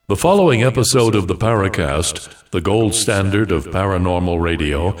The following episode of the Paracast, the gold standard of paranormal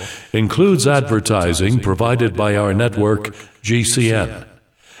radio, includes advertising provided by our network, GCN.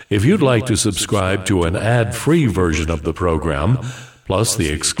 If you'd like to subscribe to an ad-free version of the program, plus the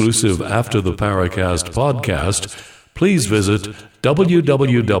exclusive After the Paracast podcast, please visit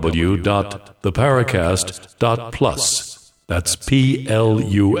www.theparacast.plus. That's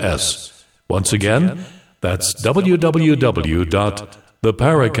Plus. Once again, that's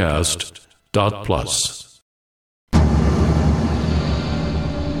www.theparacast.plus.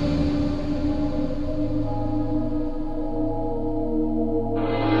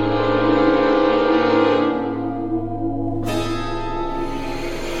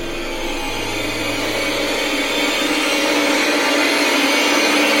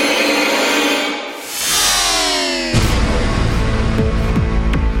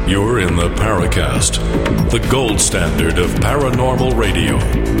 You're in the Paracast, the gold standard of paranormal radio.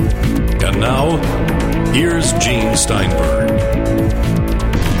 And now, here's Gene Steinberg.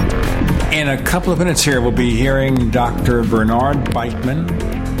 In a couple of minutes here, we'll be hearing Dr. Bernard Beitman.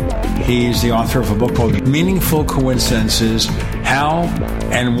 He's the author of a book called Meaningful Coincidences, How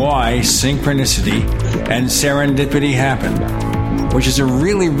and Why Synchronicity and Serendipity Happen, which is a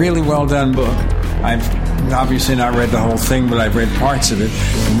really, really well-done book. I've obviously not read the whole thing, but I've read parts of it.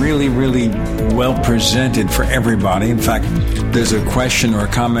 Really, really well presented for everybody. In fact, there's a question or a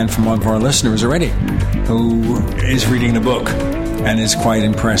comment from one of our listeners already who is reading the book and is quite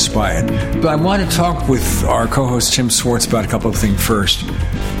impressed by it. But I want to talk with our co-host Tim Swartz about a couple of things first.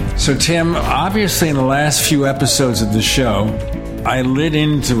 So Tim, obviously in the last few episodes of the show, I lit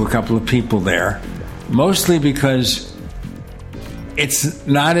into a couple of people there, mostly because it's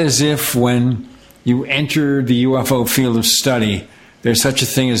not as if when you enter the UFO field of study, there's such a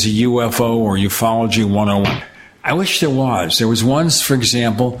thing as a UFO or ufology 101. I wish there was. There was once, for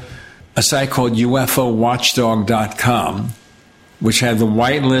example, a site called UFOwatchdog.com, which had the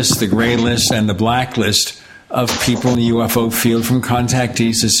white list, the gray list, and the black list of people in the UFO field, from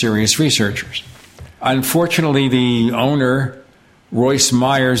contactees to serious researchers. Unfortunately, the owner, Royce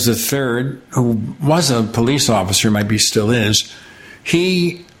Myers III, who was a police officer, maybe still is,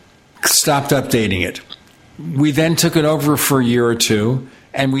 he stopped updating it. We then took it over for a year or two,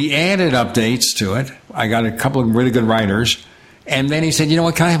 and we added updates to it. I got a couple of really good writers, and then he said, you know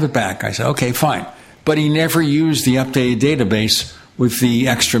what, can I have it back? I said, okay, fine. But he never used the updated database with the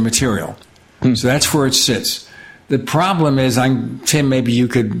extra material. So that's where it sits. The problem is, Tim, maybe you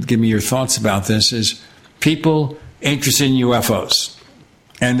could give me your thoughts about this, is people interested in UFOs.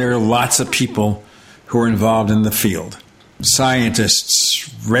 And there are lots of people who are involved in the field.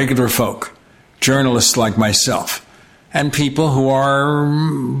 Scientists, regular folk, journalists like myself, and people who are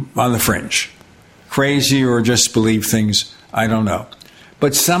on the fringe, crazy or just believe things, I don't know.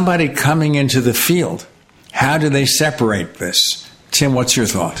 But somebody coming into the field, how do they separate this? Tim, what's your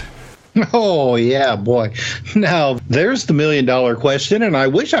thought? Oh, yeah, boy. Now, there's the $1 million question, and I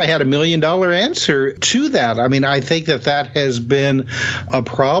wish I had $1 million answer to that. I mean, I think that has been a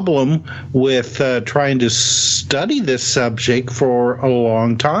problem with trying to study this subject for a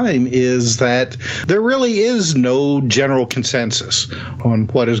long time, is that there really is no general consensus on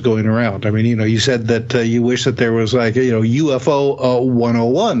what is going around. I mean, you said that you wish that there was UFO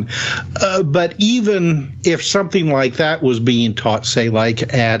 101. But even if something like that was being taught, say,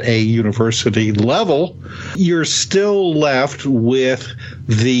 like at a university level, you're still left with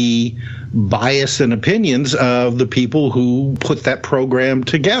the bias and opinions of the people who put that program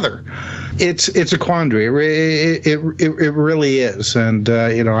together. It's a quandary. It really is. And,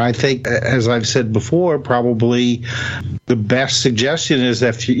 I think, as I've said before, probably the best suggestion is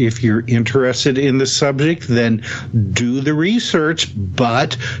that if you're interested in the subject, then do the research,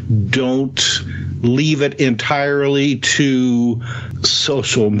 but don't leave it entirely to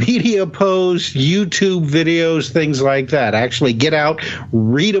social media posts, YouTube videos, things like that. Actually get out,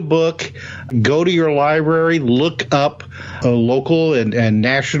 read a book, go to your library, look up local and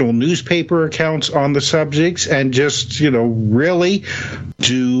national newspaper accounts on the subjects, and just, really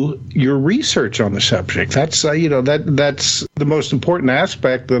do your research on the subject. That's, that's the most important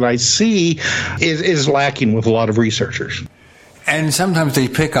aspect that I see is lacking with a lot of researchers. And sometimes they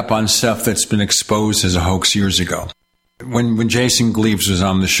pick up on stuff that's been exposed as a hoax years ago. When Jason Gleaves was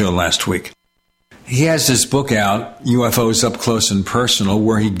on the show last week, he has this book out, UFOs Up Close and Personal,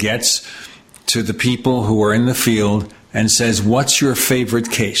 where he gets to the people who are in the field and says, what's your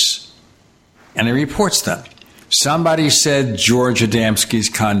favorite case? And he reports them. Somebody said George Adamski's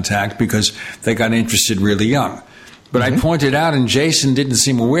contact because they got interested really young. But I pointed out, and Jason didn't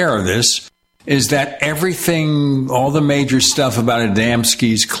seem aware of this, is that everything, all the major stuff about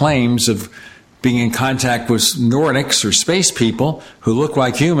Adamski's claims of being in contact with Nordics or space people who look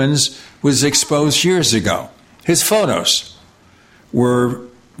like humans was exposed years ago. His photos were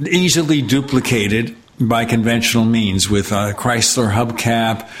easily duplicated by conventional means with a Chrysler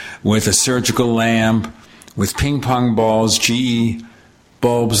hubcap, with a surgical lamp, with ping pong balls, GE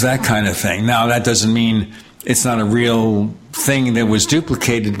bulbs, that kind of thing. Now, that doesn't mean it's not a real thing that was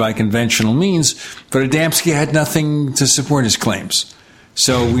duplicated by conventional means, but Adamski had nothing to support his claims.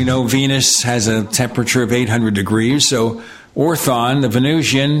 So we know Venus has a temperature of 800 degrees, so Orthon, the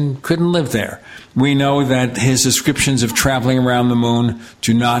Venusian, couldn't live there. We know that his descriptions of traveling around the moon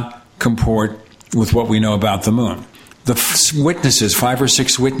do not comport with what we know about the moon. The witnesses, 5 or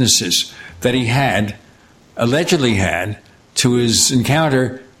 6 witnesses that he had, allegedly had, to his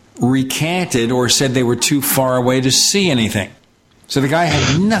encounter, recanted or said they were too far away to see anything. So the guy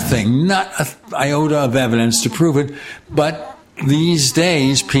had nothing, not an iota of evidence to prove it, but these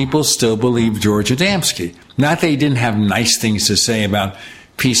days people still believe George Adamski. Not that he didn't have nice things to say about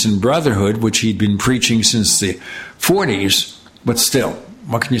peace and brotherhood, which he'd been preaching since the 40s, but still,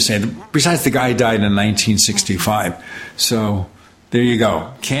 what can you say? Besides, the guy died in 1965. So there you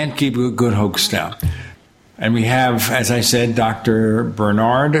go. Can't keep a good hoax down. And we have, as I said, Dr.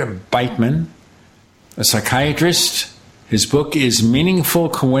 Bernard Beitman, a psychiatrist. His book is Meaningful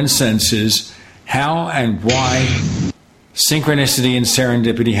Coincidences, How and Why Synchronicity and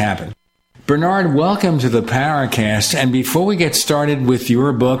Serendipity Happen. Bernard, welcome to the Paracast. And before we get started with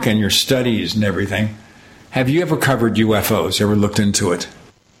your book and your studies and everything, have you ever covered UFOs, ever looked into it?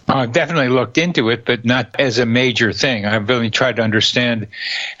 I've definitely looked into it, but not as a major thing. I've really tried to understand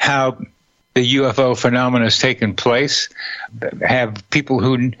how the UFO phenomenon has taken place, have people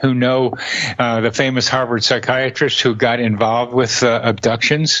who know the famous Harvard psychiatrist who got involved with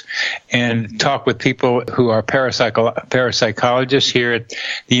abductions, and talk with people who are parapsychologists here at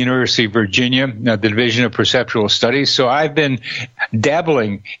the University of Virginia, the Division of Perceptual Studies. So I've been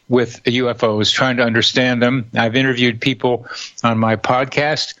dabbling with UFOs, trying to understand them. I've interviewed people on my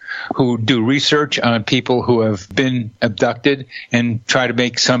podcast who do research on people who have been abducted and try to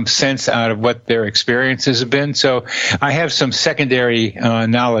make some sense out of what their experiences have been. So I have some secondary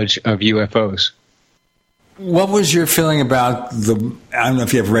knowledge of UFOs. What was your feeling about I don't know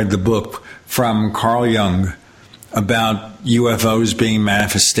if you ever read the book from Carl Jung about UFOs being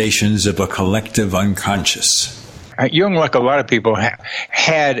manifestations of a collective unconscious? Jung, like a lot of people,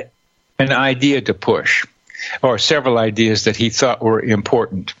 had an idea to push, or several ideas that he thought were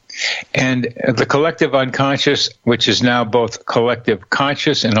important. And the collective unconscious, which is now both collective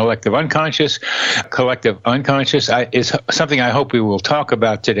conscious and collective unconscious is something I hope we will talk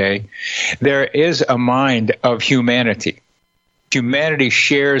about today. There is a mind of humanity. Humanity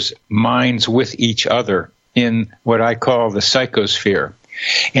shares minds with each other in what I call the psychosphere.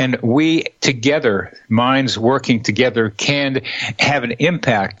 And we together, minds working together, can have an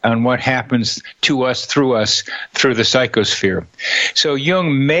impact on what happens to us, through the psychosphere. So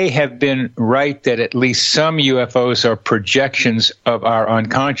Jung may have been right that at least some UFOs are projections of our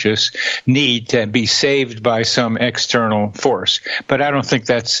unconscious need to be saved by some external force. But I don't think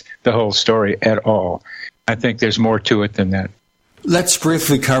that's the whole story at all. I think there's more to it than that. Let's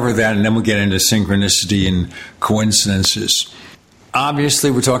briefly cover that, and then we'll get into synchronicity and coincidences.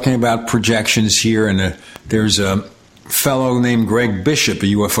 Obviously, we're talking about projections here, and there's a fellow named Greg Bishop, a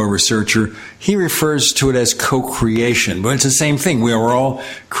UFO researcher. He refers to it as co-creation, but it's the same thing. We are all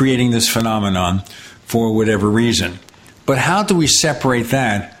creating this phenomenon for whatever reason. But how do we separate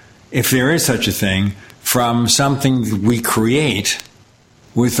that, if there is such a thing, from something we create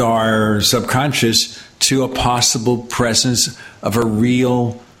with our subconscious to a possible presence of a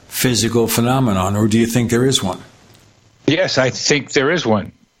real physical phenomenon? Or do you think there is one? Yes, I think there is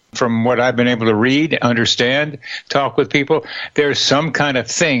one. From what I've been able to read, understand, talk with people, there's some kind of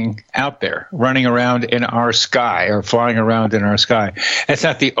thing out there running around in our sky or flying around in our sky. That's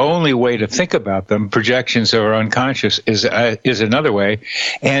not the only way to think about them. Projections of our unconscious is another way.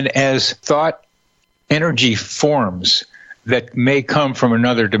 And as thought energy forms that may come from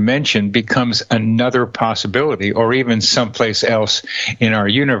another dimension becomes another possibility, or even someplace else in our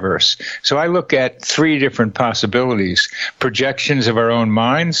universe. So I look at 3 different possibilities: projections of our own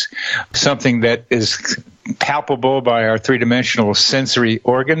minds, something that is palpable by our 3-dimensional sensory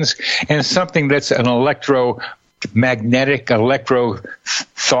organs, and something that's an electromagnetic,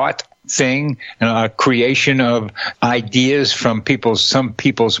 thought thing, a creation of ideas from some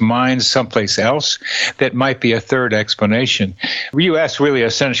people's minds someplace else that might be a third explanation. You asked really an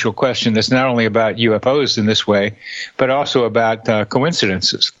essential question that's not only about UFOs in this way, but also about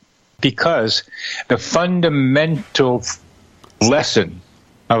coincidences. because the fundamental lesson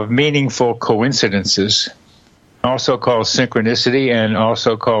of meaningful coincidences, also called synchronicity and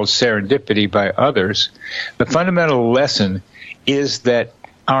also called serendipity by others, the fundamental lesson is that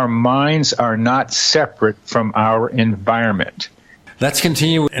our minds are not separate from our environment. Let's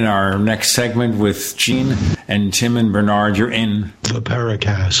continue in our next segment with Gene and Tim and Bernard. You're in The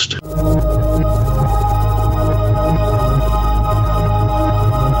Paracast.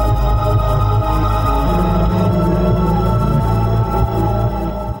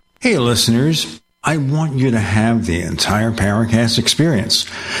 Hey, listeners. I want you to have the entire Paracast experience.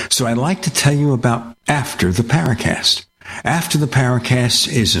 So I'd like to tell you about After the Paracast. After the Paracast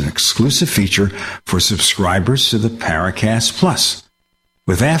is an exclusive feature for subscribers to the Paracast Plus.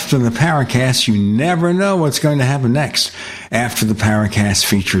 With After the Paracast, you never know what's going to happen next. After the Paracast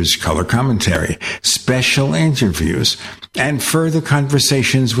features color commentary, special interviews, and further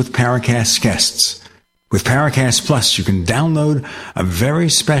conversations with Paracast guests. With Paracast Plus, you can download a very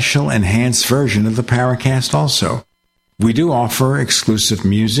special enhanced version of the Paracast also. We do offer exclusive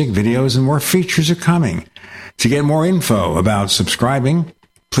music, videos, and more features are coming. To get more info about subscribing,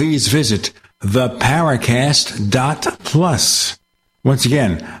 please visit theparacast.plus. Once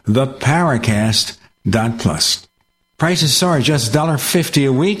again, theparacast.plus. Prices are just $1.50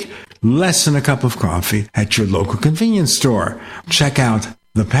 a week, less than a cup of coffee at your local convenience store. Check out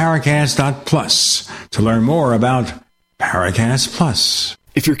theparacast.plus to learn more about Paracast Plus.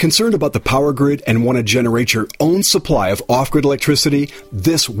 If you're concerned about the power grid and want to generate your own supply of off-grid electricity,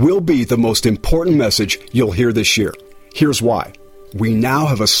 this will be the most important message you'll hear this year. Here's why. We now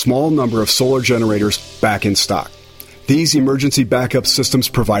have a small number of solar generators back in stock. These emergency backup systems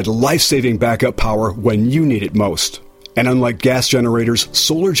provide life-saving backup power when you need it most. And unlike gas generators,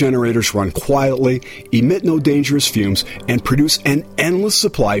 solar generators run quietly, emit no dangerous fumes, and produce an endless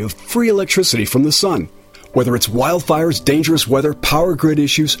supply of free electricity from the sun. Whether it's wildfires, dangerous weather, power grid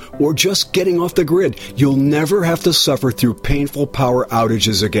issues, or just getting off the grid, you'll never have to suffer through painful power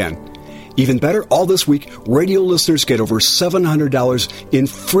outages again. Even better, all this week, radio listeners get over $700 in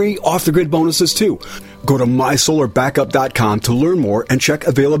free off-the-grid bonuses too. Go to mysolarbackup.com to learn more and check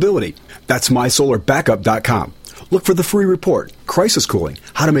availability. That's mysolarbackup.com. Look for the free report, Crisis Cooling,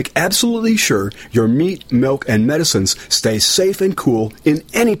 how to make absolutely sure your meat, milk, and medicines stay safe and cool in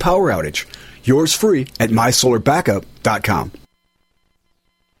any power outage. Yours free at mysolarbackup.com.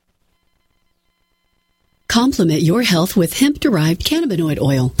 Complement your health with hemp-derived cannabinoid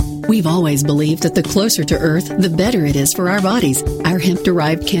oil. We've always believed that the closer to Earth, the better it is for our bodies. Our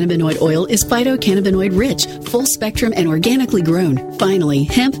hemp-derived cannabinoid oil is phytocannabinoid-rich, full-spectrum, and organically grown. Finally,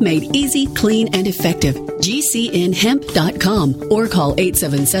 hemp made easy, clean, and effective. GCNhemp.com or call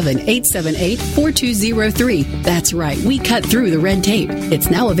 877-878-4203. That's right, we cut through the red tape. It's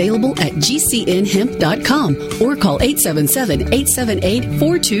now available at GCNhemp.com or call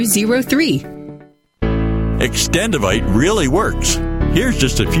 877-878-4203. Extendivite really works. Here's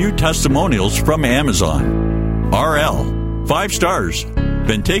just a few testimonials from Amazon. RL, 5 stars.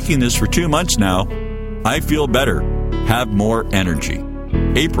 Been taking this for 2 months now. I feel better. Have more energy.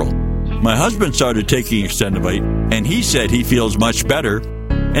 April, my husband started taking Extendivite, and he said he feels much better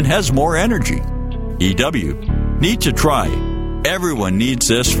and has more energy. EW, need to try. Everyone needs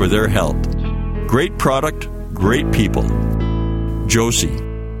this for their health. Great product, great people. Josie,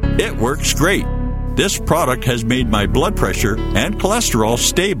 it works great. This product has made my blood pressure and cholesterol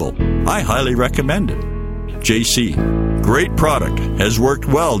stable. I highly recommend it. JC, great product. Has worked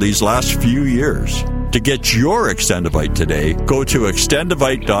well these last few years. To get your Extendivite today, go to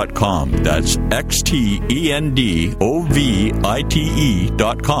extendivite.com. That's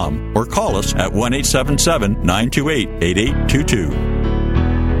XTENDOVITE.com or call us at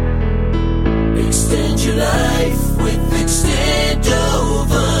 1-877-928-8822. Extend your life with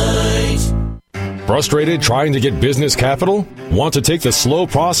Extendovite. Frustrated trying to get business capital? Want to take the slow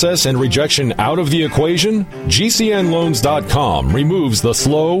process and rejection out of the equation? GCNloans.com removes the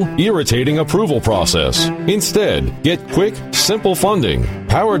slow, irritating approval process. Instead, get quick, simple funding.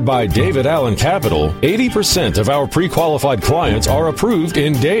 Powered by David Allen Capital, 80% of our pre-qualified clients are approved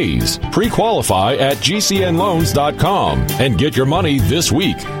in days. Pre-qualify at GCNloans.com and get your money this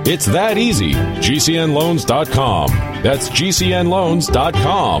week. It's that easy. GCNloans.com. That's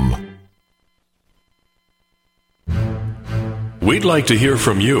GCNloans.com. We'd like to hear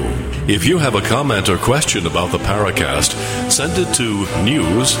from you. If you have a comment or question about the Paracast, send it to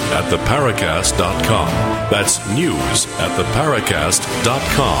news@theparacast.com. That's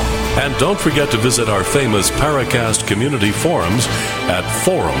news@theparacast.com. And don't forget to visit our famous Paracast community forums at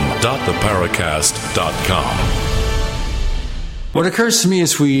forum.theparacast.com. What occurs to me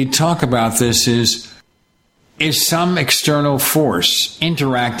as we talk about this is some external force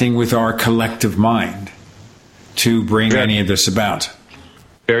interacting with our collective mind to bring any of this about?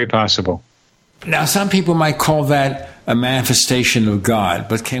 Very possible. Now, some people might call that a manifestation of God,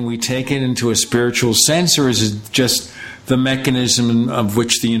 but can we take it into a spiritual sense, or is it just the mechanism of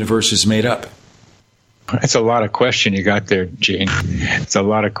which the universe is made up? That's a lot of question you got there, Gene. It's a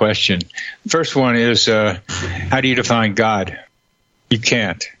lot of question. First one is, how do you define God? You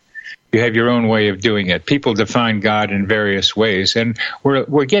can't. You have your own way of doing it. People define God in various ways, and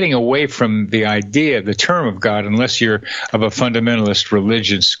we're getting away from the idea, the term of God, unless you're of a fundamentalist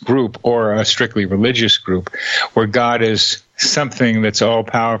religious group or a strictly religious group, where God is something that's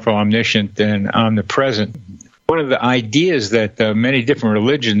all-powerful, omniscient, and omnipresent. One of the ideas that many different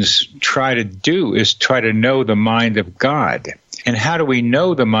religions try to do is try to know the mind of God. And how do we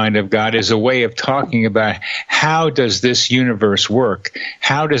know the mind of God is a way of talking about how does this universe work?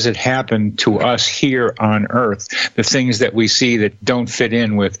 How does it happen to us here on Earth? The things that we see that don't fit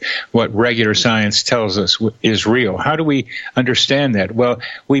in with what regular science tells us is real. How do we understand that? Well,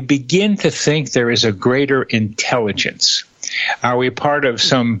 we begin to think there is a greater intelligence. Are we part of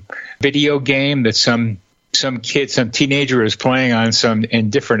some video game that some kid, some teenager is playing on some in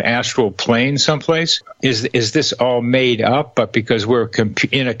different astral plane someplace? Is this all made up, but because we're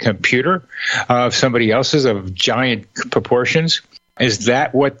in a computer of somebody else's of giant proportions? Is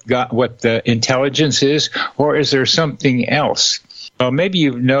that what the intelligence is, or is there something else? Well, maybe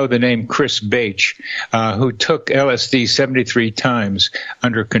you know the name Chris Bache, who took LSD 73 times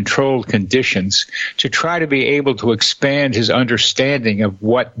under controlled conditions to try to be able to expand his understanding of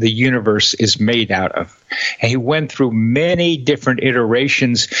what the universe is made out of. And he went through many different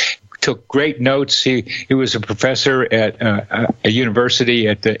iterations, took great notes. He was a professor at a university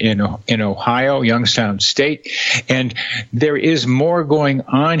in Ohio, Youngstown State. And there is more going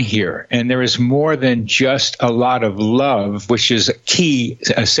on here. And there is more than just a lot of love, which is key,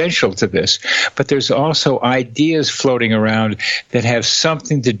 essential to this. But there's also ideas floating around that have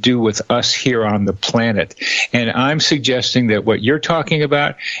something to do with us here on the planet. And I'm suggesting that what you're talking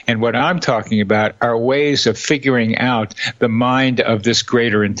about and what I'm talking about are ways of figuring out the mind of this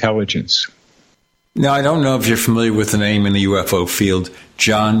greater intelligence. Now, I don't know if you're familiar with the name in the UFO field,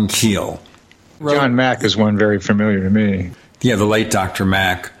 John Keel. John Mack is one very familiar to me. Yeah, the late Dr.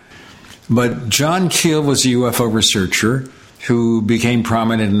 Mack. But John Keel was a UFO researcher who became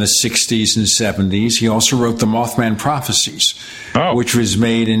prominent in the 60s and 70s. He also wrote the Mothman Prophecies, which was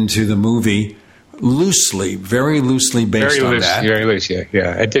made into the movie loosely, very loosely based on that. Very loose, yeah.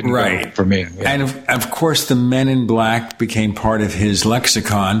 It didn't go for me. Yeah. And, of course, the Men in Black became part of his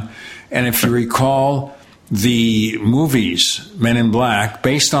lexicon. And if you recall, the movies, Men in Black,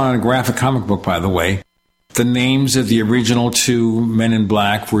 based on a graphic comic book, by the way, the names of the original two Men in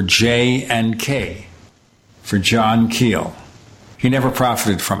Black were J and K for John Keel. He never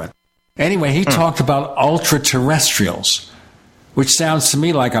profited from it. Anyway, he talked about ultra-terrestrials, which sounds to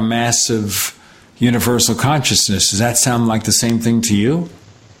me like a massive universal consciousness. Does that sound like the same thing to you?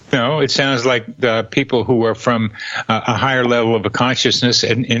 No, it sounds like the people who are from a higher level of a consciousness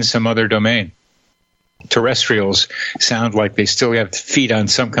in some other domain. Terrestrials sound like they still have feet on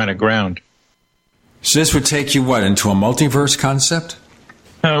some kind of ground. So this would take you, into a multiverse concept?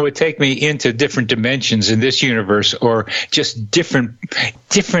 No, it would take me into different dimensions in this universe, or just different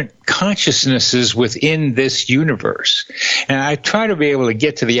consciousnesses within this universe. And I try to be able to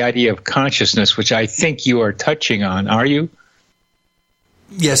get to the idea of consciousness, which I think you are touching on. Are you?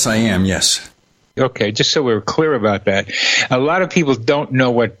 Yes, I am, yes. Okay, just so we're clear about that. A lot of people don't know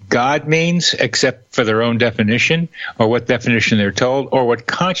what God means except for their own definition, or what definition they're told, or what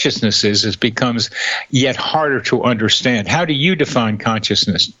consciousness is. It becomes yet harder to understand. How do you define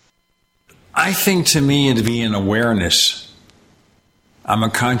consciousness? I think to me it'd be an awareness. I'm a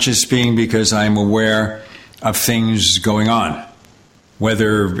conscious being because I'm aware of things going on,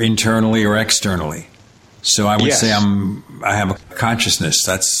 whether internally or externally. So I would say I have a consciousness.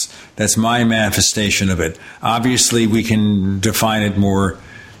 That's my manifestation of it. Obviously, we can define it more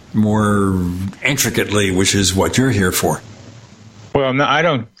intricately, which is what you're here for. Well, no, I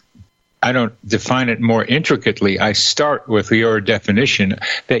don't define it more intricately. I start with your definition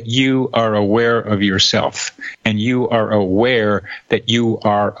that you are aware of yourself, and you are aware that you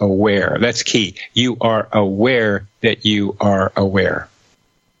are aware. That's key. You are aware that you are aware.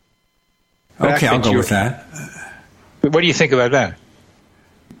 Okay, I'll go with that. What do you think about that?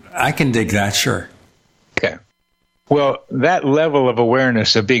 I can dig that, sure. Okay. Well, that level of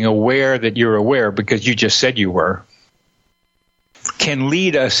awareness, of being aware that you're aware because you just said you were, can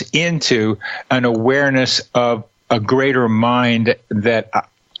lead us into an awareness of a greater mind that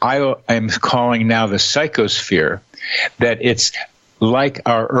I am calling now the psychosphere, that it's like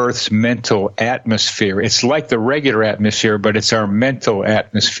our Earth's mental atmosphere. It's like the regular atmosphere, but it's our mental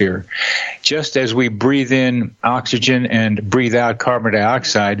atmosphere. Just as we breathe in oxygen and breathe out carbon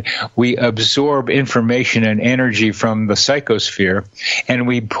dioxide, we absorb information and energy from the psychosphere, and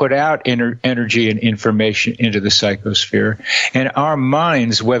we put out energy and information into the psychosphere. And our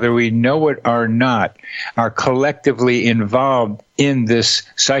minds, whether we know it or not, are collectively involved in this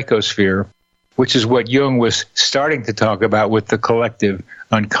psychosphere, which is what Jung was starting to talk about with the collective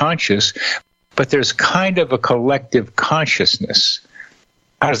unconscious. But there's kind of a collective consciousness.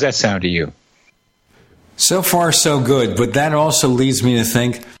 How does that sound to you? So far, so good. But that also leads me to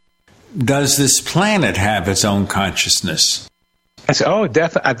think, does this planet have its own consciousness?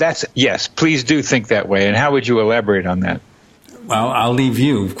 Yes, please do think that way. And how would you elaborate on that? Well, I'll leave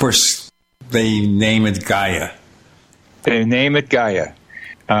you. Of course, they name it Gaia. They name it Gaia.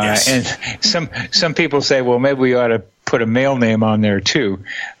 Yes. And some people say, well, maybe we ought to put a male name on there too,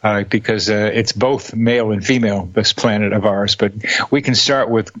 because it's both male and female, this planet of ours. But we can start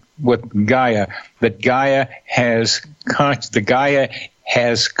with Gaia. That Gaia has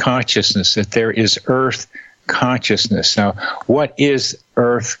consciousness. That there is Earth consciousness. Now, what is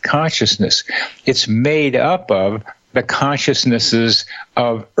Earth consciousness? It's made up of the consciousnesses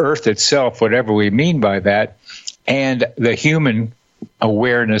of Earth itself, whatever we mean by that, and the human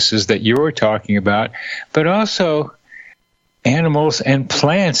awarenesses that you were talking about, but also animals and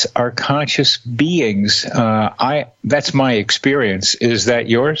plants are conscious beings. That's my experience. Is that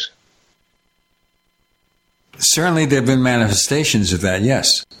yours? Certainly there have been manifestations of that,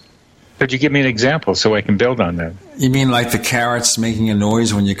 yes. Could you give me an example so I can build on that? You mean like the carrots making a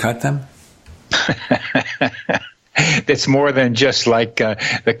noise when you cut them? It's more than just like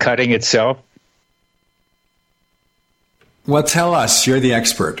the cutting itself. Well, tell us. You're the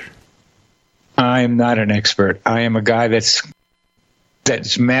expert. I'm not an expert. I am a guy that's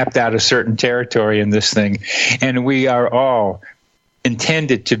mapped out a certain territory in this thing, and we are all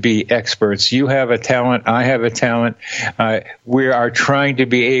intended to be experts. You have a talent. I have a talent. We are trying to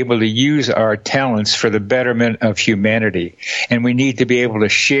be able to use our talents for the betterment of humanity, and we need to be able to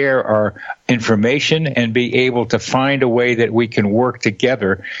share our information and be able to find a way that we can work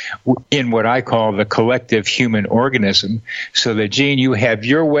together in what I call the collective human organism, so that, Gene, you have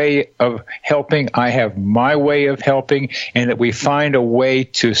your way of helping, I have my way of helping, and that we find a way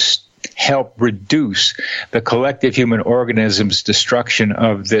to help reduce the collective human organism's destruction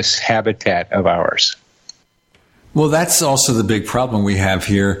of this habitat of ours. Well, that's also the big problem we have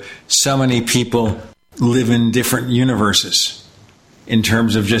here. So many people live in different universes in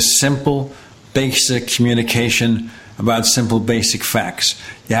terms of just simple, basic communication about simple, basic facts.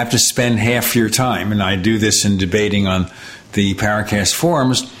 You have to spend half your time, and I do this in debating on the Paracast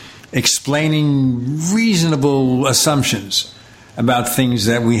forums, explaining reasonable assumptions about things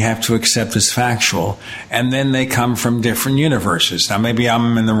that we have to accept as factual, and then they come from different universes. Now, maybe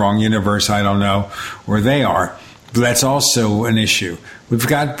I'm in the wrong universe, I don't know, or they are, but that's also an issue. We've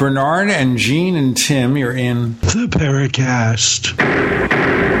got Bernard and Gene and Tim. You're in the Paracast.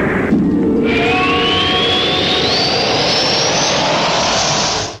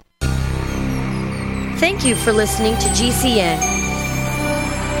 Thank you for listening to GCN.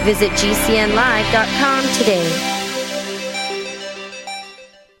 Visit GCNlive.com today.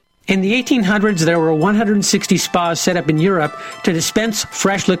 In the 1800s, there were 160 spas set up in Europe to dispense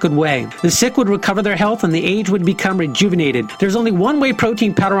fresh liquid whey. The sick would recover their health and the aged would become rejuvenated. There's only one whey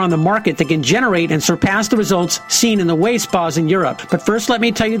protein powder on the market that can generate and surpass the results seen in the whey spas in Europe. But first, let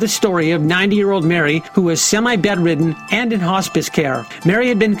me tell you the story of 90-year-old Mary, who was semi-bedridden and in hospice care. Mary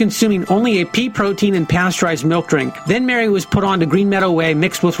had been consuming only a pea protein and pasteurized milk drink. Then Mary was put on to Green Meadow Whey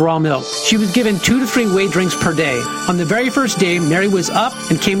mixed with raw milk. She was given 2 to 3 whey drinks per day. On the very first day, Mary was up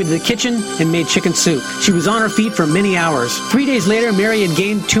and came into the kitchen and made chicken soup. She was on her feet for many hours. 3 days later, Mary had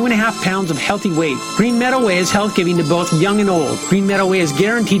gained 2.5 pounds of healthy weight. Green Meadow Whey is health-giving to both young and old. Green Meadow Whey is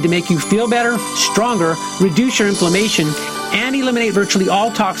guaranteed to make you feel better, stronger, reduce your inflammation, and eliminate virtually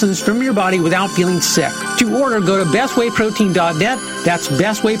all toxins from your body without feeling sick. To order, go to bestwayprotein.net. That's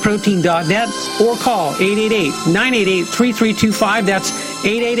bestwayprotein.net, or call 888-988-3325. That's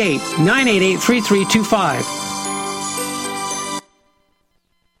 888-988-3325.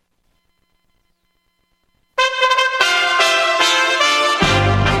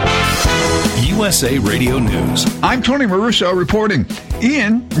 USA Radio News. I'm Tony Maruso reporting.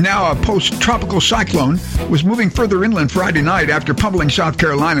 Ian, now a post-tropical cyclone, was moving further inland Friday night after pummeling South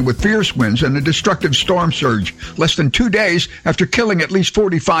Carolina with fierce winds and a destructive storm surge, less than 2 days after killing at least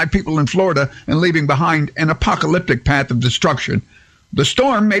 45 people in Florida and leaving behind an apocalyptic path of destruction. The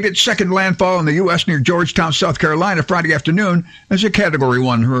storm made its second landfall in the U.S. near Georgetown, South Carolina, Friday afternoon as a Category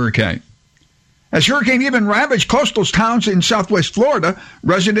 1 hurricane. As Hurricane Ian ravaged coastal towns in southwest Florida,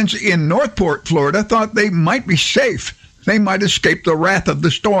 residents in Northport, Florida, thought they might be safe. They might escape the wrath of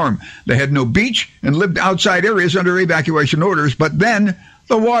the storm. They had no beach and lived outside areas under evacuation orders, but then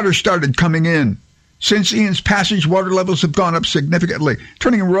the water started coming in. Since Ian's passage, water levels have gone up significantly,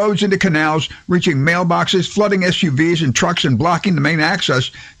 turning roads into canals, reaching mailboxes, flooding SUVs and trucks, and blocking the main access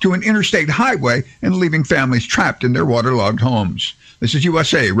to an interstate highway and leaving families trapped in their waterlogged homes. This is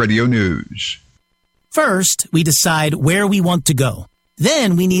USA Radio News. First, we decide where we want to go.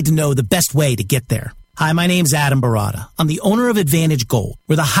 Then we need to know the best way to get there. Hi, my name's Adam Barada. I'm the owner of Advantage Gold.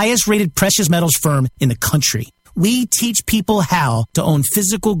 We're the highest-rated precious metals firm in the country. We teach people how to own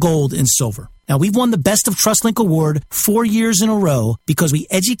physical gold and silver. Now, we've won the Best of TrustLink Award 4 years in a row because we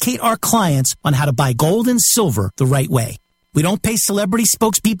educate our clients on how to buy gold and silver the right way. We don't pay celebrity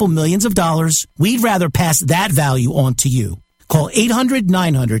spokespeople millions of dollars. We'd rather pass that value on to you. Call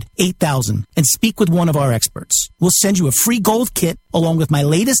 800-900-8000 and speak with one of our experts. We'll send you a free gold kit along with my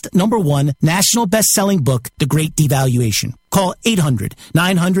latest #1 national best-selling book, The Great Devaluation. Call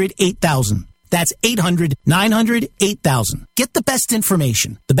 800-900-8000. That's 800-900-8000. Get the best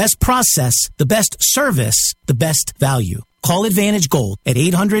information, the best process, the best service, the best value. Call Advantage Gold at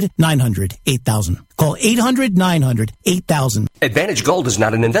 800-900-8000. Call 800-900-8000. Advantage Gold is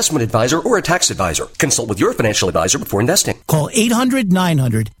not an investment advisor or a tax advisor. Consult with your financial advisor before investing. Call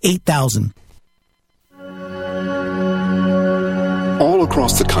 800-900-8000. All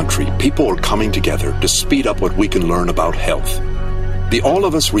across the country, people are coming together to speed up what we can learn about health. The All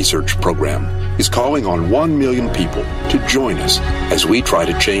of Us Research Program is calling on 1 million people to join us as we try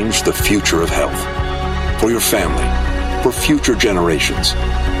to change the future of health. For your family, for future generations,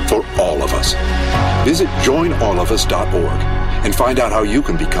 for all of us. Visit joinallofus.org and find out how you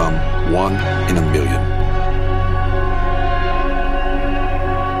can become 1 in a million.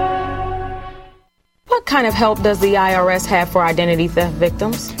 What kind of help does the IRS have for identity theft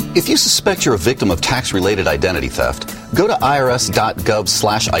victims? If you suspect you're a victim of tax-related identity theft, go to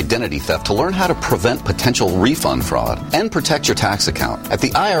irs.gov/identity theft to learn how to prevent potential refund fraud and protect your tax account. At the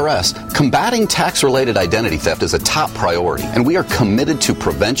IRS, combating tax-related identity theft is a top priority, and we are committed to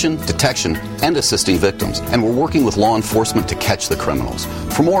prevention, detection, and assisting victims. And we're working with law enforcement to catch the criminals.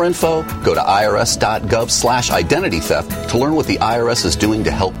 For more info, go to irs.gov/identity theft to learn what the IRS is doing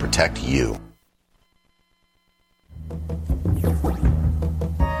to help protect you.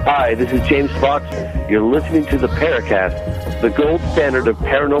 Hi, this is James Fox. You're listening to the Paracast, the gold standard of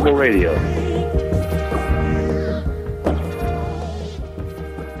paranormal radio.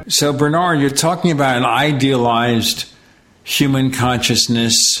 So, Bernard, you're talking about an idealized human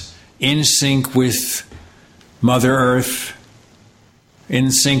consciousness in sync with Mother Earth, in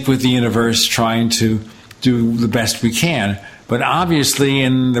sync with the universe, trying to do the best we can. But obviously,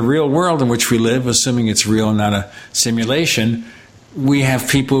 in the real world in which we live, assuming it's real and not a simulation, we have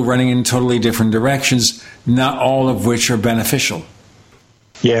people running in totally different directions, not all of which are beneficial.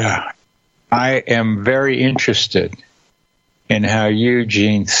 Yeah. I am very interested in how you,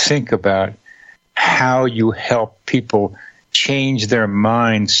 Gene, think about how you help people change their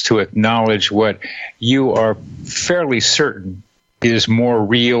minds to acknowledge what you are fairly certain is more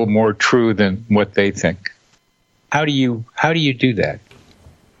real, more true than what they think. How do you do that?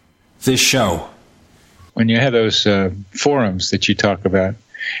 This show. When you have those forums that you talk about,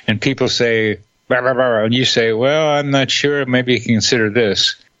 and people say, blah, blah, blah, and you say, well, I'm not sure, maybe you can consider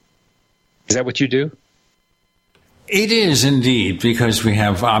this. Is that what you do? It is indeed, because we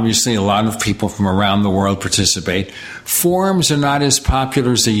have obviously a lot of people from around the world participate. Forums are not as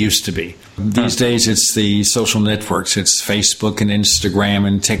popular as they used to be. These days it's the social networks. It's Facebook and Instagram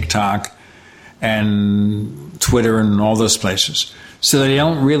and TikTok and Twitter and all those places. So they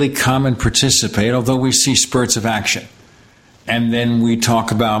don't really come and participate, although we see spurts of action. And then we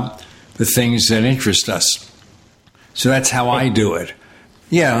talk about the things that interest us. So that's how I do it.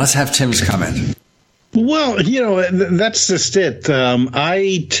 Yeah, let's have Tim's comment. Well, that's just it.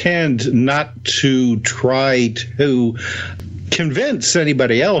 I tend not to try to convince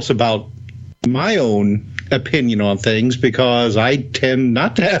anybody else about my own opinion on things, because I tend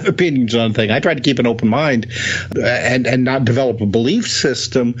not to have opinions on things. I try to keep an open mind and not develop a belief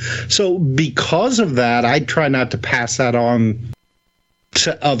system. So because of that, I try not to pass that on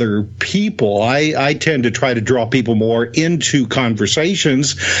to other people. I tend to try to draw people more into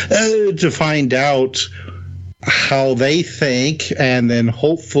conversations to find out how they think, and then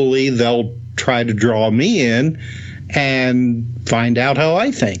hopefully they'll try to draw me in and find out how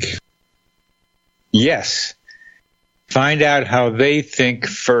I think. Yes. Find out how they think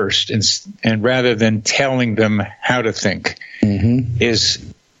first, and rather than telling them how to think,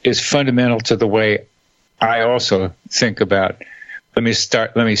 is fundamental to the way I also think about. Let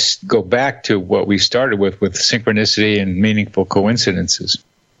me go back to what we started with synchronicity and meaningful coincidences.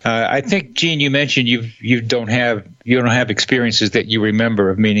 I think, Gene, you mentioned you don't have experiences that you remember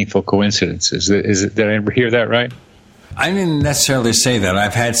of meaningful coincidences. Did I hear that right? I didn't necessarily say that.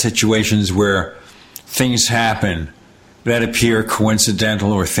 I've had situations where things happen that appear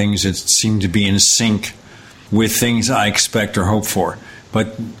coincidental, or things that seem to be in sync with things I expect or hope for.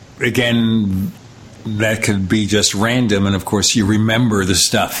 But again, that could be just random, and of course you remember the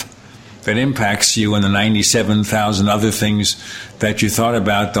stuff that impacts you, and the 97,000 other things that you thought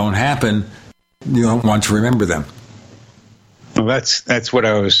about don't happen. You don't want to remember them. Well, that's what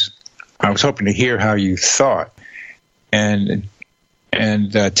I was hoping to hear how you thought. And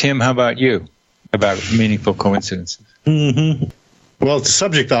Tim, how about you about meaningful coincidences? Well, it's a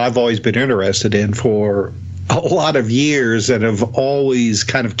subject that I've always been interested in for a lot of years, and have always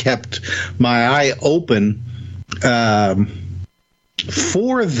kind of kept my eye open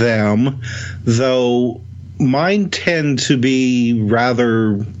for them, though mine tend to be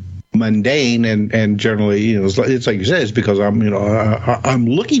rather mundane and generally, it's like you said, it's because I'm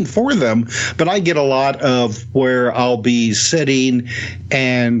looking for them. But I get a lot of where I'll be sitting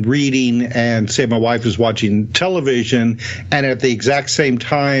and reading, and say my wife is watching television, and at the exact same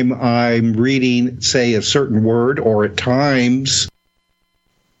time I'm reading, say, a certain word, or at times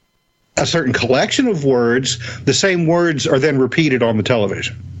a certain collection of words, the same words are then repeated on the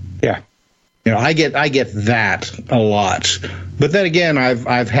television. Yeah. I get that a lot. But then again,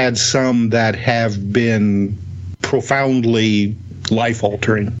 I've had some that have been profoundly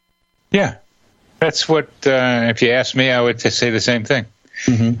life-altering. Yeah. That's what, if you ask me, I would say the same thing.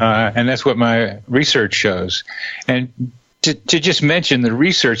 And that's what my research shows. And to just mention the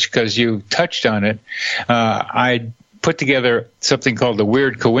research, because you touched on it, I put together something called the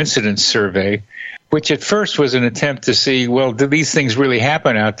Weird Coincidence Survey, which at first was an attempt to see, well, do these things really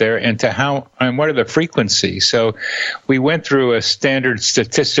happen out there, and what are the frequencies? So we went through a standard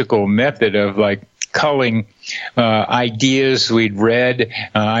statistical method of culling ideas we'd read,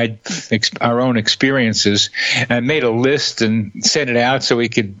 our own experiences, and made a list and sent it out so we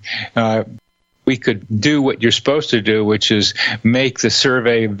could do what you're supposed to do, which is make the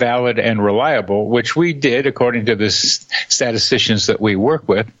survey valid and reliable, which we did according to the statisticians that we work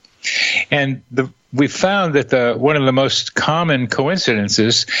with. And we found that one of the most common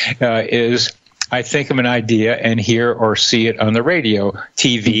coincidences is I think of an idea and hear or see it on the radio,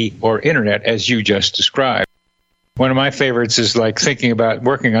 TV, or internet, as you just described. One of my favorites is thinking about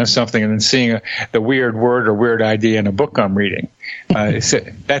working on something and then seeing the weird word or weird idea in a book I'm reading. I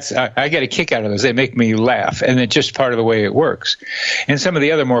get a kick out of those. They make me laugh, and it's just part of the way it works. And some of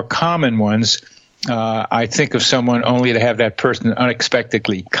the other more common ones, I think of someone only to have that person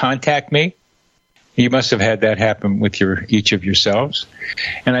unexpectedly contact me. You must have had that happen with each of yourselves.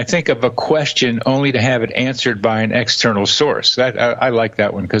 And I think of a question only to have it answered by an external source. I like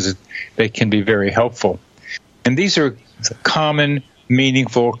that one because they can be very helpful. And these are common,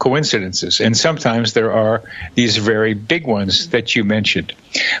 meaningful coincidences. And sometimes there are these very big ones that you mentioned.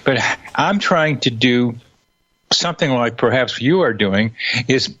 But I'm trying to do something like perhaps you are doing,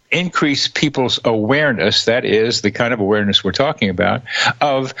 is increase people's awareness, that is, the kind of awareness we're talking about,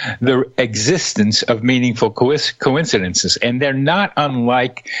 of the existence of meaningful coincidences. And they're not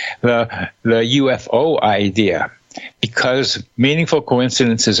unlike the UFO idea, because meaningful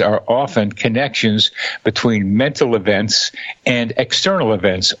coincidences are often connections between mental events and external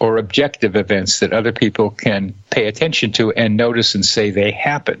events or objective events that other people can pay attention to and notice and say they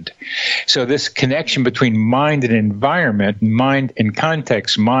happened. So this connection between mind and environment, mind and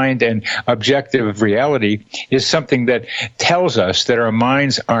context, mind and objective reality is something that tells us that our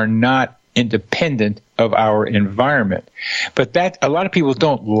minds are not independent of our environment. But that a lot of people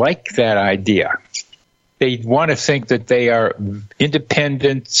don't like that idea. They want to think that they are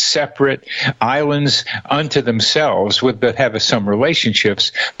independent, separate islands unto themselves that have some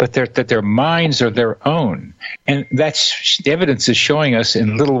relationships, but that their minds are their own. And that's evidence is showing us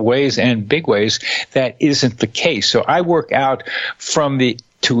in little ways and big ways that isn't the case. So I work out from the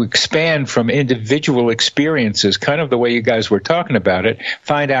to expand from individual experiences, kind of the way you guys were talking about it,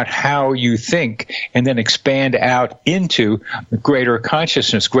 find out how you think, and then expand out into greater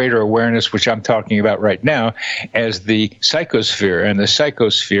consciousness, greater awareness, which I'm talking about right now as the psychosphere. And the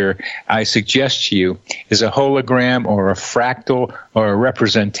psychosphere, I suggest to you, is a hologram or a fractal or a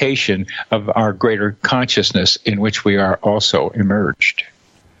representation of our greater consciousness in which we are also immersed.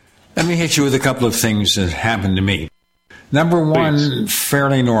 Let me hit you with a couple of things that happened to me. Number one,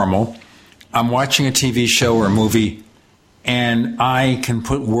 fairly normal. I'm watching a TV show or a movie, and I can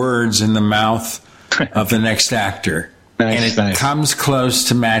put words in the mouth of the next actor. And it comes close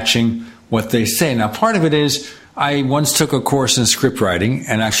to matching what they say. Now, part of it is I once took a course in script writing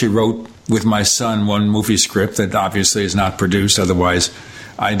and actually wrote with my son one movie script that obviously is not produced. Otherwise,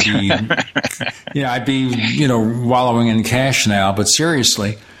 I'd be, wallowing in cash now. But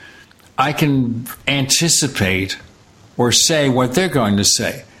seriously, I can anticipate or say what they're going to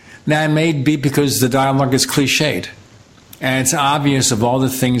say. Now, it may be because the dialogue is cliched, and it's obvious of all the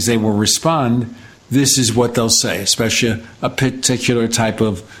things they will respond, this is what they'll say, especially a particular type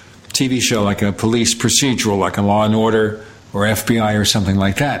of TV show like a police procedural, like a Law and Order or FBI or something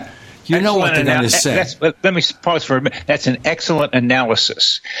like that. You know what they're going to say. Let me pause for a minute. That's an excellent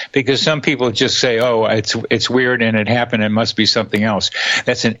analysis, because some people just say, oh, it's weird and it happened, it must be something else.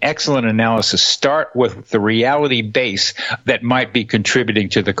 That's an excellent analysis. Start with the reality base that might be contributing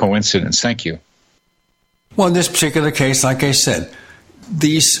to the coincidence. Thank you. Well, in this particular case, like I said,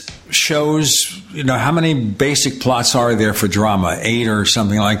 these shows, how many basic plots are there for drama? 8 or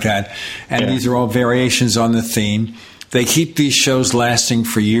something like that. And these are all variations on the theme. They keep these shows lasting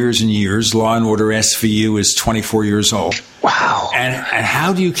for years and years. Law and Order SVU is 24 years old. Wow. And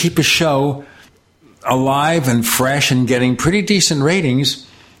how do you keep a show alive and fresh and getting pretty decent ratings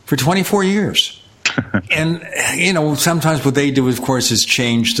for 24 years? And, sometimes what they do, of course, is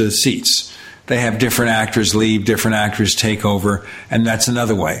change the seats. They have different actors leave, different actors take over, and that's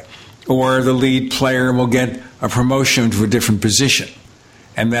another way. Or the lead player will get a promotion to a different position,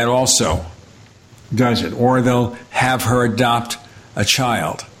 and that also does it. Or they'll have her adopt a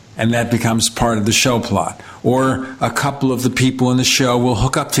child, and that becomes part of the show plot. Or a couple of the people in the show will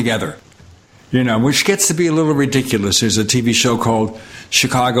hook up together, which gets to be a little ridiculous. There's a TV show called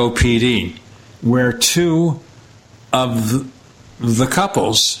Chicago PD, where 2 of the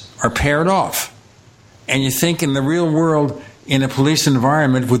couples are paired off. And you think in the real world, in a police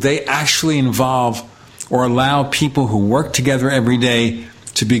environment, would they actually involve or allow people who work together every day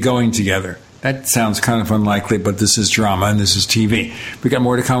to be going together? That sounds kind of unlikely, but this is drama and this is TV. We got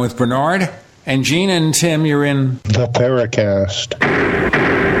more to come with Bernard. And Gene and Tim, you're in the Paracast.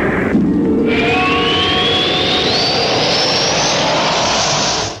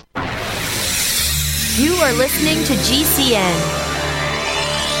 You are listening to GCN.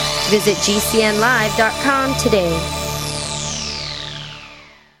 Visit GCNlive.com today.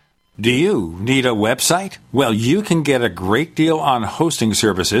 Do you need a website? Well, you can get a great deal on hosting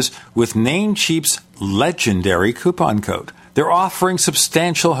services with Namecheap's legendary coupon code. They're offering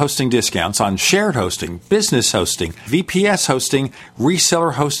substantial hosting discounts on shared hosting, business hosting, VPS hosting,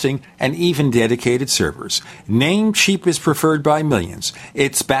 reseller hosting, and even dedicated servers. Namecheap is preferred by millions.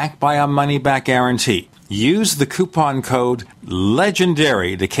 It's backed by a money-back guarantee. Use the coupon code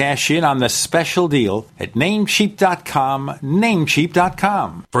LEGENDARY to cash in on the special deal at Namecheap.com,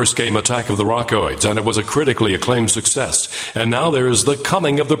 Namecheap.com. First came Attack of the Rockoids, and it was a critically acclaimed success. And now there is The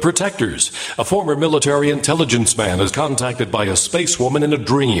Coming of the Protectors. A former military intelligence man is contacted by a space woman in a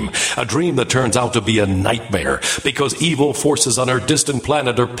dream that turns out to be a nightmare because evil forces on her distant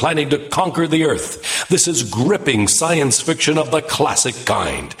planet are planning to conquer the Earth. This is gripping science fiction of the classic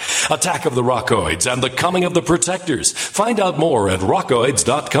kind. Attack of the Rockoids and The Coming of the Protectors. Find out more at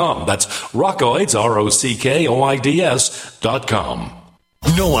rockoids.com. That's Rockoids, ROCKOIDS.com.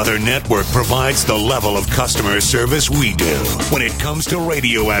 No other network provides the level of customer service we do. When it comes to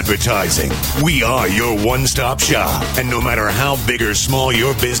radio advertising, we are your one-stop shop. And no matter how big or small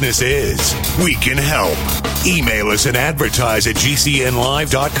your business is, we can help. Email us at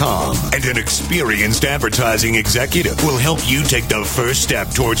advertise@gcnlive.com, and an experienced advertising executive will help you take the first step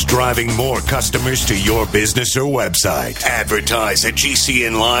towards driving more customers to your business or website.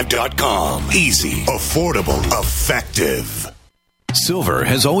 Advertise@gcnlive.com. Easy, affordable, effective. Silver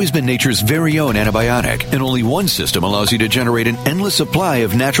has always been nature's very own antibiotic, and only one system allows you to generate an endless supply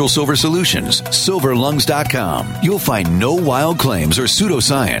of natural silver solutions. SilverLungs.com. You'll find no wild claims or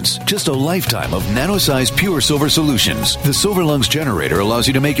pseudoscience, just a lifetime of nano-sized pure silver solutions. The Silver Lungs generator allows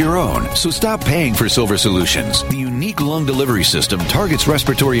you to make your own, so stop paying for silver solutions. The unique lung delivery system targets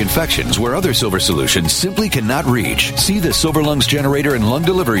respiratory infections where other silver solutions simply cannot reach. See the Silver Lungs generator and lung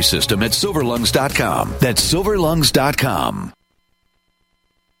delivery system at SilverLungs.com. That's SilverLungs.com.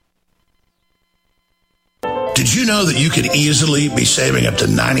 Did you know that you could easily be saving up to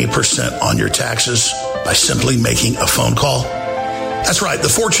 90% on your taxes by simply making a phone call? That's right. The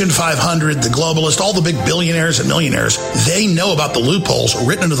Fortune 500, the globalists, all the big billionaires and millionaires, they know about the loopholes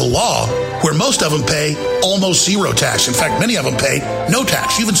written into the law where most of them pay almost zero tax. In fact, many of them pay no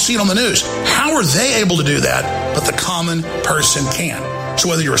tax. You even see it on the news. How are they able to do that, but the common person can? So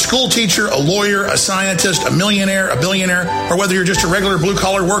whether you're a school teacher, a lawyer, a scientist, a millionaire, a billionaire, or whether you're just a regular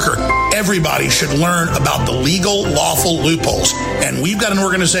blue-collar worker, everybody should learn about the legal, lawful loopholes. And we've got an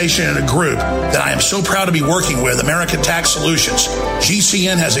organization and a group that I am so proud to be working with, American Tax Solutions.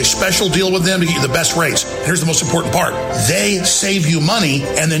 GCN has a special deal with them to get you the best rates. And here's the most important part. They save you money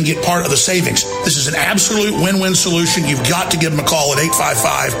and then get part of the savings. This is an absolute win-win solution. You've got to give them a call at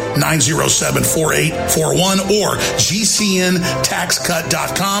 855-907-4841 or GCNTaxCut.com.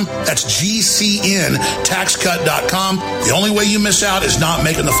 That's GCNTaxCut.com. The only way you miss out is not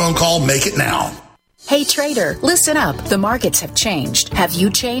making the phone call. Make it now. Hey trader, listen up. The markets have changed. Have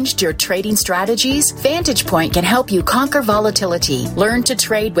you changed your trading strategies? Vantage Point can help you conquer volatility. Learn to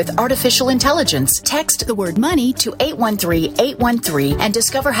trade with artificial intelligence. Text the word money to 813-813 and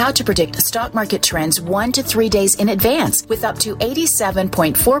discover how to predict stock market trends 1 to 3 days in advance with up to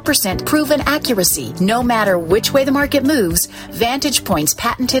 87.4% proven accuracy. No matter which way the market moves, Vantage Point's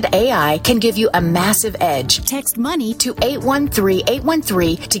patented AI can give you a massive edge. Text money to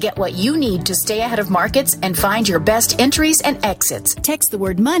 813-813 to get what you need to stay ahead of markets and find your best entries and exits. Text the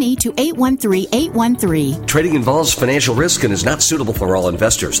word money to 813-813. Trading involves financial risk and is not suitable for all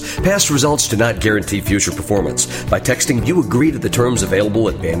investors. Past results do not guarantee future performance. By texting, you agree to the terms available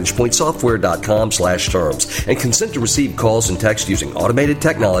at VantagePointSoftware.com/terms and consent to receive calls and text using automated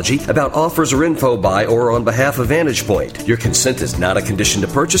technology about offers or info by or on behalf of Vantage Point. Your consent is not a condition to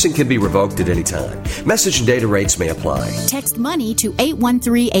purchase and can be revoked at any time. Message and data rates may apply. Text money to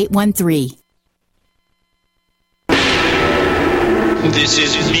 813-813. This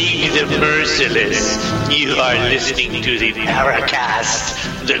is me, the Merciless. You are listening to the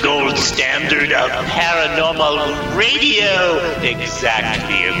Paracast, the gold standard of paranormal radio,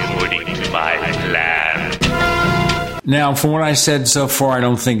 exactly according to my plan. Now, from what I said so far, I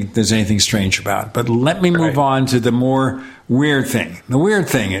don't think there's anything strange about it. But let me move on to the more weird thing. The weird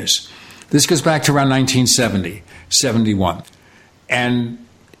thing is, this goes back to around 1970, 71. And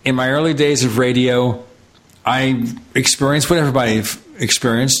in my early days of radio, I experienced what everybody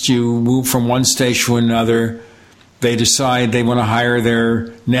experienced. You move from one station to another. They decide they want to hire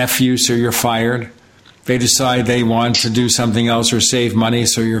their nephew, so you're fired. They decide they want to do something else or save money,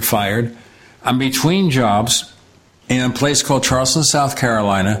 so you're fired. I'm between jobs in a place called Charleston, South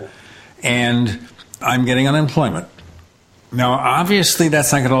Carolina, and I'm getting unemployment. Now, obviously,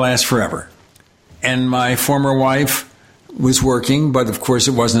 that's not going to last forever. And my former wife was working, but of course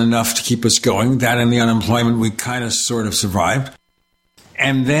it wasn't enough to keep us going. That and the unemployment, we kind of sort of survived.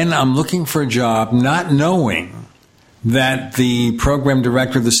 And then I'm looking for a job, not knowing that the program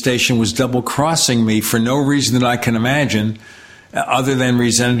director of the station was double-crossing me for no reason that I can imagine, other than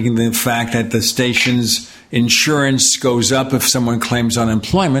resenting the fact that the station's insurance goes up if someone claims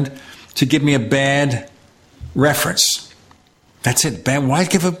unemployment, to give me a bad reference. That's it. Why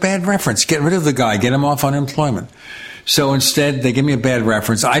give a bad reference? Get rid of the guy. Get him off unemployment. So instead, they give me a bad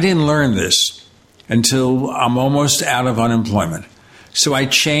reference. I didn't learn this until I'm almost out of unemployment. So I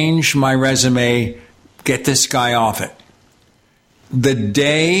changed my resume, get this guy off it. The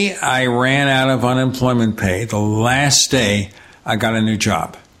day I ran out of unemployment pay, the last day, I got a new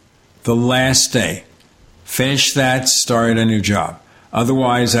job. The last day. Finished that, started a new job.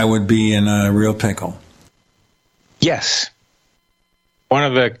 Otherwise, I would be in a real pickle. Yes. One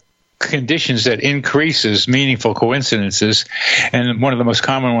of the conditions that increases meaningful coincidences, and one of the most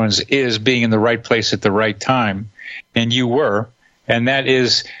common ones is being in the right place at the right time, and you were, and that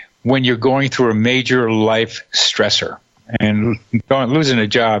is when you're going through a major life stressor. And losing a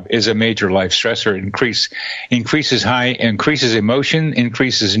job is a major life stressor. It increases emotion,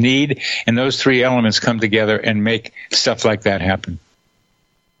 increases need, and those three elements come together and make stuff like that happen.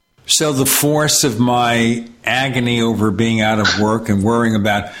 So the force of my agony over being out of work and worrying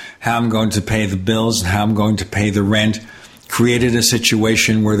about how I'm going to pay the bills and how I'm going to pay the rent created a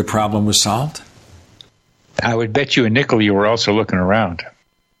situation where the problem was solved? I would bet you a nickel you were also looking around.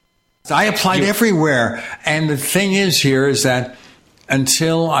 I applied everywhere. And the thing is that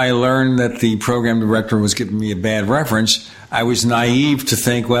until I learned that the program director was giving me a bad reference, I was naive to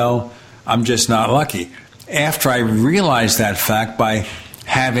think, well, I'm just not lucky. After I realized that fact by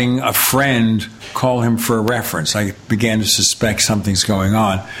having a friend call him for a reference, I began to suspect something's going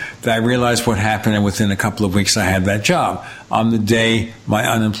on. I realized what happened, and within a couple of weeks I had that job on the day my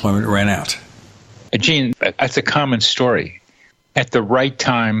unemployment ran out. Gene, that's a common story. At the right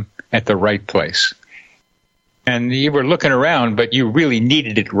time, at the right place. And you were looking around, but you really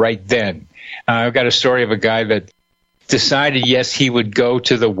needed it right then. I've got a story of a guy that decided, yes, he would go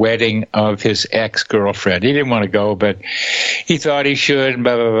to the wedding of his ex-girlfriend. He didn't want to go, but he thought he should,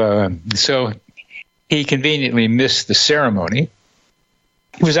 blah, blah, blah. So he conveniently missed the ceremony.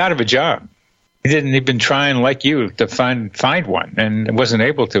 He was out of a job. He'd been trying, like you, to find one, and wasn't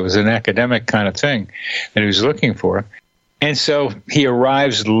able to. It was an academic kind of thing that he was looking for. And so he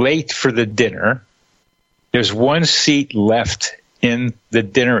arrives late for the dinner. There's one seat left in the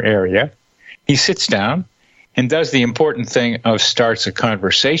dinner area. He sits down and does the important thing of starts a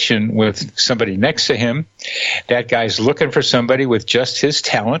conversation with somebody next to him. That guy's looking for somebody with just his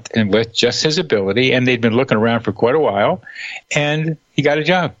talent and with just his ability, and they'd been looking around for quite a while, and he got a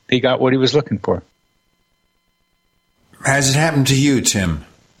job. He got what he was looking for. Has it happened to you, Tim?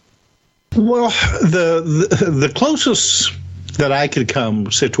 Well, the closest that I could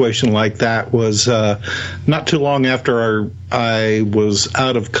come situation like that was not too long after I was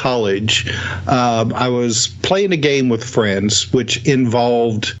out of college. I was playing a game with friends, which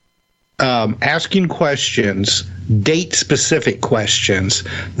involved asking questions, date-specific questions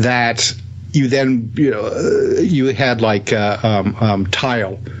that you then, you had like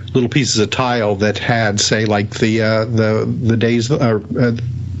tile, little pieces of tile that had, say, like the days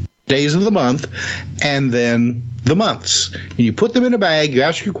days of the month, and then the months. And you put them in a bag, you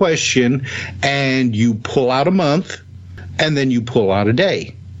ask your question, and you pull out a month, and then you pull out a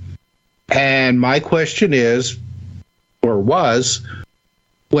day. And my question is, or was,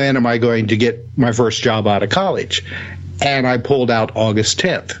 when am I going to get my first job out of college? And I pulled out August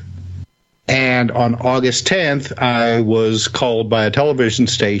 10th. And on August 10th, I was called by a television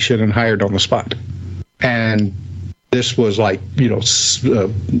station and hired on the spot. And this was like,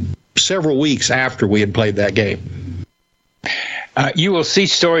 several weeks after we had played that game. You will see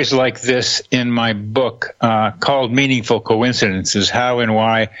stories like this in my book called Meaningful Coincidences, How and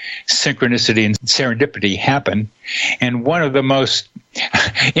Why Synchronicity and Serendipity Happen. And one of the most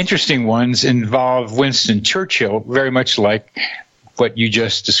interesting ones involved Winston Churchill, very much like what you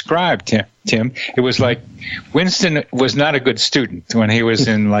just described, Tim. It was like Winston was not a good student when he was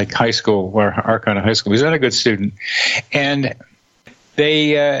in like high school, or our kind of high school. He was not a good student. And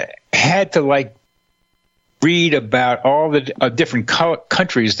they had to like read about all the different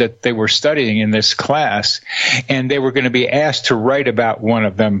countries that they were studying in this class, and they were going to be asked to write about one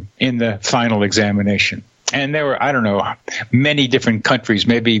of them in the final examination. And there were, I don't know, many different countries,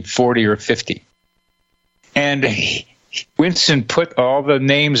 maybe 40 or 50. And Winston put all the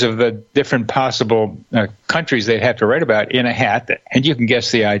names of the different possible countries they'd have to write about in a hat, and you can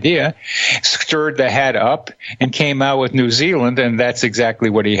guess the idea, stirred the hat up and came out with New Zealand, and that's exactly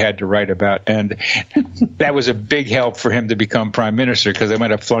what he had to write about. And that was a big help for him to become prime minister, because they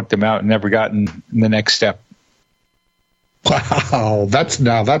might have flunked him out and never gotten the next step. Wow, that's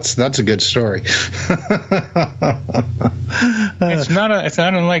a good story. It's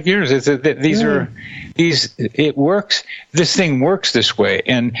not unlike yours. It works. This thing works this way,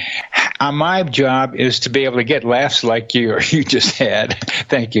 and my job is to be able to get laughs like you just had.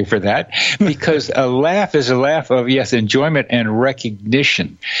 Thank you for that, because a laugh is a laugh of, yes, enjoyment and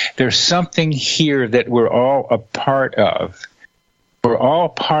recognition. There's something here that we're all a part of. We're all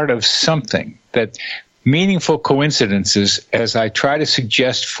part of something that. Meaningful coincidences, as I try to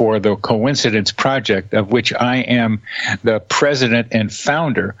suggest for the Coincidence Project, of which I am the president and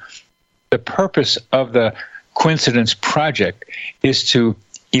founder, the purpose of the Coincidence Project is to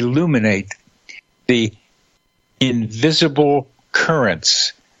illuminate the invisible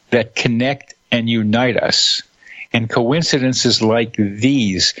currents that connect and unite us. And coincidences like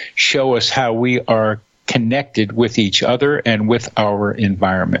these show us how we are connected with each other and with our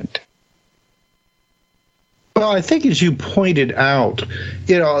environment. Well, I think, as you pointed out,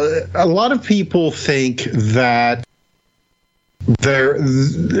 a lot of people think that they're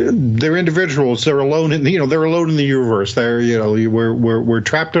individuals. They're alone in they're alone in the universe. We're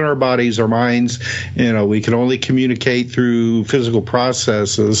trapped in our bodies, our minds. We can only communicate through physical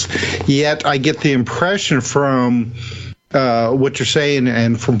processes. Yet, I get the impression from what you're saying,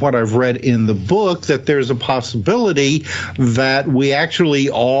 and from what I've read in the book, that there's a possibility that we actually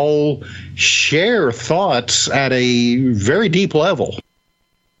all share thoughts at a very deep level.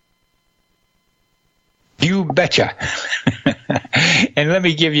 You betcha. And let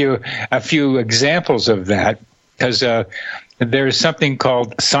me give you a few examples of that, because there's something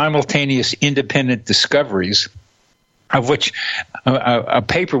called simultaneous independent discoveries, of which a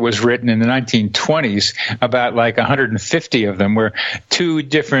paper was written in the 1920s, about like 150 of them, where two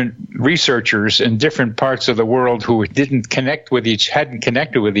different researchers in different parts of the world who hadn't connected with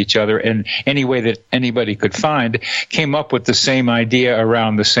each other in any way that anybody could find, came up with the same idea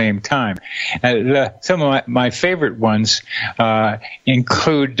around the same time. Some of my favorite ones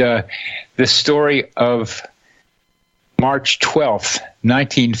include the story of March 12th,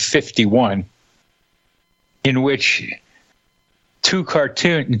 1951, in which two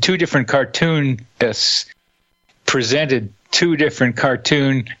different cartoonists presented two different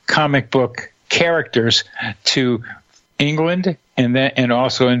cartoon comic book characters to England and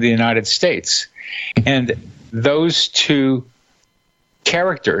also in the United States. And those two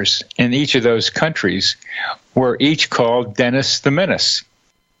characters in each of those countries were each called Dennis the Menace.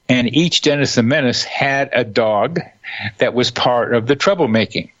 And each Dennis the Menace had a dog that was part of the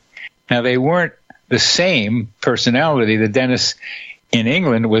troublemaking. Now, they weren't the same personality. The Dennis in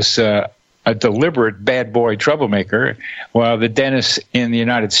England was a deliberate bad boy troublemaker, while the Dennis in the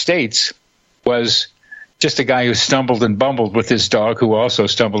United States was just a guy who stumbled and bumbled with his dog, who also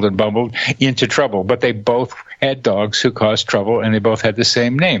stumbled and bumbled into trouble. But they both had dogs who caused trouble, and they both had the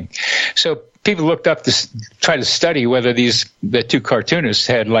same name. So people looked up to try to study whether the two cartoonists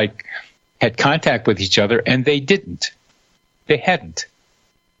had contact with each other, and they didn't. They hadn't.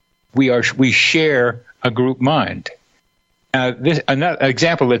 We share a group mind. Another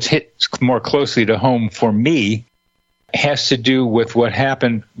example that's hit more closely to home for me has to do with what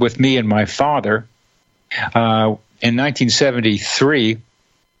happened with me and my father. In 1973,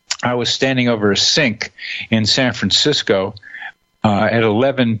 I was standing over a sink in San Francisco at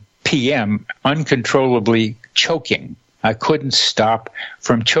 11 p.m., uncontrollably choking. I couldn't stop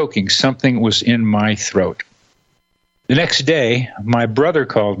from choking. Something was in my throat. The next day, my brother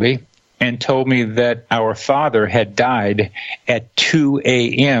called me and told me that our father had died at 2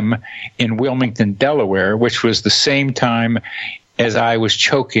 a.m. in Wilmington, Delaware, which was the same time as I was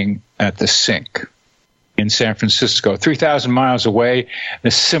choking at the sink in San Francisco, 3,000 miles away,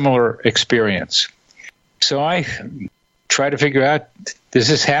 a similar experience. So I try to figure out, does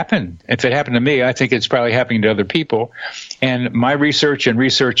this happen? If it happened to me, I think it's probably happening to other people. And my research and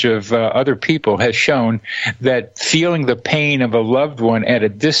research of other people has shown that feeling the pain of a loved one at a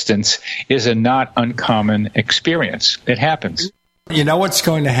distance is a not uncommon experience. It happens. You know what's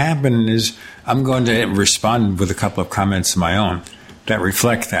going to happen is I'm going to respond with a couple of comments of my own that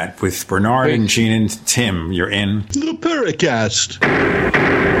reflect that. With Bernard and Gene and Tim, you're in the Paracast.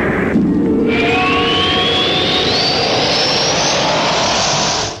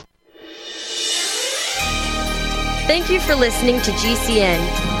 Thank you for listening to GCN.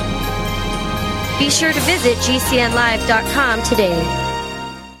 Be sure to visit GCNlive.com today.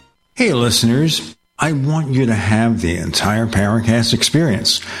 Hey, listeners. I want you to have the entire Paracast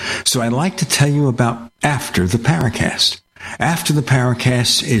experience. So I'd like to tell you about After the Paracast. After the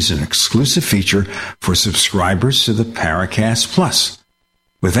Paracast is an exclusive feature for subscribers to the Paracast Plus.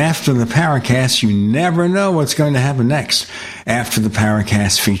 With After the Paracast, you never know what's going to happen next. After the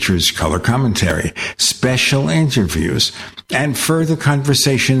Paracast features color commentary, special interviews, and further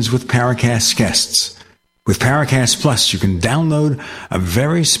conversations with Paracast guests. With Paracast Plus, you can download a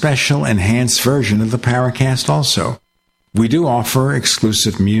very special enhanced version of the Paracast also. We do offer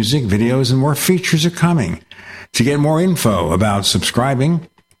exclusive music, videos, and more features are coming. To get more info about subscribing,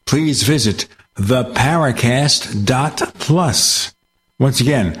 please visit theparacast.plus. Once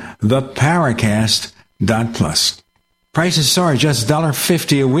again, theparacast.plus. Prices are just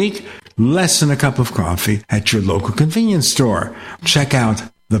 $1.50 a week, less than a cup of coffee at your local convenience store. Check out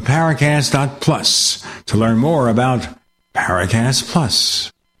theparacast.plus to learn more about Paracast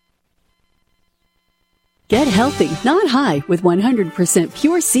Plus. Get healthy, not high, with 100%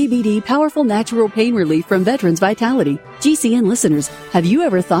 pure CBD powerful natural pain relief from Veterans Vitality. GCN listeners, have you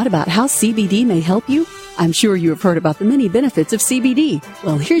ever thought about how CBD may help you? I'm sure you have heard about the many benefits of CBD.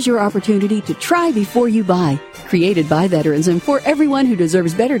 Well, here's your opportunity to try before you buy. Created by veterans and for everyone who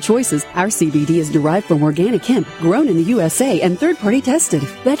deserves better choices, our CBD is derived from organic hemp, grown in the USA and third-party tested.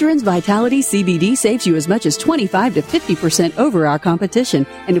 Veterans Vitality CBD saves you as much as 25 to 50% over our competition,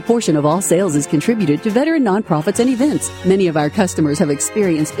 and a portion of all sales is contributed to veteran nonprofits and events. Many of our customers have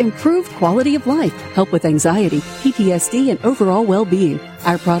experienced improved quality of life, help with anxiety, PTSD, and overall well-being.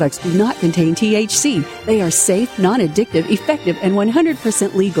 Our products do not contain THC. They are safe, non-addictive, effective, and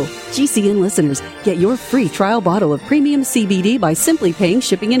 100% legal. GCN listeners, get your free trial bottle of premium CBD by simply paying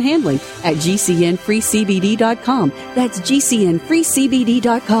shipping and handling at GCNFreeCBD.com. That's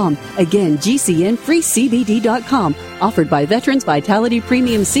GCNFreeCBD.com. Again, GCNFreeCBD.com. Offered by Veterans Vitality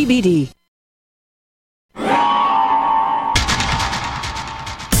Premium CBD.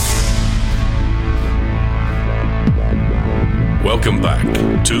 Welcome back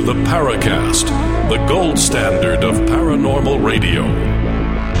to the Paracast, the gold standard of paranormal radio.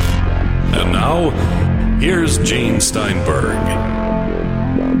 And now, here's Gene Steinberg.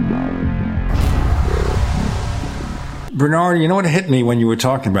 Bernard, you know what hit me when you were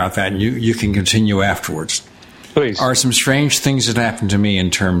talking about that, and you can continue afterwards. Please. Are some strange things that happened to me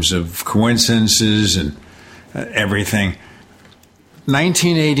in terms of coincidences and everything.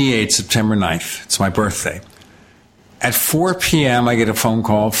 1988, September 9th. It's my birthday. At 4 p.m., I get a phone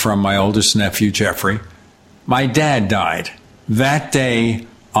call from my oldest nephew, Jeffrey. My dad died that day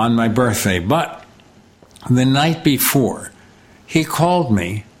on my birthday, but the night before, he called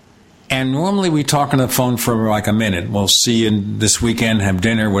me, and normally we talk on the phone for like a minute. We'll see you this weekend, have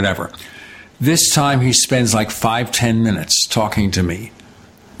dinner, whatever. This time, he spends like 5-10 minutes talking to me.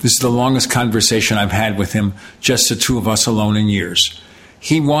 This is the longest conversation I've had with him, just the two of us alone in years.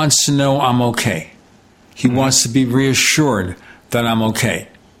 He wants to know I'm okay. He wants to be reassured that I'm okay.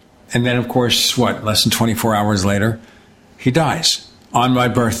 And then, of course, less than 24 hours later, he dies on my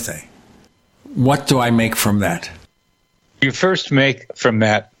birthday. What do I make from that? You first make from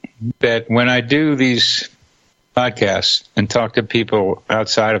that when I do these podcasts and talk to people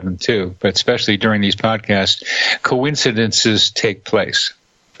outside of them too, but especially during these podcasts, coincidences take place.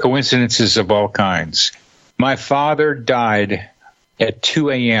 Coincidences of all kinds. My father died at 2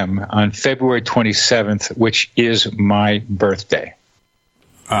 a.m. on February 27th, which is my birthday.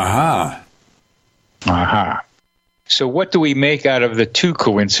 Aha. Aha. So what do we make out of the two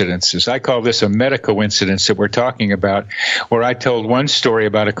coincidences? I call this a meta-coincidence that we're talking about, where I told one story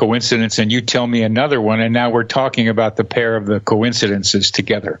about a coincidence and you tell me another one, and now we're talking about the pair of the coincidences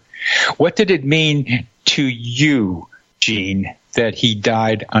together. What did it mean to you, Gene, that he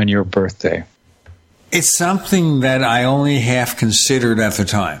died on your birthday? It's something that I only half considered at the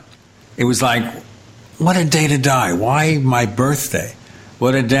time. It was like, what a day to die. Why my birthday?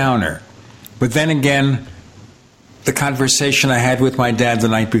 What a downer. But then again, the conversation I had with my dad the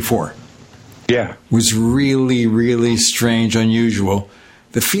night before was really, really strange, unusual.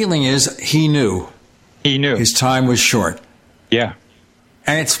 The feeling is he knew. He knew. His time was short. Yeah.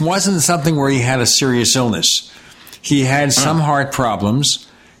 And it wasn't something where he had a serious illness. He had some heart problems.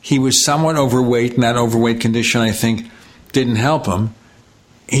 He was somewhat overweight, and that overweight condition, I think, didn't help him.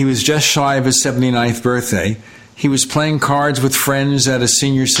 He was just shy of his 79th birthday. He was playing cards with friends at a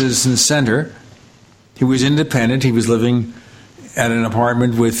senior citizen center. He was independent. He was living at an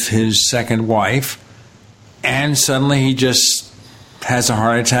apartment with his second wife. And suddenly he just has a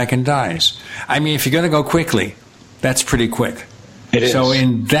heart attack and dies. I mean, if you're going to go quickly, that's pretty quick. It is. So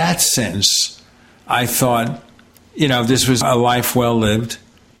in that sense, I thought, this was a life well lived.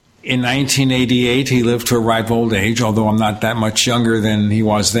 In 1988, he lived to a ripe old age, although I'm not that much younger than he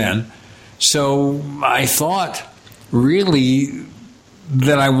was then. So I thought, really,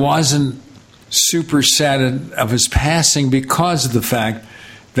 that I wasn't super sad of his passing because of the fact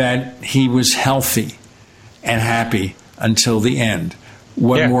that he was healthy and happy until the end.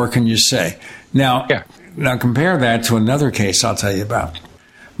 What more can you say? Now compare that to another case I'll tell you about.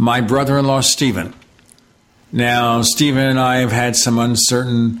 My brother-in-law, Stephen. Now, Stephen and I have had some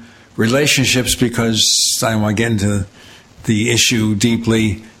uncertain relationships because I don't want to get into the issue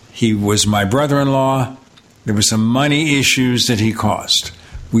deeply. He was my brother-in-law. There were some money issues that he caused.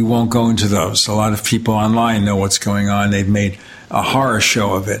 We won't go into those. A lot of people online know what's going on. They've made a horror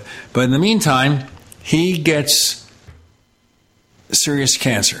show of it. But in the meantime, he gets serious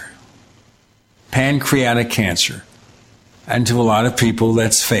cancer, pancreatic cancer. And to a lot of people,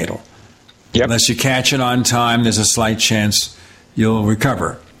 that's fatal. Yep. Unless you catch it on time, there's a slight chance you'll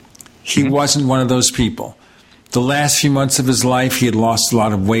recover. He wasn't one of those people. The last few months of his life, he had lost a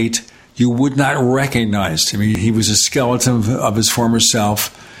lot of weight. You would not recognize him. He was a skeleton of his former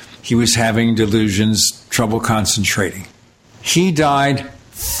self. he was having delusions, trouble concentrating. He died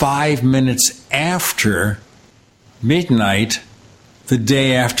 5 minutes after midnight, the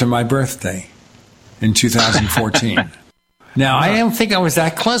day after my birthday in 2014. Now, I don't think I was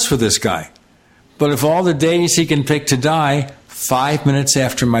that close with this guy. But of all the days he can pick to die, 5 minutes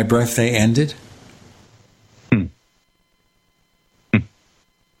after my birthday ended.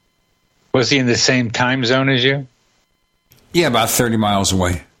 Was he in the same time zone as you? Yeah, about 30 miles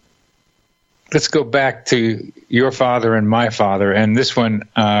away. Let's go back to your father and my father, and this one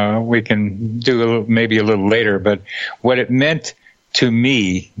we can do maybe a little later, but what it meant to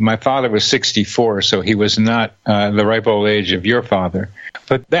me, my father was 64, so he was not the ripe old age of your father,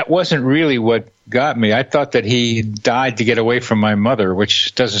 but that wasn't really what got me. I thought that he died to get away from my mother,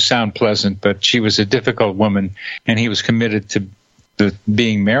 which doesn't sound pleasant, but she was a difficult woman, and he was committed to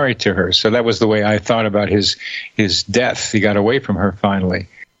being married to her, so that was the way I thought about his death. He got away from her finally.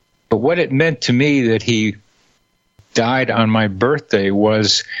 But what it meant to me that he died on my birthday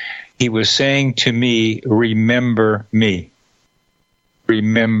was he was saying to me, remember me.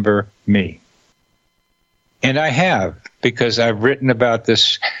 Remember me. And I have, because I've written about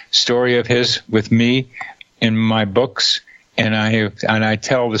this story of his with me in my books, and I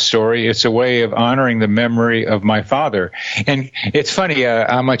tell the story. It's a way of honoring the memory of my father. And it's funny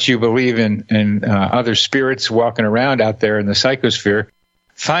how much you believe in other spirits walking around out there in the psychosphere.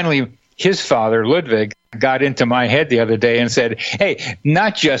 Finally, his father, Ludwig, got into my head the other day and said, hey,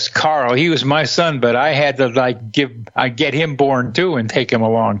 not just Carl, he was my son, but I had to get him born too and take him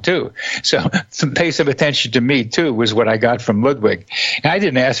along too. So pay some attention to me too was what I got from Ludwig. And I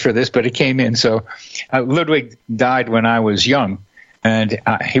didn't ask for this, but it came in. So Ludwig died when I was young, and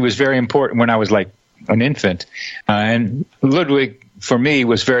he was very important when I was like an infant. And Ludwig, for me,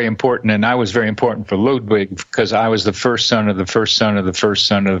 was very important, and I was very important for Ludwig because I was the first son of the first son of the first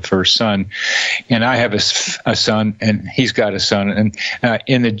son of the first son, and I have a son, and he's got a son, and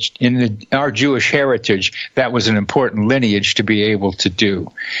in our Jewish heritage, that was an important lineage to be able to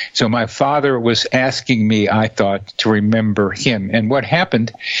do. So my father was asking me, I thought, to remember him, and what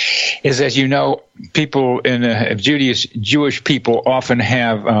happened is, as you know, people in Jewish people often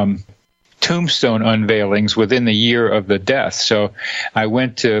have tombstone unveilings within the year of the death. So I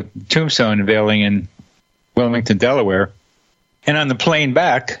went to tombstone unveiling in Wilmington, Delaware, and on the plane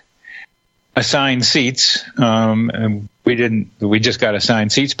back, assigned seats. We just got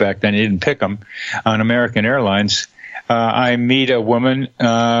assigned seats back then. You didn't pick them on American Airlines. I meet a woman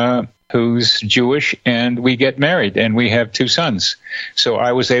who's Jewish, and we get married, and we have 2 sons. So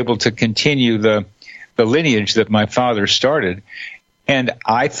I was able to continue the lineage that my father started, and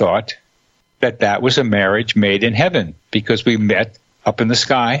I thought that was a marriage made in heaven because we met up in the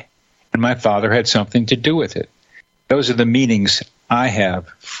sky and my father had something to do with it. Those are the meanings I have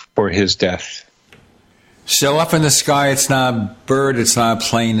for his death. So up in the sky, it's not a bird, it's not a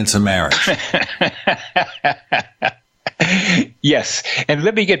plane, it's a marriage. Yes. And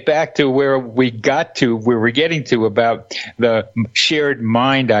let me get back to where we're getting to about the shared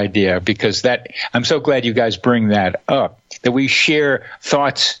mind idea, because I'm so glad you guys bring that up, that we share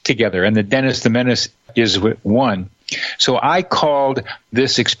thoughts together, and the Dennis the Menace is one. So I called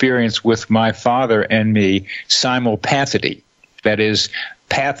this experience with my father and me simulpathity. That is,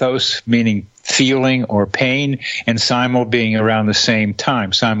 pathos meaning feeling or pain, and simul being around the same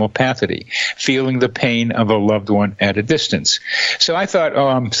time, simulpathity, feeling the pain of a loved one at a distance. So I thought,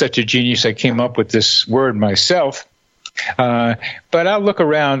 I'm such a genius, I came up with this word myself. But I'll look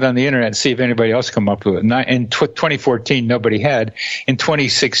around on the internet and see if anybody else come up with it. In 2014, nobody had. In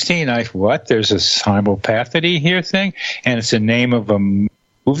 2016, there's a simulpathity here thing, and it's the name of a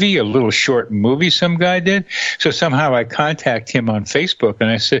movie, a little short movie some guy did. So somehow I contact him on Facebook, and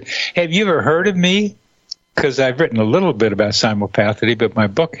I said, have you ever heard of me? Because I've written a little bit about simulpathity, but my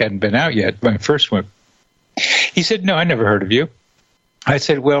book hadn't been out yet, my first one. He said, no, I never heard of you. I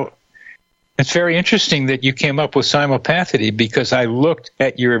said, well, it's very interesting that you came up with simulpathity, because I looked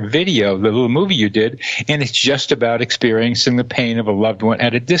at your video, the little movie you did, and it's just about experiencing the pain of a loved one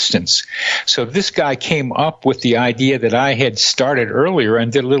at a distance. So this guy came up with the idea that I had started earlier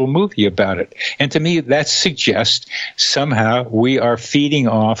and did a little movie about it. And to me, that suggests somehow we are feeding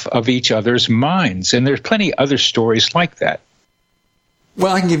off of each other's minds. And there's plenty of other stories like that.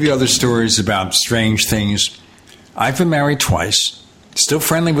 Well, I can give you other stories about strange things. I've been married twice. Still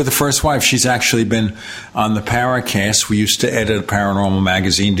friendly with the first wife. She's actually been on the Paracast. We used to edit a paranormal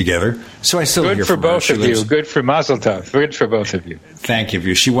magazine together. So I still hear from her. Good for both of you. Good for Mazel Tov. Good for both of you. Thank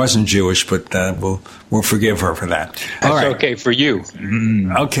you. She wasn't Jewish, but we'll forgive her for that. That's right. Okay for you.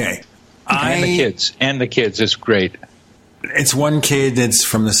 Okay. And the kids. It's great. It's one kid that's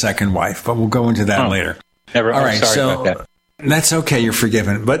from the second wife, but we'll go into that later. Never. All right, sorry about that. That's okay. You're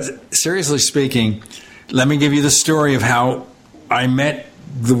forgiven. But seriously speaking, let me give you the story of how I met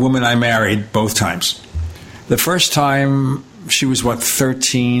the woman I married both times. The first time, she was,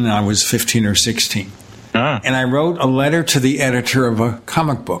 13? I was 15 or 16. And I wrote a letter to the editor of a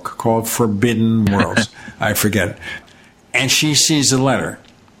comic book called Forbidden Worlds. I forget it. And she sees the letter.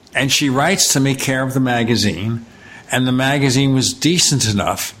 And she writes to me, care of the magazine. And the magazine was decent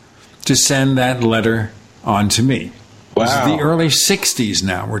enough to send that letter on to me. Wow. This is the early 60s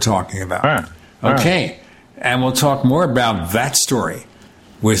now we're talking about. Okay. And we'll talk more about that story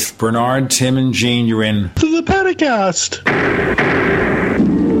with Bernard, Tim, and Gene. You're in the Paracast.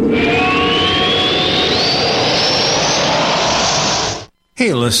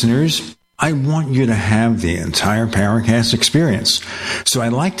 Hey, listeners. I want you to have the entire Paracast experience. So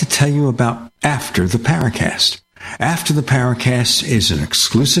I'd like to tell you about After the Paracast. After the Paracast is an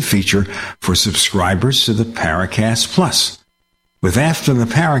exclusive feature for subscribers to the Paracast Plus. With After the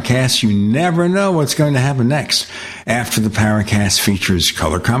Paracast, you never know what's going to happen next. After the Paracast features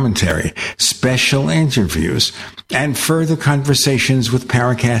color commentary, special interviews, and further conversations with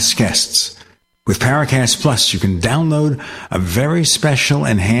Paracast guests. With Paracast Plus, you can download a very special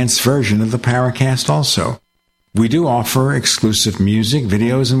enhanced version of the Paracast also. We do offer exclusive music,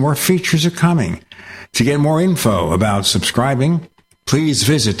 videos, and more features are coming. To get more info about subscribing, please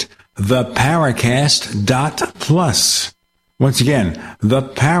visit theparacast.plus. Once again,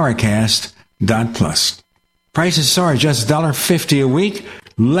 theparacast.plus. Prices are just $1.50 a week,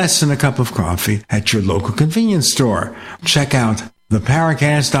 less than a cup of coffee at your local convenience store. Check out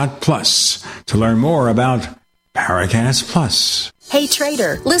theparacast.plus to learn more about Paracast Plus. Hey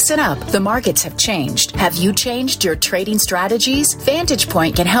trader, listen up. The markets have changed. Have you changed your trading strategies? Vantage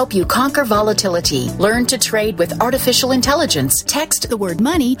Point can help you conquer volatility. Learn to trade with artificial intelligence. Text the word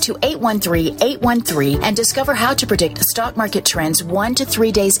money to 813-813 and discover how to predict stock market trends 1 to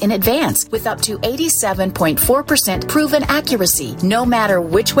 3 days in advance with up to 87.4% proven accuracy. No matter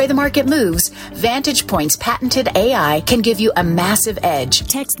which way the market moves, Vantage Point's patented AI can give you a massive edge.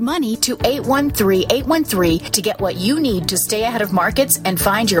 Text money to 813-813 to get what you need to stay ahead of markets and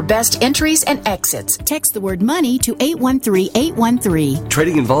find your best entries and exits. Text the word money to 813-813.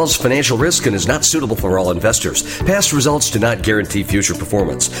 Trading involves financial risk and is not suitable for all investors. Past results do not guarantee future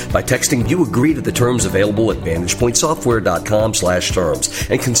performance. By texting, you agree to the terms available at VantagePointSoftware.com/terms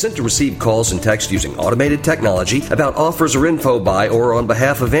and consent to receive calls and text using automated technology about offers or info by or on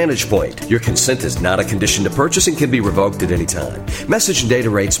behalf of Vantage Point. Your consent is not a condition to purchase and can be revoked at any time. Message and data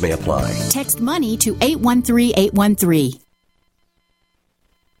rates may apply. Text money to 813-813.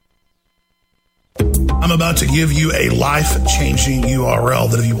 I'm about to give you a life-changing URL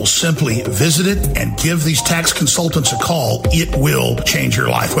that if you will simply visit it and give these tax consultants a call, it will change your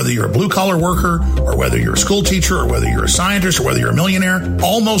life. Whether you're a blue-collar worker or whether you're a school teacher or whether you're a scientist or whether you're a millionaire,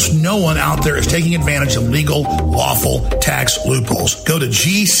 almost no one out there is taking advantage of legal, lawful tax loopholes. Go to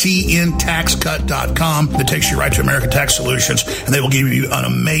GCNTaxCut.com. That takes you right to American Tax Solutions, and they will give you an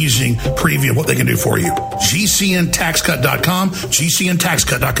amazing preview of what they can do for you. GCNTaxCut.com,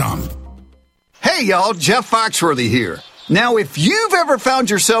 GCNTaxCut.com. Hey, y'all, Jeff Foxworthy here. Now, if you've ever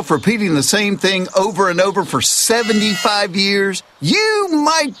found yourself repeating the same thing over and over for 75 years, you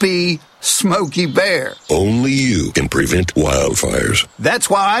might be Smokey Bear. Only you can prevent wildfires. That's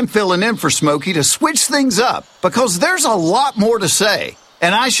why I'm filling in for Smokey to switch things up, because there's a lot more to say.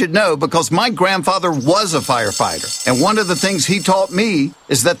 And I should know because my grandfather was a firefighter. And one of the things he taught me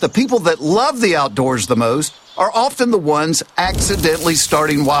is that the people that love the outdoors the most are often the ones accidentally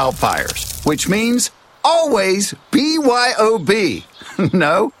starting wildfires, which means always BYOB.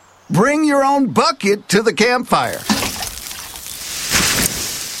 No, bring your own bucket to the campfire.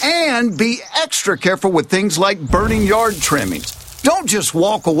 And be extra careful with things like burning yard trimmings. Don't just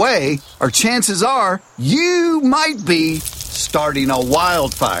walk away, or chances are you might be starting a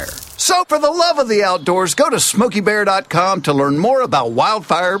wildfire. So for the love of the outdoors, go to SmokeyBear.com to learn more about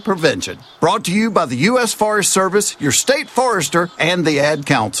wildfire prevention. Brought to you by the U.S. Forest Service, your state forester, and the Ad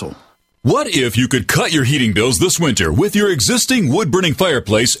Council. What if you could cut your heating bills this winter with your existing wood-burning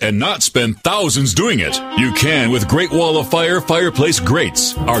fireplace and not spend thousands doing it? You can with Great Wall of Fire fireplace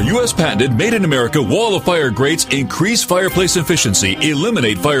grates. Our U.S. patented made-in-America Wall of Fire grates increase fireplace efficiency,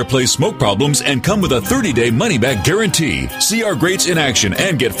 eliminate fireplace smoke problems, and come with a 30-day money-back guarantee. See our grates in action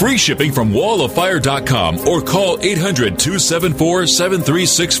and get free shipping from walloffire.com or call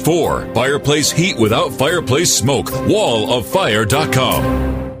 800-274-7364. Fireplace heat without fireplace smoke.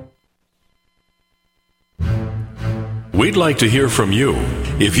 walloffire.com. We'd like to hear from you.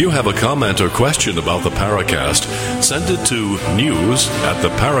 If you have a comment or question about the Paracast, send it to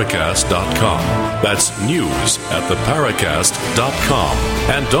news@theparacast.com. That's news@theparacast.com.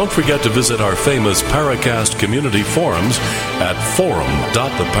 And don't forget to visit our famous Paracast community forums at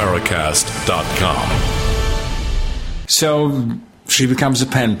forum.theparacast.com. So she becomes a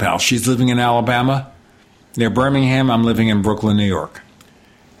pen pal. She's living in Alabama, near Birmingham. I'm living in Brooklyn, New York.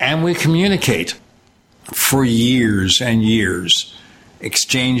 And we communicate for years and years,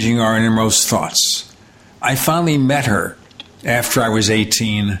 exchanging our innermost thoughts. I finally met her after I was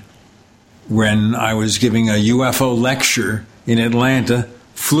 18 when I was giving a UFO lecture in Atlanta.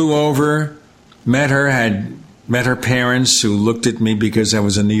 Flew over, met her, had met her parents who looked at me because I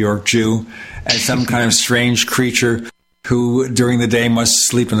was a New York Jew as some kind of strange creature who during the day must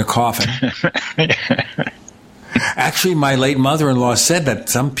sleep in a coffin. Actually, my late mother-in-law said that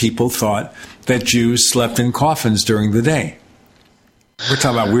some people thought that Jews slept in coffins during the day. We're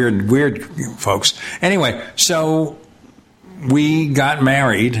talking about weird folks. Anyway, so we got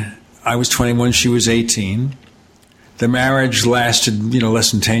married. I was 21, she was 18. The marriage lasted,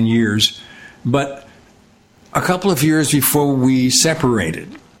 less than 10 years. But a couple of years before we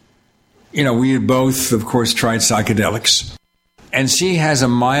separated, we had both, of course, tried psychedelics. And she has a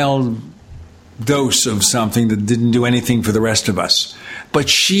mild dose of something that didn't do anything for the rest of us. But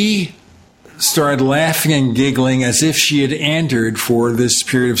she started laughing and giggling as if she had entered, for this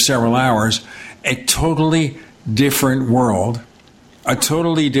period of several hours, a totally different world, a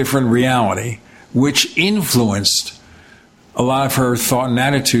totally different reality, which influenced a lot of her thought and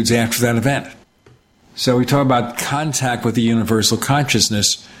attitudes after that event. So we talk about contact with the universal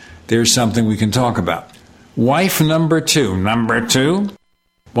consciousness. There's something we can talk about. Wife number two,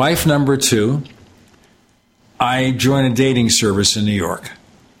 I joined a dating service in New York.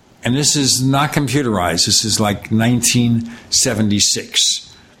 And this is not computerized. This is like 1976.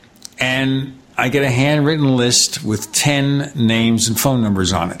 And I get a handwritten list with 10 names and phone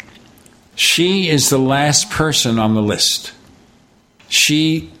numbers on it. She is the last person on the list.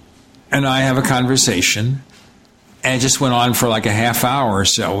 She and I have a conversation, and it just went on for like a half hour or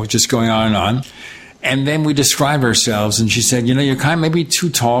so, just going on and on. And then we described ourselves, and she said, you're kind of maybe too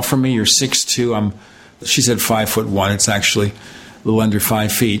tall for me. You're 6'2". She said 5'1". It's actually a little under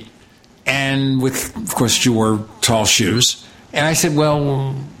 5 feet. And of course, she wore tall shoes. And I said,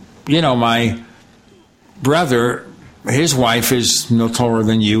 well, my brother, his wife is no taller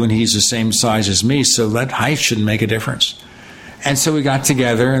than you, and he's the same size as me, so that height shouldn't make a difference. And so we got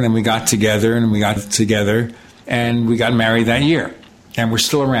together, and then we got together, and we got together, and we got married that year. And we're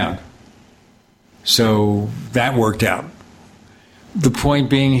still around. So that worked out. The point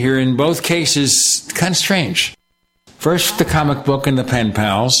being here, in both cases, kind of strange. First, the comic book and the pen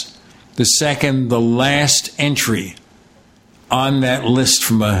pals. The second, the last entry on that list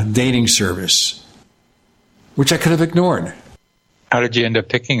from a dating service, which I could have ignored. How did you end up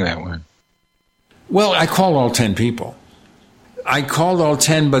picking that one? Well, I called all 10 people. I called all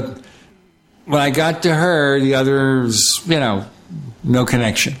 10, but when I got to her, the others, no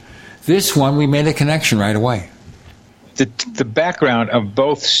connection. This one, we made a connection right away. The background of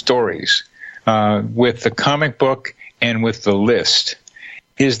both stories, with the comic book and with the list,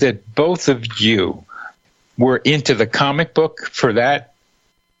 is that both of you were into the comic book for that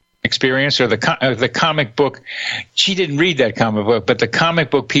experience, or the comic book. She didn't read that comic book, but the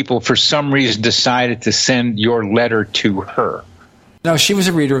comic book people, for some reason, decided to send your letter to her. No, she was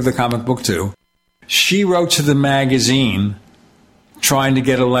a reader of the comic book, too. She wrote to the magazine trying to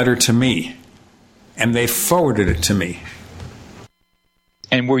get a letter to me, and they forwarded it to me.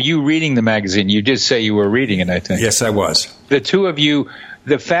 And were you reading the magazine? You did say you were reading it, I think. Yes, I was. The two of you,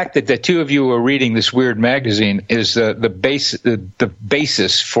 the fact that the two of you were reading this weird magazine is the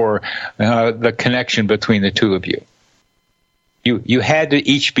basis for the connection between the two of you. You had to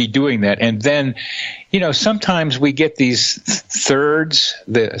each be doing that. And then, sometimes we get these thirds,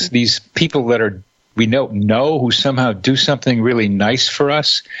 these people that we don't know who somehow do something really nice for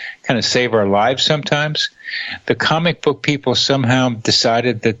us, kind of save our lives sometimes. The comic book people somehow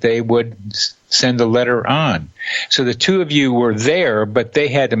decided that they would send a letter on. So the two of you were there, but they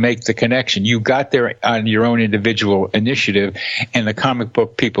had to make the connection. You got there on your own individual initiative, and the comic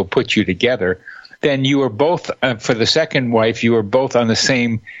book people put you together. Then you were both, for the second wife, you were both on the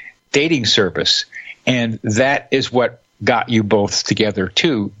same dating service. And that is what got you both together,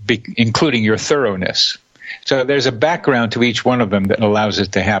 too, including your thoroughness. So there's a background to each one of them that allows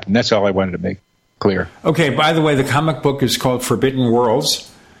it to happen. That's all I wanted to make clear. Okay, by the way, the comic book is called Forbidden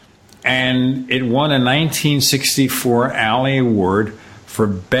Worlds, and it won a 1964 Alley Award for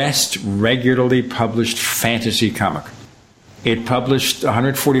Best Regularly Published Fantasy Comic. It published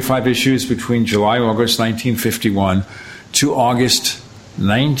 145 issues between July, August 1951 to August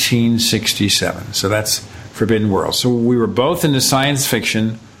 1967. So that's Forbidden World. So we were both into science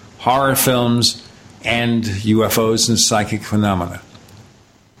fiction, horror films, and UFOs and psychic phenomena.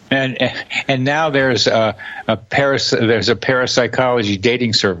 And now there's a parapsychology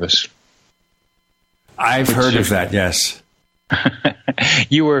dating service. I've heard of that, yes.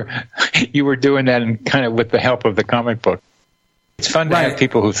 You were doing that in kind of with the help of the comic book. It's fun to have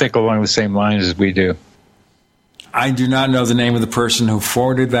people who think along the same lines as we do. I do not know the name of the person who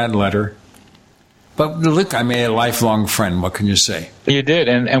forwarded that letter. But look, I made a lifelong friend. What can you say? You did.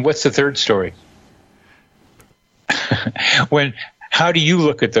 And what's the third story? How do you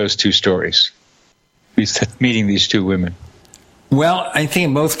look at those two stories? Meeting these two women. Well, I think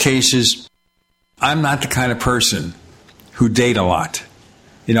in both cases, I'm not the kind of person who date a lot.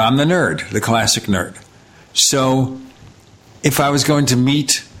 You know, I'm the nerd, the classic nerd. So if I was going to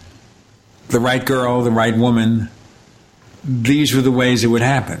meet the right girl, the right woman, these were the ways it would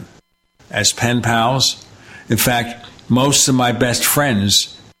happen. As pen pals. In fact, most of my best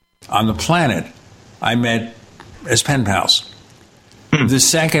friends on the planet I met as pen pals. The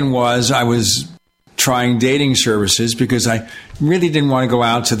second was I was trying dating services because I really didn't want to go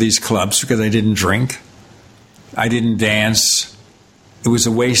out to these clubs because I didn't drink. I didn't dance. It was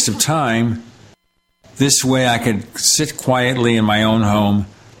a waste of time. This way I could sit quietly in my own home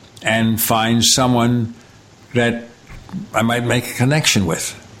and find someone that I might make a connection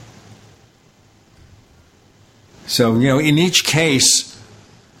with. So, you know, in each case,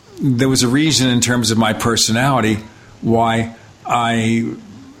 there was a reason in terms of my personality why I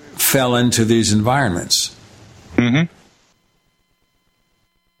fell into these environments. Mm-hmm.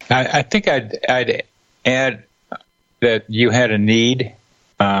 I think I'd add that you had a need,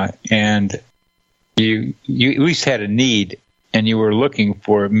 and you at least had a need, and you were looking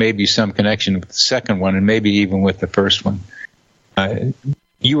for maybe some connection with the second one, and maybe even with the first one.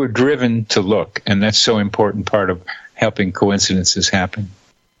 You were driven to look, and that's so important part of helping coincidences happen.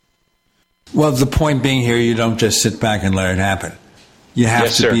 Well, the point being here, you don't just sit back and let it happen. You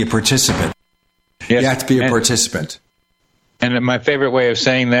have to be a participant. Yes. You have to be a participant. And my favorite way of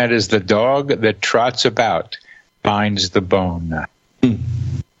saying that is the dog that trots about finds the bone.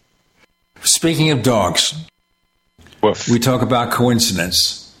 Speaking of dogs, we talk about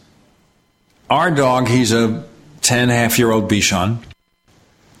coincidence. Our dog, he's a 10-half-year-old Bichon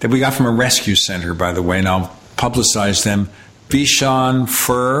that we got from a rescue center, by the way, and I'll publicize them. Bichon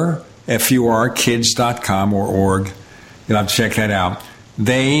Fur, F-U-R, kids.com or org. You'll have to check that out.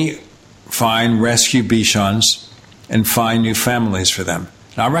 They find rescue Bichons and find new families for them.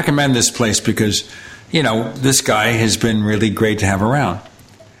 Now, I recommend this place because, you know, this guy has been really great to have around.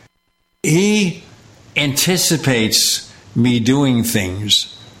 He anticipates me doing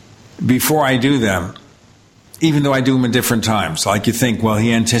things before I do them, even though I do them at different times. Like you think, well,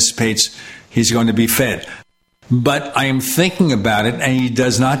 he anticipates he's going to be fed. But I am thinking about it, and he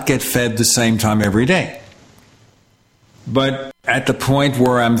does not get fed the same time every day. But at the point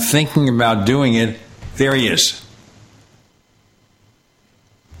where I'm thinking about doing it, there he is.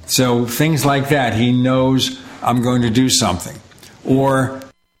 So things like that, he knows I'm going to do something. Or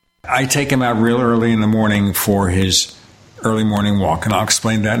I take him out real early in the morning for his early morning walk, and I'll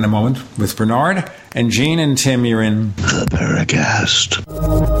explain that in a moment with Bernard. And Gene and Tim, you're in the Paracast.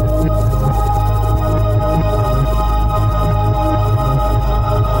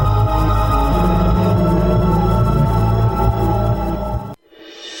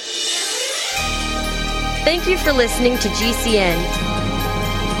 Thank you for listening to GCN.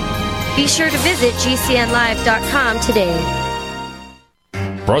 Be sure to visit GCNlive.com today.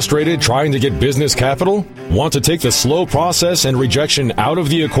 Frustrated trying to get business capital? Want to take the slow process and rejection out of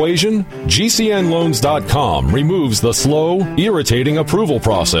the equation? GCNloans.com removes the slow, irritating approval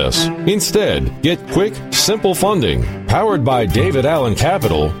process. Instead, get quick, simple funding. Powered by David Allen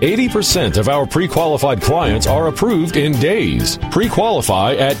Capital, 80% of our pre-qualified clients are approved in days.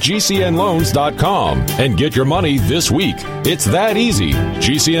 Pre-qualify at GCNloans.com and get your money this week. It's that easy.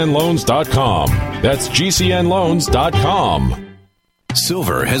 GCNloans.com. That's GCNloans.com.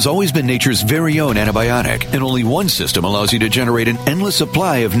 Silver has always been nature's very own antibiotic, and only one system allows you to generate an endless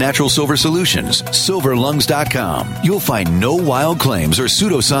supply of natural silver solutions. SilverLungs.com. You'll find no wild claims or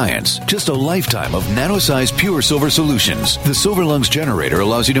pseudoscience, just a lifetime of nano-sized pure silver solutions. The Silver Lungs generator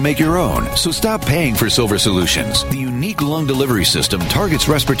allows you to make your own, so stop paying for silver solutions. The unique lung delivery system targets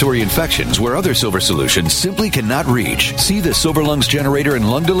respiratory infections where other silver solutions simply cannot reach. See the Silver Lungs generator and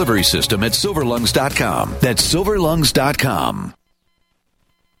lung delivery system at SilverLungs.com. That's SilverLungs.com.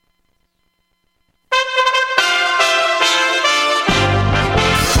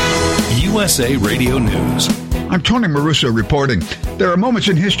 USA Radio News. I'm Tony Maruso reporting. There are moments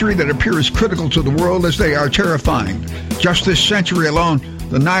in history that appear as critical to the world as they are terrifying. Just this century alone,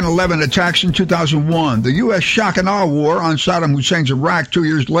 the 9/11 attacks in 2001, the U.S. shock and awe war on Saddam Hussein's Iraq 2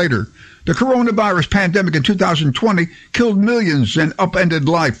 years later, the coronavirus pandemic in 2020 killed millions and upended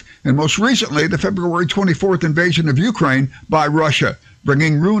life, and most recently, the February 24th invasion of Ukraine by Russia,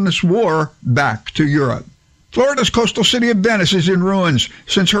 bringing ruinous war back to Europe. Florida's coastal city of Venice is in ruins.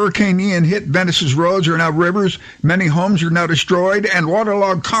 Since Hurricane Ian hit, Venice's roads are now rivers, many homes are now destroyed, and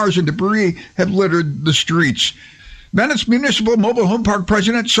waterlogged cars and debris have littered the streets. Venice Municipal Mobile Home Park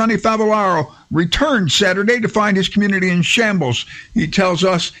President Sonny Favallaro returned Saturday to find his community in shambles. He tells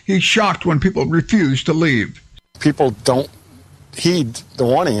us he's shocked when people refuse to leave. People don't heed the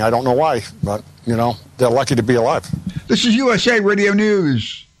warning. I don't know why, but, they're lucky to be alive. This is USA Radio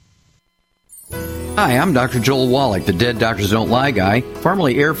News. Hi, I'm Dr. Joel Wallach, the Dead Doctors Don't Lie guy,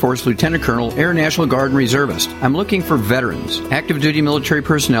 formerly Air Force Lieutenant Colonel, Air National Guard and Reservist. I'm looking for veterans, active duty military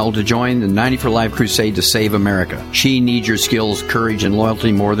personnel to join the 90 for Life crusade to save America. She needs your skills, courage, and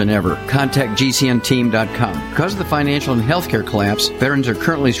loyalty more than ever. Contact GCNteam.com. Because of the financial and healthcare collapse, veterans are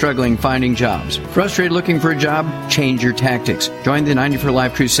currently struggling finding jobs. Frustrated looking for a job? Change your tactics. Join the 90 for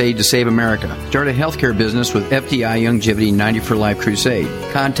Life crusade to save America. Start a healthcare business with FDI Longevity 90 for Life crusade.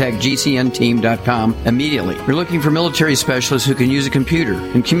 Contact GCNteam.com immediately. We're looking for military specialists who can use a computer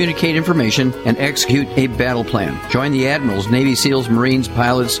and communicate information and execute a battle plan. Join the admirals, Navy SEALs, Marines,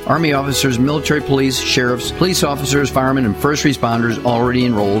 pilots, Army officers, military police, sheriffs, police officers, firemen, and first responders already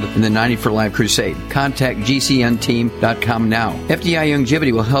enrolled in the 90 for Life crusade. Contact GCNteam.com now. FDI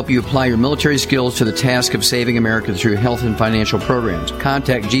Longevity will help you apply your military skills to the task of saving America through health and financial programs.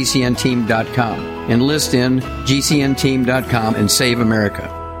 Contact GCNteam.com. Enlist in GCNteam.com and save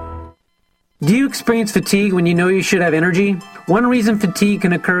America. Do you experience fatigue when you know you should have energy? One reason fatigue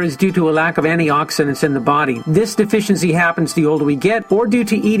can occur is due to a lack of antioxidants in the body. This deficiency happens the older we get, or due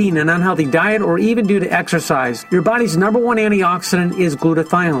to eating an unhealthy diet, or even due to exercise. Your body's number one antioxidant is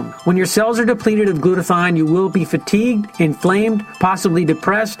glutathione. When your cells are depleted of glutathione, you will be fatigued, inflamed, possibly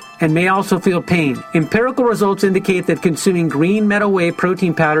depressed, and may also feel pain. Empirical results indicate that consuming green meadow whey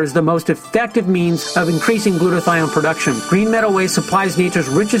protein powder is the most effective means of increasing glutathione production. Green meadow whey supplies nature's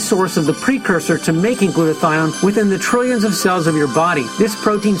richest source of the precursor to making glutathione within the trillions of cells of your body. This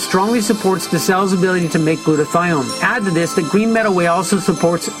protein strongly supports the cell's ability to make glutathione. Add to this that green meadow whey also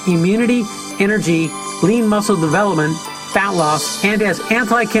supports immunity, energy, lean muscle development, fat loss, and has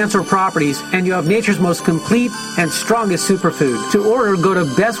anti-cancer properties, and you have nature's most complete and strongest superfood. To order, go to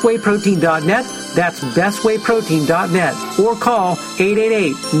bestwayprotein.net. That's bestwayprotein.net. Or call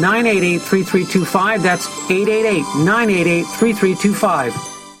 888-988-3325. That's 888-988-3325.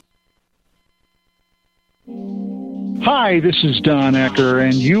 Hi, this is Don Ecker,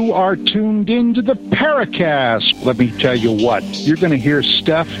 and you are tuned into the Paracast. Let me tell you what, you're going to hear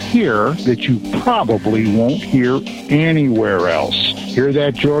stuff here that you probably won't hear anywhere else. Hear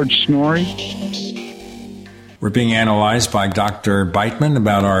that, George Snorri? We're being analyzed by Dr. Beitman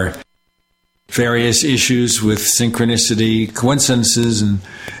about our various issues with synchronicity, coincidences, and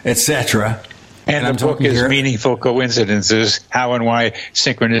etc. And the book is Meaningful Coincidences, How and Why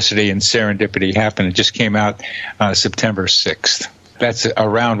Synchronicity and Serendipity Happen. It just came out September 6th. That's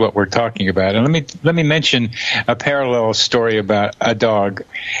around what we're talking about. And let me mention a parallel story about a dog.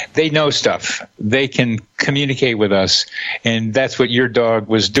 They know stuff. They can communicate with us, and that's what your dog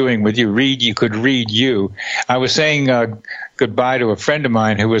was doing with you. You could read you. I was saying goodbye to a friend of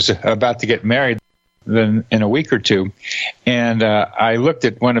mine who was about to get married in a week or two, and I looked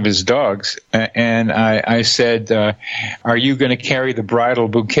at one of his dogs, and I said, are you going to carry the bridal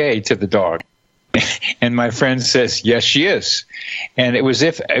bouquet to the dog? And my friend says, yes, she is. And it was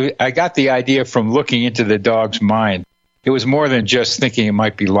if I got the idea from looking into the dog's mind. It was more than just thinking it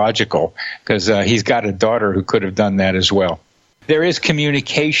might be logical, because he's got a daughter who could have done that as well. There is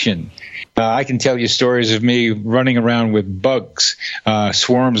communication. I can tell you stories of me running around with bugs,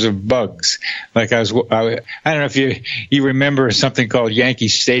 swarms of bugs. Like I don't know if you remember something called Yankee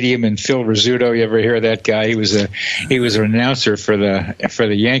Stadium and Phil Rizzuto. You ever hear that guy? He was an announcer for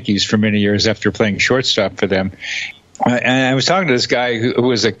the Yankees for many years after playing shortstop for them. And I was talking to this guy who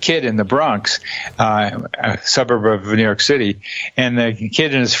was a kid in the Bronx, a suburb of New York City, and the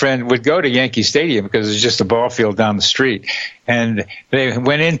kid and his friend would go to Yankee Stadium because it's just a ball field down the street. And they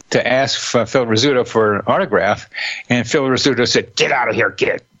went in to ask Phil Rizzuto for an autograph, and Phil Rizzuto said, "Get out of here,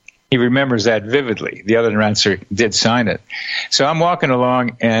 kid." He remembers that vividly. The other announcer did sign it. So I'm walking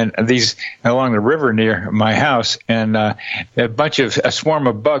along along the river near my house, and a swarm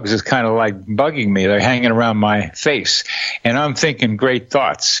of bugs is kind of like bugging me. They're hanging around my face, and I'm thinking great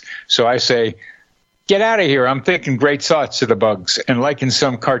thoughts. So I say, "Get out of here. I'm thinking great thoughts" to the bugs. And like in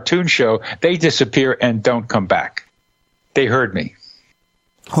some cartoon show, they disappear and don't come back. They heard me.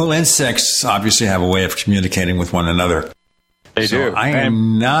 Well, insects obviously have a way of communicating with one another. They do. I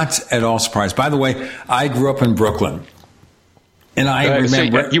am not at all surprised. By the way, I grew up in Brooklyn. And I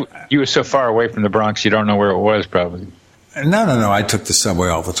remember... You were so far away from the Bronx, you don't know where it was, probably. No. I took the subway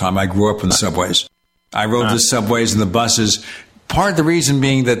all the time. I grew up in the subways. I rode the subways and the buses. Part of the reason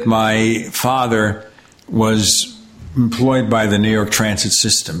being that my father was employed by the New York Transit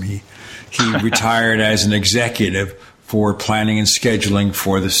System. He retired as an executive for planning and scheduling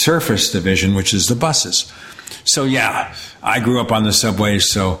for the surface division, which is the buses. So, yeah, I grew up on the subways,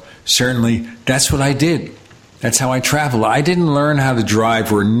 so certainly that's what I did. That's how I traveled. I didn't learn how to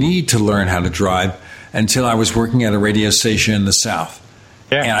drive or need to learn how to drive until I was working at a radio station in the South.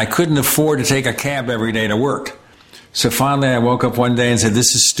 Yeah. And I couldn't afford to take a cab every day to work. So finally I woke up one day and said,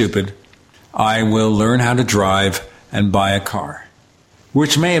 this is stupid. I will learn how to drive and buy a car,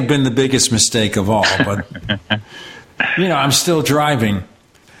 which may have been the biggest mistake of all, but, I'm still driving.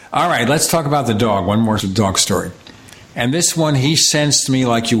 All right, let's talk about the dog. One more dog story. And this one, he sensed me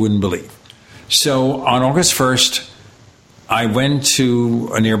like you wouldn't believe. So on August 1st, I went to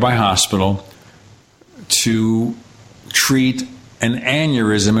a nearby hospital to treat an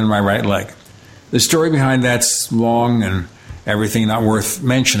aneurysm in my right leg. The story behind that's long and everything, not worth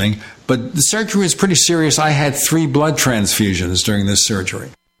mentioning, but the surgery was pretty serious. I had 3 blood transfusions during this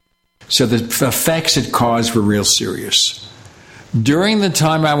surgery. So the effects it caused were real serious. During the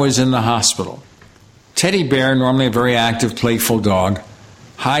time I was in the hospital, Teddy Bear, normally a very active, playful dog,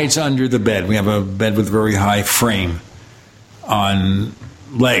 hides under the bed. We have a bed with a very high frame on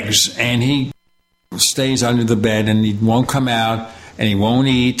legs, and he stays under the bed, and he won't come out, and he won't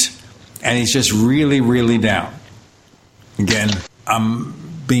eat, and he's just really, really down. Again, I'm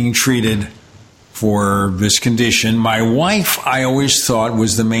being treated for this condition. My wife, I always thought,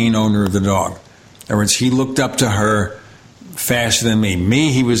 was the main owner of the dog. In other words, he looked up to her faster than me.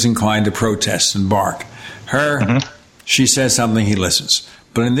 Me, he was inclined to protest and bark. Her, she says something, he listens.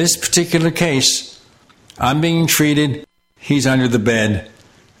 But in this particular case, I'm being treated, he's under the bed.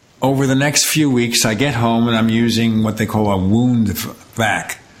 Over the next few weeks, I get home and I'm using what they call a wound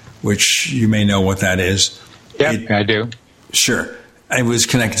vac, which you may know what that is. Yeah, I do. Sure. It was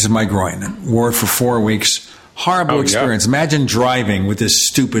connected to my groin. Wore it for 4 weeks. Horrible experience. Yeah. Imagine driving with this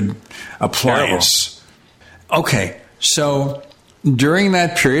stupid appliance. Terrible. Okay. So during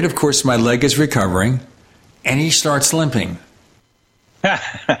that period, of course, my leg is recovering, and he starts limping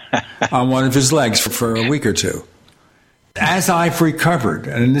on one of his legs for a week or two. As I've recovered,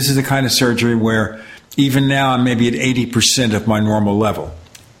 and this is the kind of surgery where even now I'm maybe at 80% of my normal level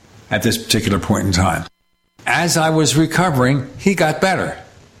at this particular point in time. As I was recovering, he got better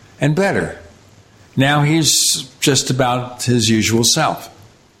and better. Now he's just about his usual self.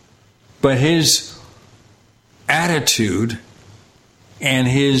 But his attitude and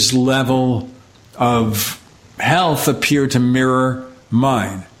his level of health appear to mirror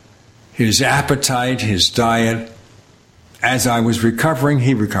mine. His appetite, his diet. As I was recovering,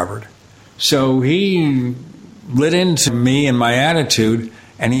 he recovered. So he lit into me and my attitude,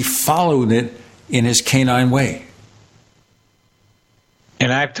 and he followed it in his canine way.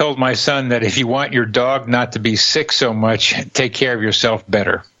 And I've told my son that if you want your dog not to be sick so much, take care of yourself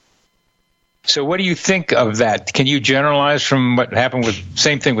better. So what do you think of that? Can you generalize from what happened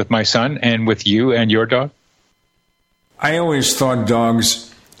same thing with my son and with you and your dog? I always thought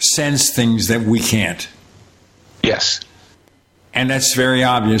dogs sense things that we can't. Yes. And that's very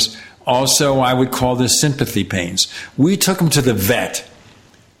obvious. Also, I would call this sympathy pains. We took him to the vet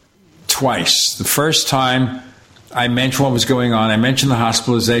twice. The first time I mentioned what was going on, I mentioned the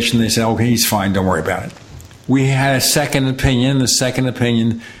hospitalization. They said, okay, he's fine, don't worry about it. We had a second opinion. The second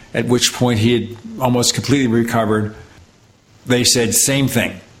opinion, at which point he had almost completely recovered, they said same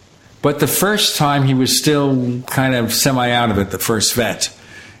thing. But the first time he was still kind of semi-out of it, the first vet.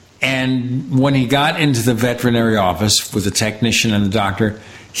 And when he got into the veterinary office with the technician and the doctor,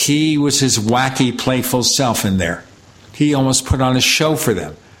 he was his wacky, playful self in there. He almost put on a show for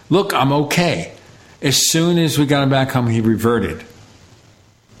them. Look, I'm okay. As soon as we got him back home, he reverted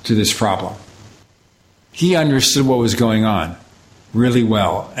to this problem. He understood what was going on really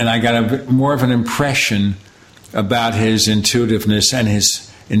well. And I got a bit more of an impression about his intuitiveness and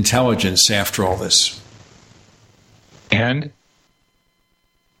his intelligence after all this. And?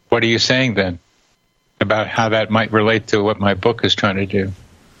 What are you saying then about how that might relate to what my book is trying to do?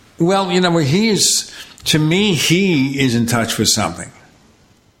 Well, to me, he is in touch with something.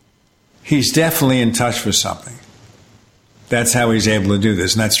 He's definitely in touch with something. That's how he's able to do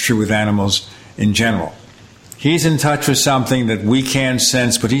this, and that's true with animals in general. He's in touch with something that we can't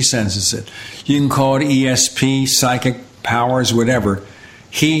sense, but he senses it. You can call it ESP, psychic powers, whatever.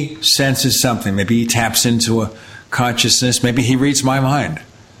 He senses something. Maybe he taps into a consciousness. Maybe he reads my mind.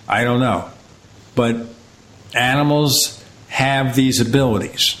 I don't know. But animals have these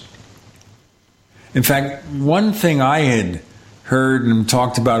abilities. In fact, one thing I had heard and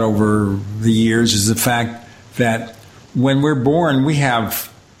talked about over the years is the fact that when we're born, we have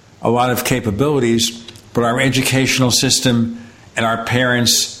a lot of capabilities, but our educational system and our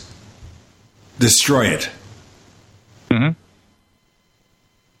parents destroy it. Mm-hmm.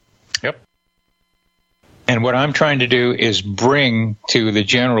 Yep. And what I'm trying to do is bring to the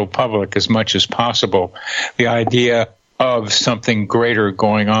general public as much as possible the idea of something greater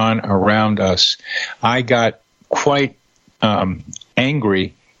going on around us. I got quite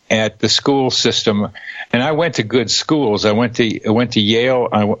angry at the school system, and I went to good schools. I went to Yale.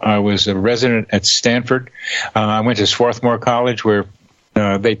 I was a resident at Stanford. I went to Swarthmore College, where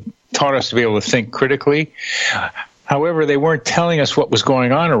they taught us to be able to think critically. However, they weren't telling us what was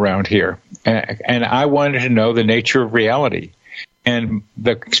going on around here, and I wanted to know the nature of reality. And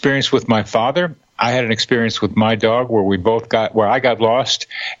the experience with my father, I had an experience with my dog where I got lost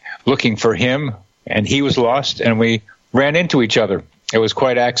looking for him, and he was lost, and we ran into each other. It was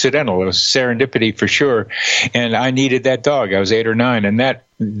quite accidental. It was serendipity for sure. And I needed that dog. I was 8 or 9. And that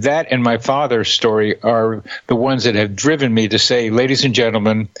and my father's story are the ones that have driven me to say, ladies and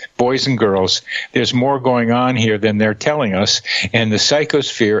gentlemen, boys and girls, there's more going on here than they're telling us. And the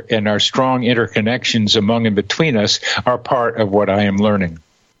psychosphere and our strong interconnections among and between us are part of what I am learning.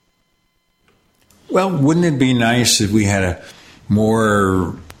 Well, wouldn't it be nice if we had a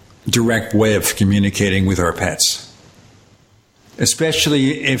more direct way of communicating with our pets?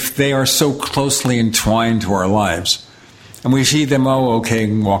 Especially if they are so closely entwined to our lives. And we see them, walk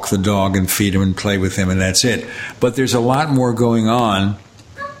the dog and feed him and play with him, and that's it. But there's a lot more going on,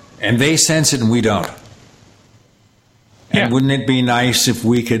 and they sense it and we don't. Yeah. And wouldn't it be nice if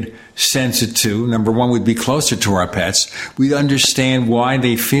we could sense it too? Number one, we'd be closer to our pets. We'd understand why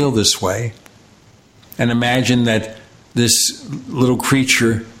they feel this way. And imagine that this little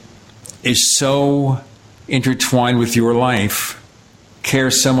creature is so intertwined with your life,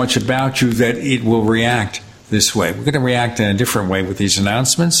 cares so much about you that it will react this way. We're going to react in a different way with these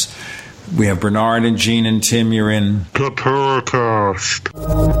announcements. We have Bernard and Jean and Tim. You're in the Paracast.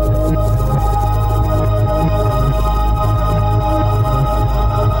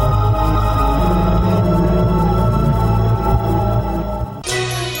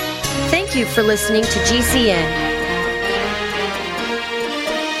 Thank you for listening to GCN.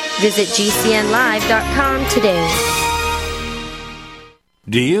 Visit GCNlive.com today.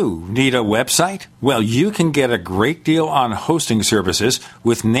 Do you need a website? Well, you can get a great deal on hosting services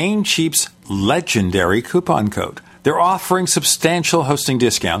with Namecheap's legendary coupon code. They're offering substantial hosting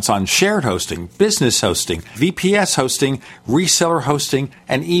discounts on shared hosting, business hosting, VPS hosting, reseller hosting,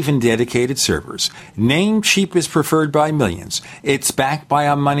 and even dedicated servers. Namecheap is preferred by millions. It's backed by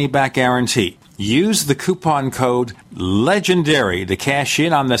a money-back guarantee. Use the coupon code LEGENDARY to cash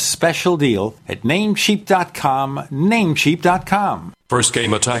in on the special deal at Namecheap.com, Namecheap.com. First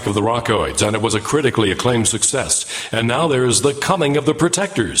came Attack of the Rockoids, and it was a critically acclaimed success. And now there's The Coming of the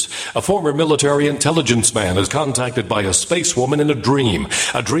Protectors. A former military intelligence man is contacted by a space woman in a dream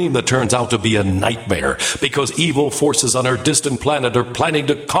that turns out to be a nightmare because evil forces on her distant planet are planning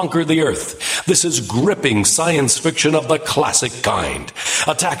to conquer the Earth. This is gripping science fiction of the classic kind.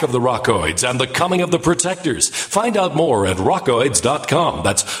 Attack of the Rockoids and The Coming of the Protectors. Find out more at rockoids.com.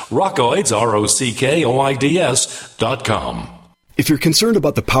 That's Rockoids, ROCKOIDS.com. If you're concerned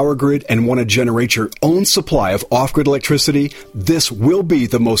about the power grid and want to generate your own supply of off-grid electricity, this will be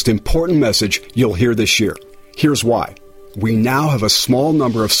the most important message you'll hear this year. Here's why. We now have a small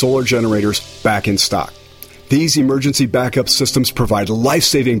number of solar generators back in stock. These emergency backup systems provide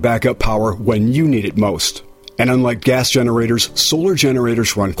life-saving backup power when you need it most. And unlike gas generators, solar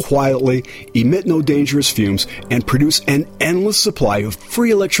generators run quietly, emit no dangerous fumes, and produce an endless supply of free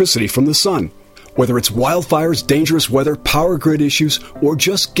electricity from the sun. Whether it's wildfires, dangerous weather, power grid issues, or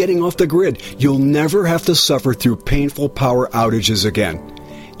just getting off the grid, you'll never have to suffer through painful power outages again.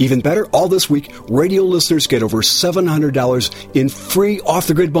 Even better, all this week, radio listeners get over $700 in free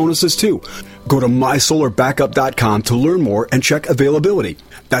off-the-grid bonuses, too. Go to mysolarbackup.com to learn more and check availability.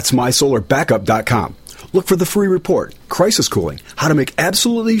 That's mysolarbackup.com. Look for the free report, Crisis Cooling, how to make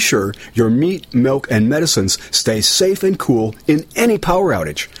absolutely sure your meat, milk, and medicines stay safe and cool in any power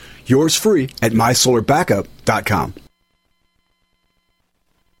outage. Yours free at mysolarbackup.com.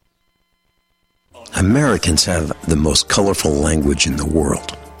 Americans have the most colorful language in the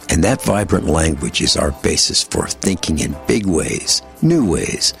world, and that vibrant language is our basis for thinking in big ways, new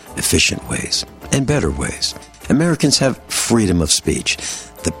ways, efficient ways, and better ways. Americans have freedom of speech.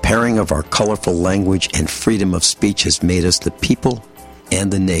 The pairing of our colorful language and freedom of speech has made us the people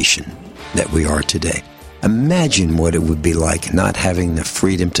and the nation that we are today. Imagine what it would be like not having the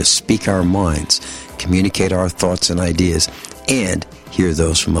freedom to speak our minds, communicate our thoughts and ideas, and hear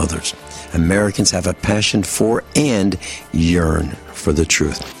those from others. Americans have a passion for and yearn for the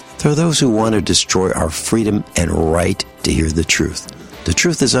truth. There are those who want to destroy our freedom and right to hear the truth. The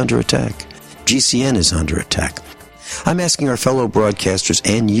truth is under attack. GCN is under attack. I'm asking our fellow broadcasters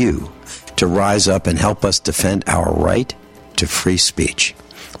and you to rise up and help us defend our right to free speech.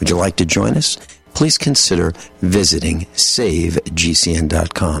 Would you like to join us? Please consider visiting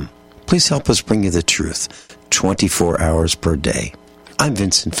SaveGCN.com. Please help us bring you the truth 24 hours per day. I'm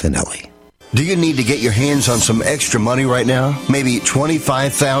Vincent Finelli. Do you need to get your hands on some extra money right now? Maybe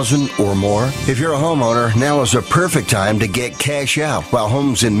 $25,000 or more? If you're a homeowner, now is a perfect time to get cash out while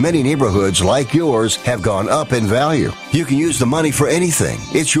homes in many neighborhoods like yours have gone up in value. You can use the money for anything.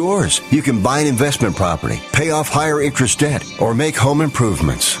 It's yours. You can buy an investment property, pay off higher interest debt, or make home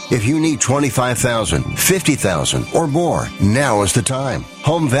improvements. If you need $25,000, $50,000, or more, now is the time.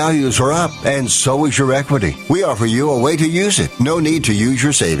 Home values are up, and so is your equity. We offer you a way to use it. No need to use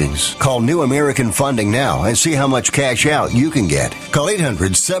your savings. Call New American Funding now and see how much cash out you can get. Call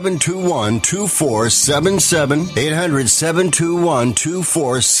 800-721-2477.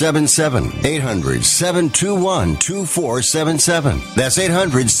 800-721-2477. 800-721-2477. That's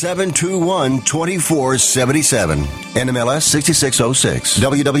 800-721-2477. NMLS 6606.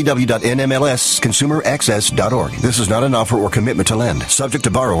 www.nmlsconsumeraccess.org. This is not an offer or commitment to lend. Subject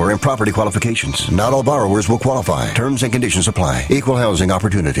to borrower and property qualifications. Not all borrowers will qualify. Terms and conditions apply. Equal housing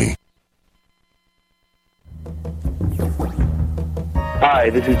opportunity.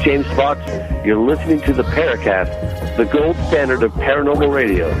 Hi, this is James Fox. You're listening to the Paracast, the gold standard of paranormal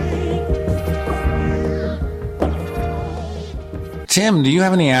radio. Tim, do you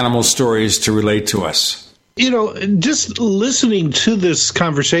have any animal stories to relate to us? You know, just listening to this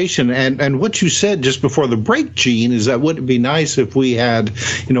conversation and what you said just before the break, Gene, is that wouldn't it be nice if we had,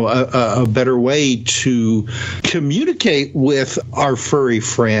 you know, a better way to communicate with our furry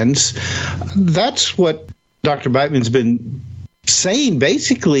friends. That's what Dr. Beitman's been saying,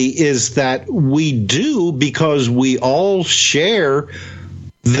 basically, is that we do because we all share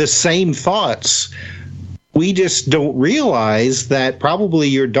the same thoughts. We just don't realize that probably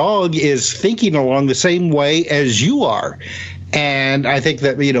your dog is thinking along the same way as you are. And I think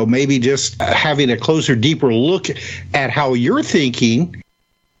that, you know, maybe just having a closer, deeper look at how you're thinking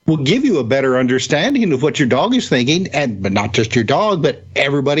will give you a better understanding of what your dog is thinking, but not just your dog, but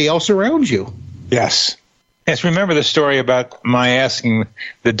everybody else around you. Yes. Yes, remember the story about my asking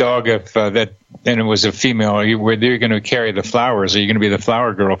the dog if that, and it was a female, were you going to carry the flowers? Are you going to be the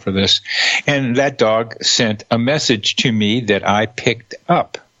flower girl for this? And that dog sent a message to me that I picked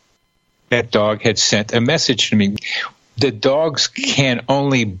up. That dog had sent a message to me. The dogs can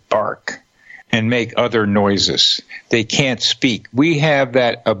only bark and make other noises. They can't speak. We have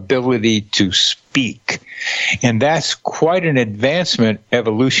that ability to speak. And that's quite an advancement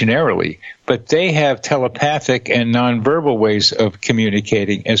evolutionarily. But they have telepathic and nonverbal ways of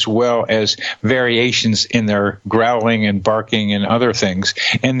communicating, as well as variations in their growling and barking and other things,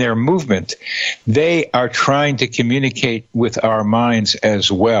 and their movement. They are trying to communicate with our minds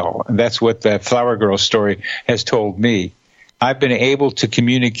as well. And that's what that flower girl story has told me. I've been able to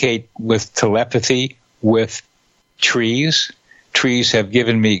communicate with telepathy with trees. Trees have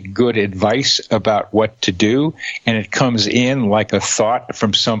given me good advice about what to do, and it comes in like a thought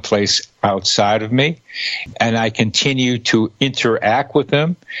from someplace outside of me, and I continue to interact with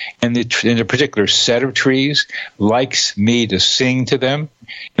them. And in a particular set of trees likes me to sing to them,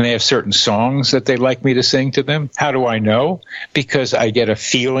 and they have certain songs that they like me to sing to them. How do I know? Because I get a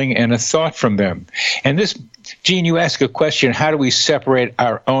feeling and a thought from them. And this, Gene, you ask a question, how do we separate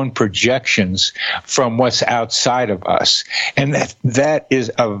our own projections from what's outside of us? And that is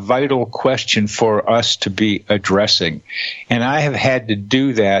a vital question for us to be addressing. And I have had to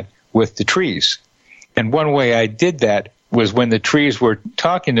do that with the trees. And one way I did that was when the trees were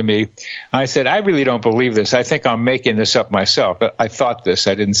talking to me, I said, I really don't believe this. I think I'm making this up myself. I thought this.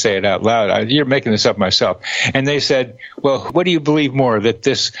 I didn't say it out loud. You're making this up myself. And they said, well, what do you believe more, that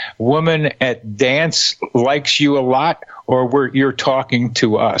this woman at dance likes you a lot, or you're talking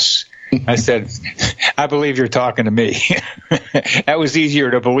to us? I said, I believe you're talking to me. That was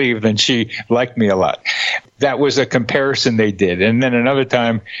easier to believe than she liked me a lot. That was a comparison they did. And then another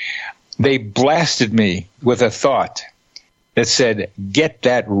time, they blasted me with a thought that said, get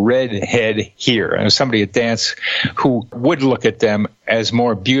that redhead here. And somebody at dance who would look at them as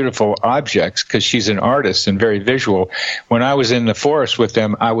more beautiful objects, because she's an artist and very visual. When I was in the forest with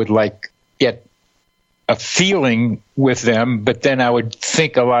them, I would get a feeling with them, but then I would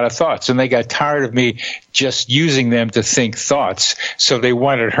think a lot of thoughts. And they got tired of me just using them to think thoughts. So they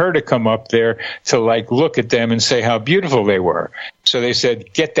wanted her to come up there to look at them and say how beautiful they were. So they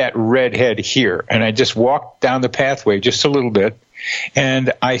said, get that redhead here. And I just walked down the pathway just a little bit,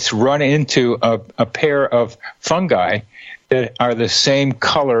 and I run into a pair of fungi that are the same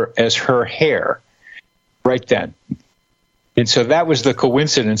color as her hair right then. And so that was the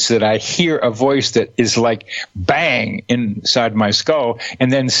coincidence, that I hear a voice that is like bang inside my skull, and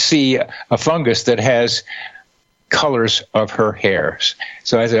then see a fungus that has colors of her hairs.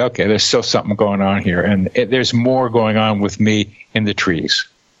 So I said, okay, there's still something going on here. And there's more going on with me in the trees.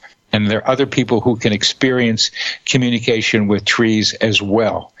 And there are other people who can experience communication with trees as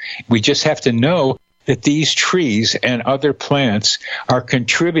well. We just have to know that these trees and other plants are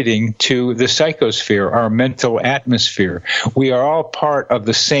contributing to the psychosphere, our mental atmosphere. We are all part of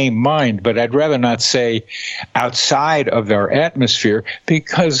the same mind, but I'd rather not say outside of our atmosphere,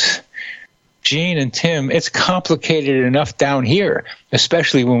 because Gene and Tim, it's complicated enough down here,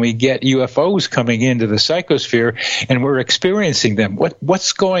 especially when we get UFOs coming into the psychosphere and we're experiencing them.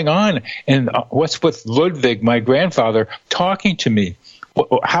 What's going on? And what's with Ludwig, my grandfather, talking to me?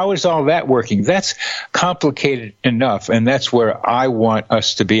 How is all that working? That's complicated enough, and that's where I want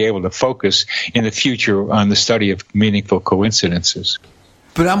us to be able to focus in the future on the study of meaningful coincidences.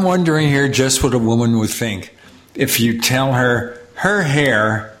 But I'm wondering here just what a woman would think if you tell her her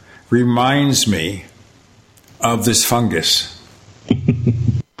hair reminds me of this fungus.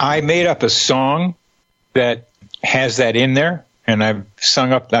 I made up a song that has that in there, and I sung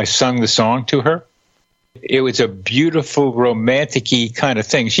the song to her. It was a beautiful, romantic-y kind of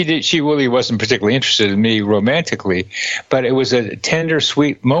thing. She really wasn't particularly interested in me romantically, but it was a tender,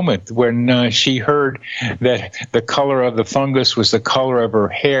 sweet moment when she heard that the color of the fungus was the color of her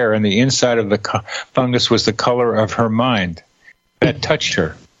hair, and the inside of the fungus was the color of her mind. That touched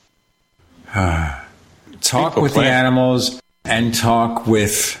her. Talk with the animals and talk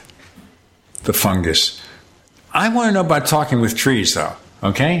with the fungus. I want to know about talking with trees, though,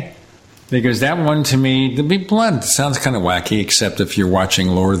 okay? Because that one, to me, to be blunt, sounds kind of wacky, except if you're watching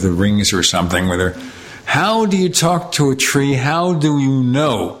Lord of the Rings or something with her. How do you talk to a tree? How do you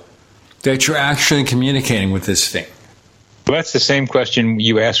know that you're actually communicating with this thing? Well, that's the same question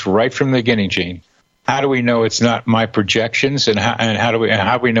you asked right from the beginning, Gene. How do we know it's not my projections, and how do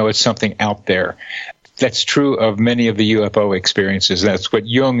we know it's something out there? That's true of many of the UFO experiences. That's what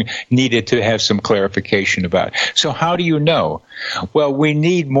Jung needed to have some clarification about. So how do you know? Well, we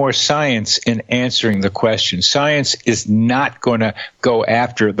need more science in answering the question. Science is not going to go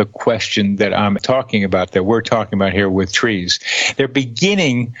after the question that I'm talking about, that we're talking about here with trees. They're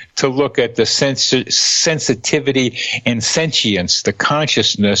beginning to look at the sensitivity and sentience, the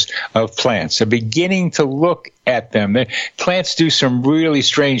consciousness of plants. They're beginning to look at them. Plants do some really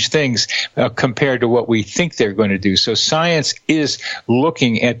strange things compared to what we think they're going to do. So science is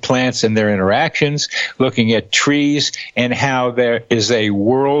looking at plants and their interactions, looking at trees and how there is a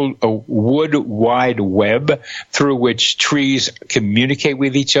wood wide web through which trees communicate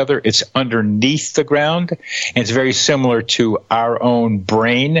with each other. It's underneath the ground. And it's very similar to our own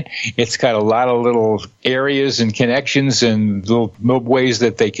brain. It's got a lot of little areas and connections and little ways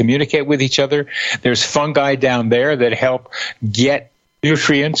that they communicate with each other. There's fungi down there that help get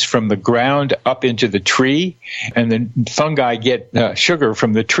nutrients from the ground up into the tree, and the fungi get sugar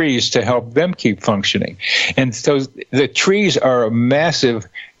from the trees to help them keep functioning. And so the trees are a massive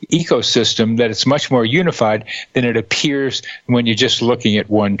ecosystem that it's much more unified than it appears when you're just looking at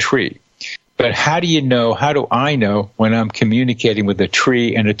one tree. But how do I know when I'm communicating with a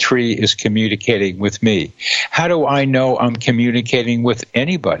tree and a tree is communicating with me? How do I know I'm communicating with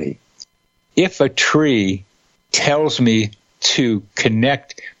anybody? If a tree tells me to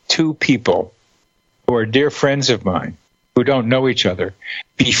connect two people who are dear friends of mine who don't know each other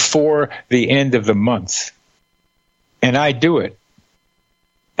before the end of the month, and I do it,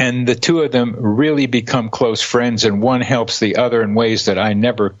 And the two of them really become close friends, and one helps the other in ways that I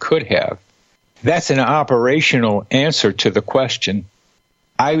never could have. That's an operational answer to the question.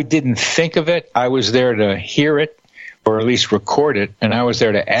 I didn't think of it. I was there to hear it, or at least record it, and I was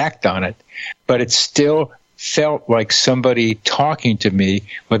there to act on it. But it still felt like somebody talking to me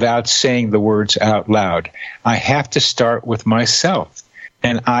without saying the words out loud. I have to start with myself.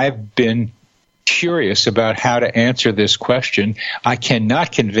 And I've been curious about how to answer this question. I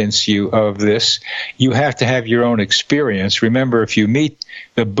cannot convince you of this. You have to have your own experience. Remember, if you meet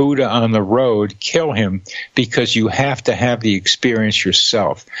the Buddha on the road, kill him, because you have to have the experience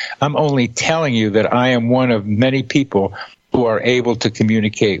yourself. I'm only telling you that I am one of many people who are able to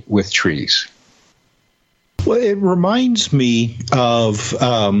communicate with trees. Well, it reminds me of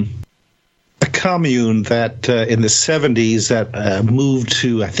a commune that in the 70s that moved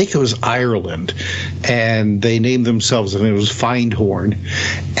to, I think it was Ireland, and they named themselves, and it was Findhorn.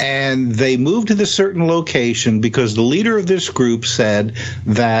 And they moved to this certain location because the leader of this group said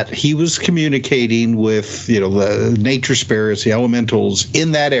that he was communicating with, the nature spirits, the elementals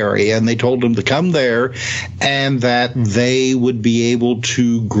in that area, and they told him to come there and that they would be able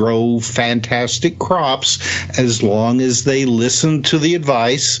to grow fantastic crops as long as they listened to the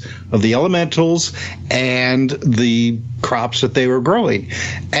advice of the elementals and the crops that they were growing.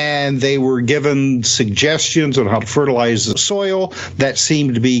 And they were given suggestions on how to fertilize the soil that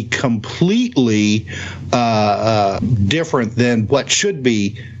seemed to be completely different than what should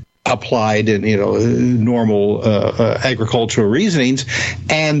be applied in normal agricultural reasonings,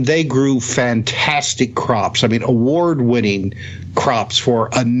 and they grew fantastic crops. I mean, award-winning crops for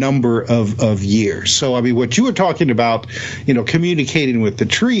a number of years. So, I mean, what you were talking about, communicating with the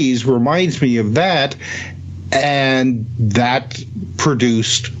trees reminds me of that, and that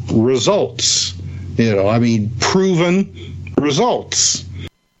produced results. Proven results.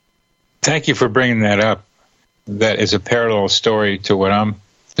 Thank you for bringing that up. That is a parallel story to what I'm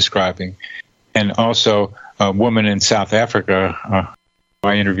describing. And also, a woman in South Africa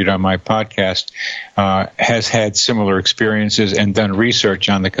I interviewed on my podcast has had similar experiences and done research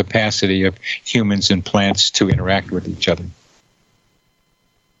on the capacity of humans and plants to interact with each other.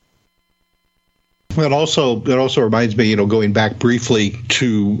 Well, it also reminds me, going back briefly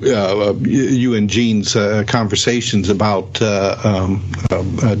to you and Gene's conversations about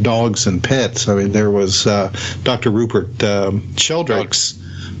dogs and pets. I mean, there was Dr. Rupert Sheldrake's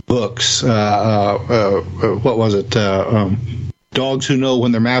books. What was it? Dogs Who Know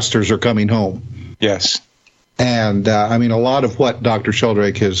When Their Masters Are Coming Home. Yes. And, a lot of what Dr.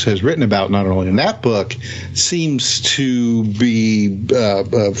 Sheldrake has written about, not only in that book, seems to be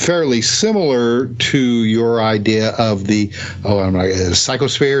fairly similar to your idea of the,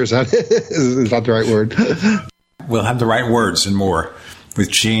 psychosphere. Is that the right word? We'll have the right words and more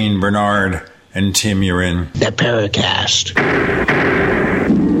with Gene, Bernard, and Tim. You're in the Paracast.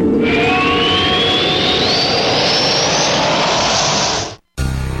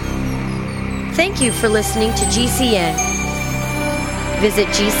 Thank you for listening to GCN. Visit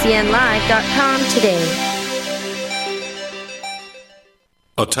GCNlive.com today.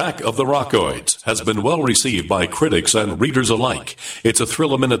 Attack of the Rockoids has been well received by critics and readers alike. It's a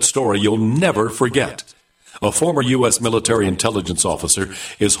thrill-a-minute story you'll never forget. A former U.S. military intelligence officer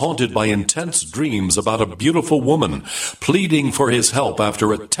is haunted by intense dreams about a beautiful woman pleading for his help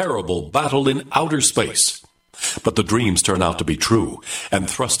after a terrible battle in outer space. But the dreams turn out to be true and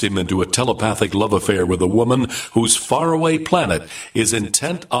thrust him into a telepathic love affair with a woman whose faraway planet is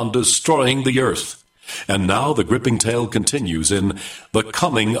intent on destroying the Earth. And now the gripping tale continues in The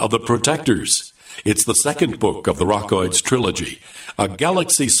Coming of the Protectors. It's the second book of the Rockoids trilogy, a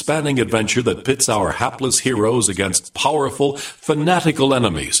galaxy-spanning adventure that pits our hapless heroes against powerful, fanatical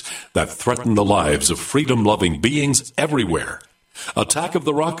enemies that threaten the lives of freedom-loving beings everywhere. Attack of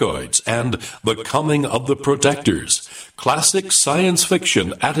the Rockoids and The Coming of the Protectors. Classic science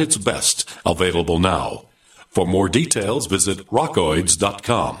fiction at its best. Available now. For more details, visit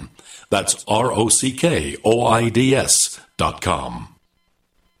rockoids.com. That's ROCKOIDS.com.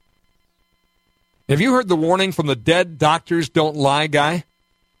 Have you heard the warning from the Dead Doctors Don't Lie guy?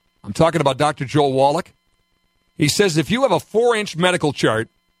 I'm talking about Dr. Joel Wallach. He says if you have a 4-inch medical chart,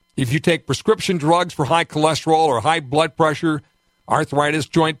 if you take prescription drugs for high cholesterol or high blood pressure, arthritis,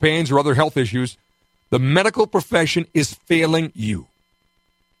 joint pains, or other health issues, the medical profession is failing you.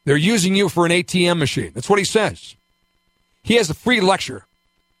 They're using you for an ATM machine. That's what he says. He has a free lecture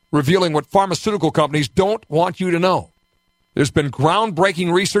revealing what pharmaceutical companies don't want you to know. There's been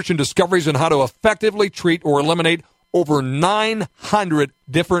groundbreaking research and discoveries on how to effectively treat or eliminate over 900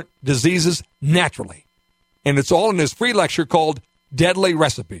 different diseases naturally. And it's all in his free lecture called deadly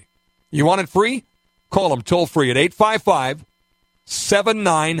recipe. You want it free? Call them toll-free at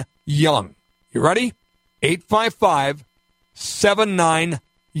 855-79-YOUNG. You ready?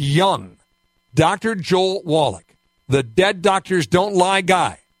 855-79-YOUNG. Dr. Joel Wallach, the Dead Doctors Don't Lie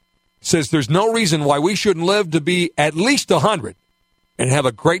guy, says there's no reason why we shouldn't live to be at least 100 and have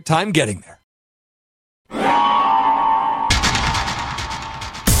a great time getting there.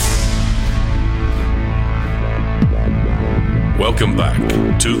 Welcome back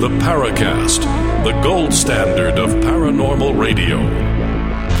to the Paracast, the gold standard of paranormal radio.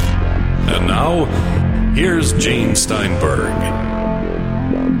 And now, here's Gene Steinberg.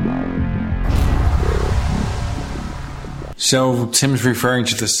 So Tim's referring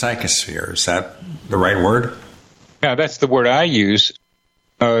to the psychosphere. Is that the right word? Yeah, that's the word I use.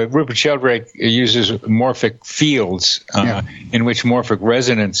 Rupert Sheldrake uses morphic fields in which morphic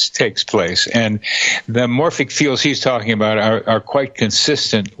resonance takes place. And the morphic fields he's talking about are quite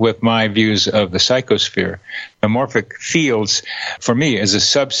consistent with my views of the psychosphere. The morphic fields, for me, is a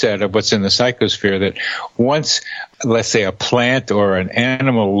subset of what's in the psychosphere, that once, let's say, a plant or an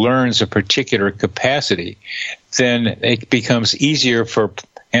animal learns a particular capacity, then it becomes easier for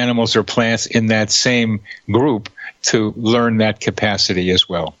animals or plants in that same group to learn that capacity as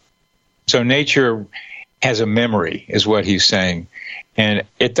well. So nature has a memory, is what he's saying. And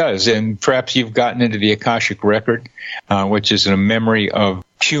it does. And perhaps you've gotten into the Akashic Record, which is a memory of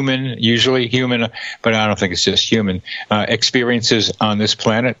usually human, but I don't think it's just human, experiences on this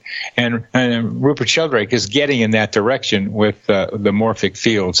planet. And Rupert Sheldrake is getting in that direction with the morphic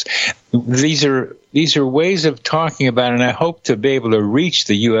fields. These are ways of talking about it, and I hope to be able to reach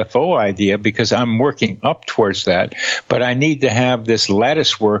the UFO idea because I'm working up towards that. But I need to have this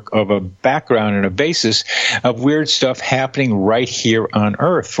lattice work of a background and a basis of weird stuff happening right here on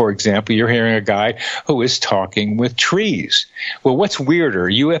Earth. For example, you're hearing a guy who is talking with trees. Well, what's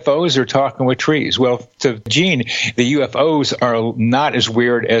weirder, UFOs or talking with trees? Well, to Gene, the UFOs are not as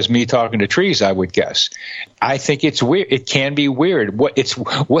weird as me talking to trees, I would guess. I think it's weird. It can be weird.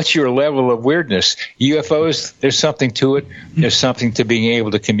 What's your level of weirdness? UFOs, there's something to it. There's something to being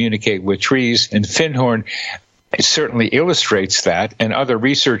able to communicate with trees. And Finhorn certainly illustrates that, and other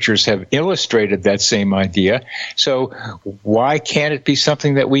researchers have illustrated that same idea. So why can't it be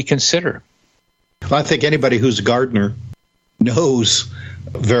something that we consider? Well, I think anybody who's a gardener knows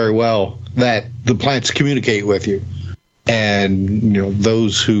very well that the plants communicate with you. And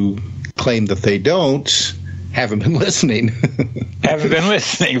those who claim that they don't haven't been listening. Haven't been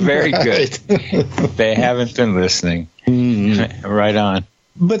listening. Very good. They haven't been listening. Mm-hmm. Right on.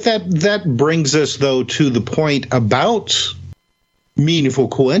 But that brings us, though, to the point about meaningful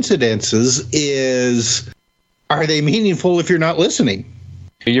coincidences is, are they meaningful if you're not listening?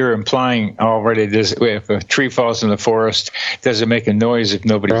 You're implying already, if a tree falls in the forest, does it make a noise if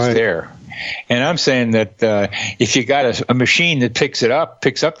nobody's there? And I'm saying that if you got a machine that picks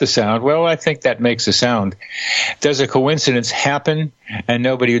up the sound, well, I think that makes a sound. Does a coincidence happen and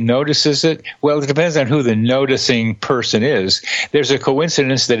nobody notices it? Well, it depends on who the noticing person is. There's a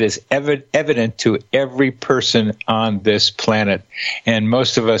coincidence that is evident to every person on this planet, and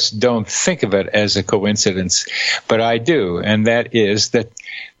most of us don't think of it as a coincidence, but I do, and that is that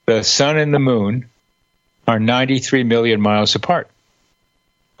the sun and the moon are 93 million miles apart.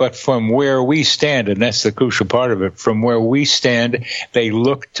 But from where we stand, and that's the crucial part of it, from where we stand, they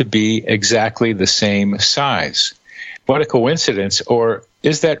look to be exactly the same size. What a coincidence, or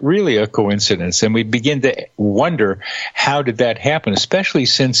is that really a coincidence? And we begin to wonder, how did that happen, especially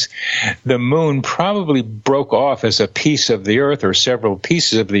since the moon probably broke off as a piece of the Earth, or several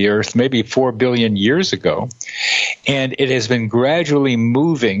pieces of the Earth, maybe 4 billion years ago. And it has been gradually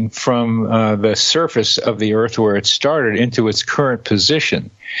moving from the surface of the Earth where it started into its current position.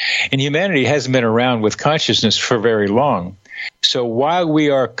 And humanity hasn't been around with consciousness for very long. So while we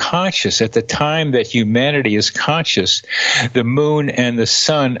are conscious, at the time that humanity is conscious, the moon and the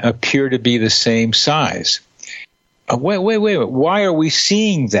sun appear to be the same size. Wait. Why are we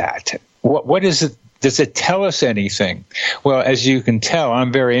seeing that? What is it? Does it tell us anything? Well, as you can tell,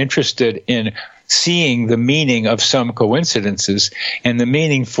 I'm very interested in seeing the meaning of some coincidences, and the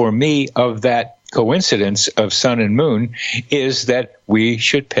meaning for me of that coincidence of sun and moon is that we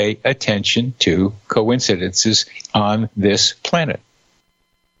should pay attention to coincidences on this planet.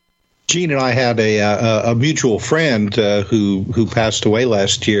 Gene and I had a mutual friend who passed away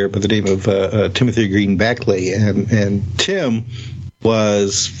last year by the name of Timothy Green Beckley, and Tim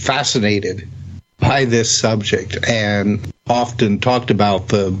was fascinated by this subject, and often talked about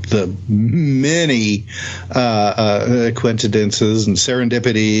the many coincidences and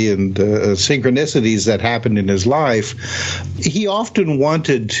serendipity and synchronicities that happened in his life. He often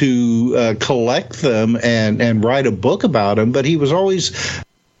wanted to collect them and write a book about them, but he was always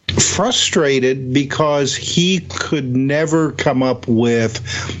frustrated because he could never come up with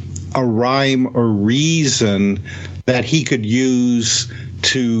a rhyme or reason that he could use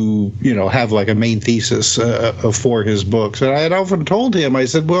to, have like a main thesis for his books. And I had often told him, I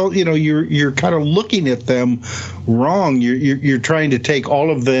said, well, you're kind of looking at them wrong. You're trying to take all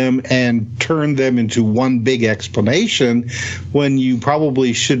of them and turn them into one big explanation when you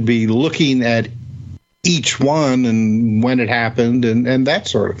probably should be looking at each one and when it happened and that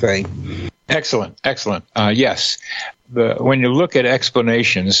sort of thing. Excellent. Yes. When you look at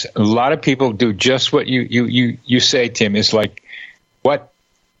explanations, a lot of people do just what you say, Tim. It's like,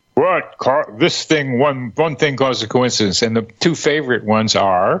 this thing, one thing caused a coincidence. And the two favorite ones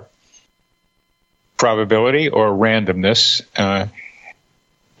are probability or randomness,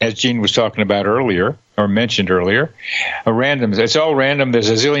 as Gene was talking about earlier, or mentioned earlier. Randomness, it's all random. There's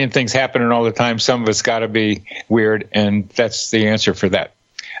a zillion things happening all the time. Some of it's got to be weird, and that's the answer for that.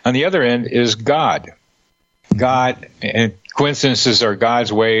 On the other end is God. God, and coincidences are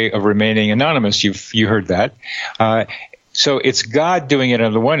God's way of remaining anonymous. You heard that. So it's God doing it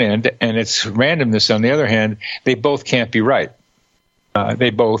on the one end, and it's randomness on the other hand. They both can't be right.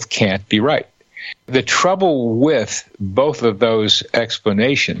 The trouble with both of those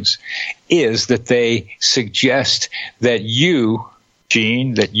explanations is that they suggest that you,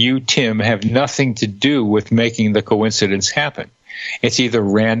 Gene, that you, Tim, have nothing to do with making the coincidence happen. It's either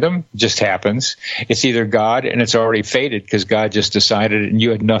random, just happens. It's either God, and it's already fated because God just decided it and you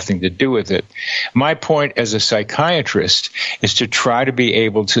had nothing to do with it. My point as a psychiatrist is to try to be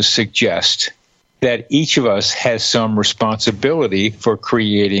able to suggest that each of us has some responsibility for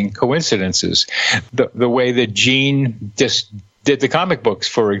creating coincidences. The way that Gene just did the comic books,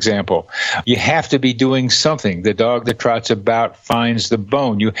 for example. You have to be doing something. The dog that trots about finds the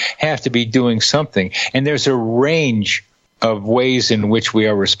bone. You have to be doing something. And there's a range of ways in which we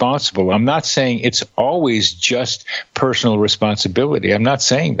are responsible. I'm not saying it's always just personal responsibility. I'm not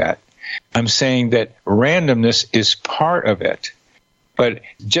saying that. I'm saying that randomness is part of it. But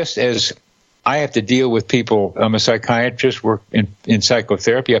just as I have to deal with people, I'm a psychiatrist, work in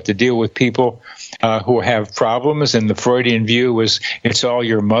psychotherapy, I have to deal with people who have problems, and the Freudian view was it's all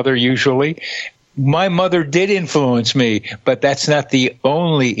your mother usually. My mother did influence me, but that's not the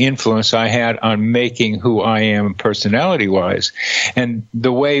only influence I had on making who I am personality-wise. And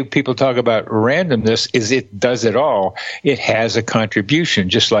the way people talk about randomness is it does it all. It has a contribution,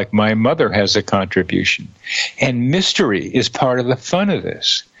 just like my mother has a contribution. And mystery is part of the fun of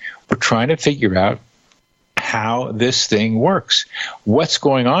this. We're trying to figure out how this thing works, what's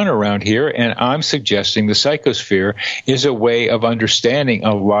going on around here, and I'm suggesting the psychosphere is a way of understanding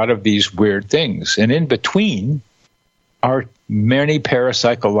a lot of these weird things. And in between are many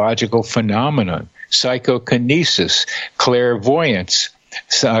parapsychological phenomena, psychokinesis, clairvoyance,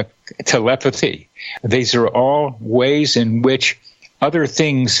 telepathy. These are all ways in which other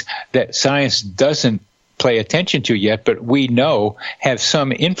things that science doesn't pay attention to yet, but we know have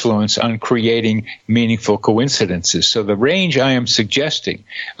some influence on creating meaningful coincidences. So the range I am suggesting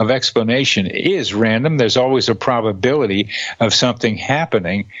of explanation is random. There's always a probability of something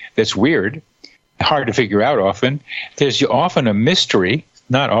happening that's weird, hard to figure out often. There's often a mystery,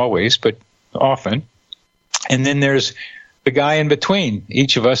 not always, but often. And then there's the guy in between.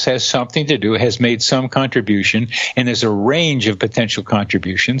 Each of us has something to do, has made some contribution, and there's a range of potential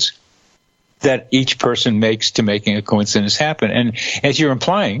contributions that each person makes to making a coincidence happen. And as you're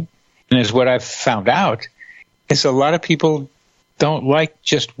implying, and as what I've found out, is a lot of people don't like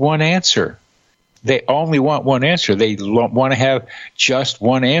just one answer. They only want one answer. They want to have just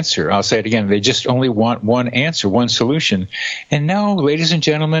one answer. I'll say it again. They just only want one answer, one solution. And no, ladies and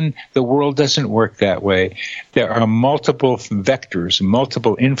gentlemen, the world doesn't work that way. There are multiple vectors,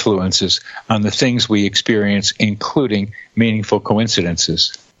 multiple influences on the things we experience, including meaningful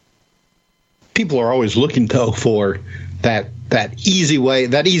coincidences. People are always looking, though, for that easy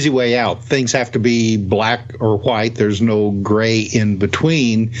way out. Things have to be black or white. There's no gray in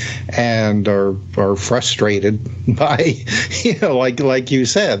between, and are frustrated by, like you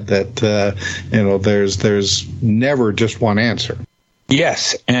said, that there's never just one answer.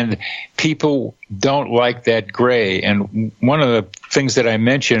 Yes, and people don't like that gray. And one of the things that I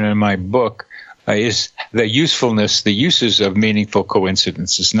mention in my book is the usefulness, the uses of meaningful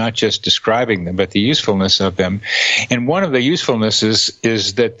coincidences, not just describing them, but the usefulness of them. And one of the usefulnesses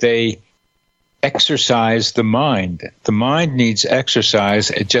is that they exercise the mind. The mind needs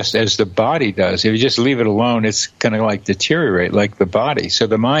exercise just as the body does. If you just leave it alone, it's going to like deteriorate like the body. So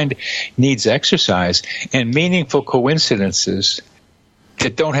the mind needs exercise, and meaningful coincidences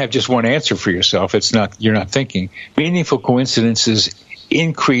that don't have just one answer for yourself. You're not thinking. Meaningful coincidences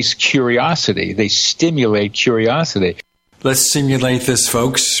increase curiosity. They stimulate curiosity. Let's simulate this,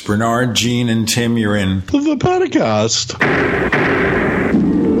 folks. Bernard, Gene, and Tim, you're in the podcast.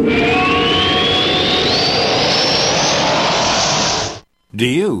 Do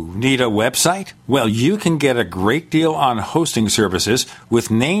you need a website? Well, you can get a great deal on hosting services with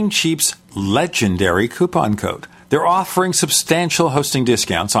Namecheap's legendary coupon code. They're offering substantial hosting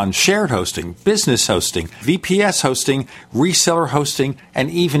discounts on shared hosting, business hosting, VPS hosting, reseller hosting, and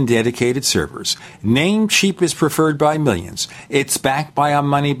even dedicated servers. Namecheap is preferred by millions. It's backed by a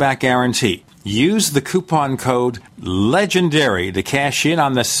money-back guarantee. Use the coupon code LEGENDARY to cash in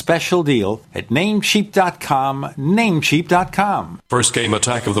on the special deal at Namecheap.com, Namecheap.com. First came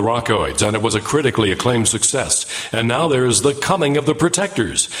Attack of the Rockoids, and it was a critically acclaimed success. And now there's The Coming of the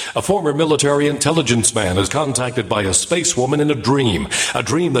Protectors. A former military intelligence man is contacted by a space woman in a dream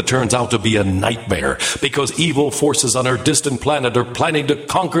that turns out to be a nightmare because evil forces on her distant planet are planning to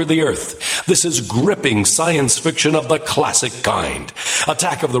conquer the Earth. This is gripping science fiction of the classic kind.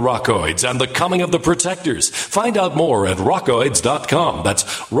 Attack of the Rockoids and The Coming of the Protectors. Find out more at rockoids.com. That's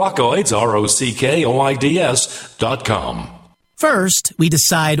rockoids, ROCKOIDS.com. First, we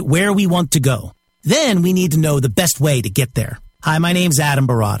decide where we want to go. Then we need to know the best way to get there. Hi, my name's Adam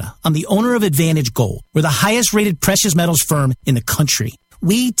Barada. I'm the owner of Advantage Gold. We're the highest rated precious metals firm in the country.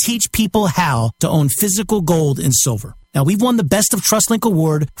 We teach people how to own physical gold and silver. Now, we've won the Best of TrustLink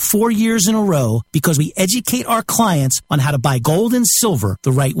Award 4 years in a row because we educate our clients on how to buy gold and silver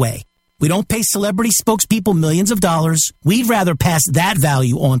the right way. We don't pay celebrity spokespeople millions of dollars. We'd rather pass that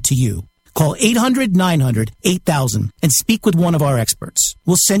value on to you. Call 800-900-8000 and speak with one of our experts.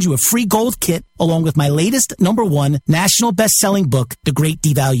 We'll send you a free gold kit along with my latest #1 national best-selling book, The Great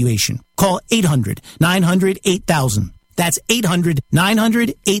Devaluation. Call 800-900-8000. That's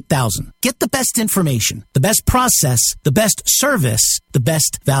 800-900-8000. Get the best information, the best process, the best service, the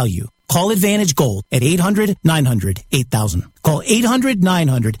best value. Call Advantage Gold at 800-900-8000. Call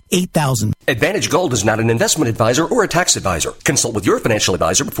 800-900-8000. Advantage Gold is not an investment advisor or a tax advisor. Consult with your financial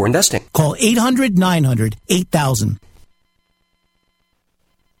advisor before investing. Call 800-900-8000.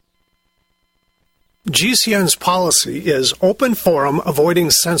 GCN's policy is open forum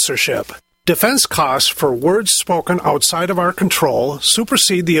avoiding censorship. Defense costs for words spoken outside of our control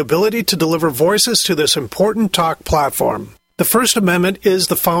supersede the ability to deliver voices to this important talk platform. The First Amendment is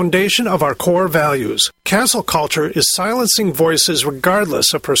the foundation of our core values. Cancel culture is silencing voices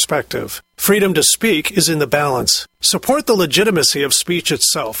regardless of perspective. Freedom to speak is in the balance. Support the legitimacy of speech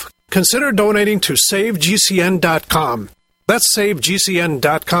itself. Consider donating to SaveGCN.com. That's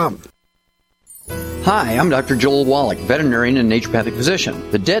SaveGCN.com. Hi, I'm Dr. Joel Wallach, veterinarian and naturopathic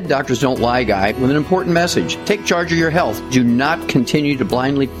physician, the Dead Doctors Don't Lie guy with an important message. Take charge of your health. Do not continue to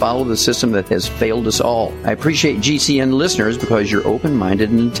blindly follow the system that has failed us all. I appreciate GCN listeners because you're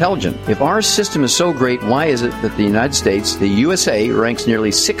open-minded and intelligent. If our system is so great, why is it that the United States, the USA, ranks nearly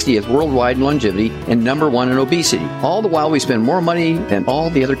 60th worldwide in longevity and #1 in obesity? All the while we spend more money than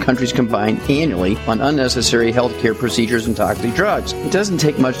all the other countries combined annually on unnecessary healthcare procedures and toxic drugs. It doesn't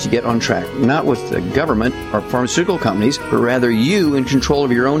take much to get on track, not with the government or pharmaceutical companies, but rather you in control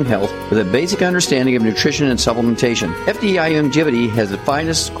of your own health with a basic understanding of nutrition and supplementation. FDI Longevity has the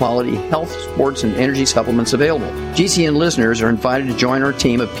finest quality health, sports, and energy supplements available. GCN listeners are invited to join our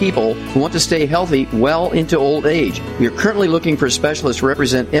team of people who want to stay healthy well into old age. We are currently looking for specialists to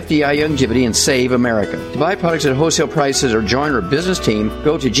represent FDI Longevity and Save America. To buy products at wholesale prices or join our business team,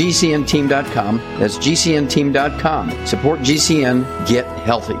 go to GCNteam.com. That's GCNteam.com. Support GCN. Get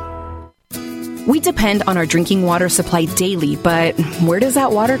healthy. We depend on our drinking water supply daily, but where does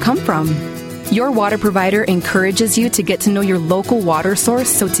that water come from? Your water provider encourages you to get to know your local water source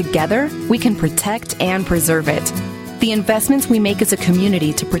so together we can protect and preserve it. The investments we make as a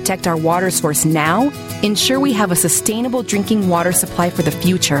community to protect our water source now ensure we have a sustainable drinking water supply for the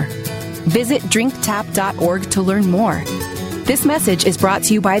future. Visit drinktap.org to learn more. This message is brought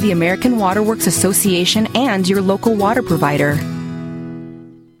to you by the American Water Works Association and your local water provider.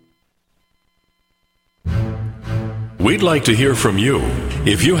 We'd like to hear from you.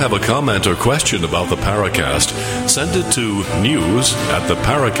 If you have a comment or question about the Paracast, send it to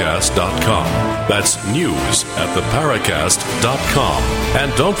news@theparacast.com. That's news@theparacast.com.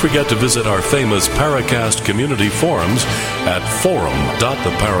 And don't forget to visit our famous Paracast community forums at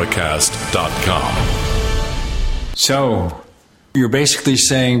forum.theparacast.com. So, you're basically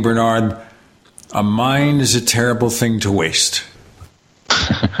saying, Bernard, A mind is a terrible thing to waste.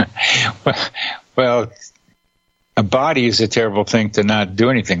 Well, a body is a terrible thing to not do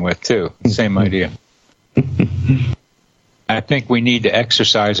anything with, too. Same idea. I think we need to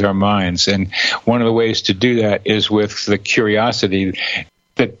exercise our minds, and one of the ways to do that is with the curiosity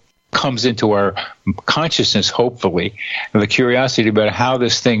that comes into our consciousness, hopefully, the curiosity about how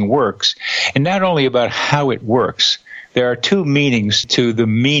this thing works, and not only about how it works. There are two meanings to the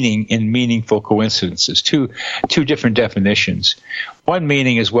meaning in meaningful coincidences, two different definitions. One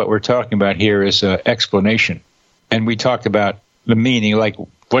meaning is what we're talking about here is explanation. And we talked about the meaning, like,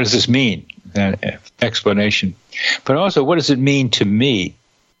 what does this mean? Explanation. But also, what does it mean to me?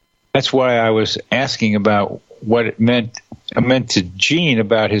 That's why I was asking about what it meant to Gene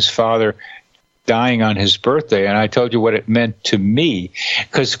about his father dying on his birthday, and I told you what it meant to me,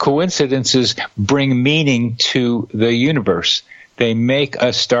 because coincidences bring meaning to the universe. They make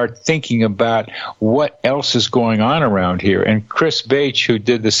us start thinking about what else is going on around here. And Chris Bache, who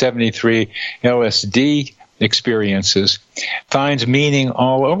did the 73 LSD experiences, finds meaning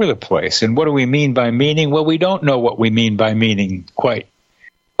all over the place. And what do we mean by meaning? Well, we don't know what we mean by meaning quite.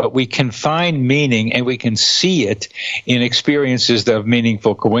 But we can find meaning, and we can see it in experiences of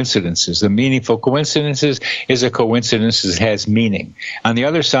meaningful coincidences. The meaningful coincidences is a coincidence that has meaning. On the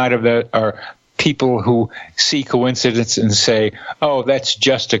other side of that are people who see coincidence and say, oh, that's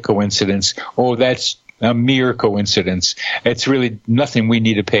just a coincidence. Oh, that's a mere coincidence. It's really nothing we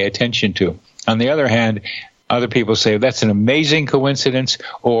need to pay attention to. On the other hand, other people say that's an amazing coincidence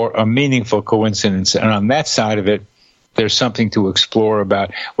or a meaningful coincidence. And on that side of it, there's something to explore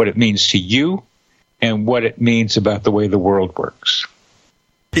about what it means to you and what it means about the way the world works.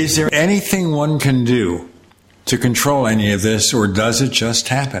 Is there anything one can do to control any of this, or does it just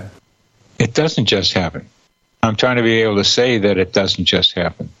happen? It doesn't just happen. I'm trying to be able to say that it doesn't just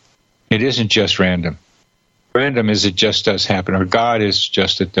happen. It isn't just random. Random is it just does happen, or God is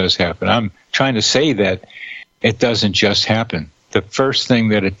just it does happen. I'm trying to say that it doesn't just happen. The first thing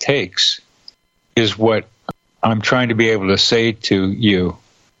that it takes is what I'm trying to be able to say to you,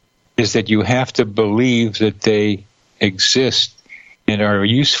 is that you have to believe that they exist and are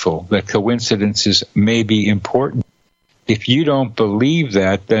useful, that coincidences may be important. If you don't believe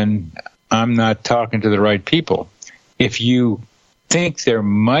that, then I'm not talking to the right people. If you think there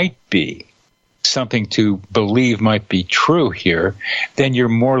might be something to believe might be true here, then you're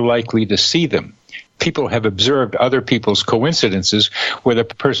more likely to see them. People have observed other people's coincidences where the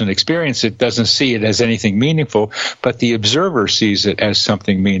person experiencing it doesn't see it as anything meaningful, but the observer sees it as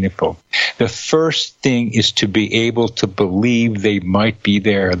something meaningful. The first thing is to be able to believe they might be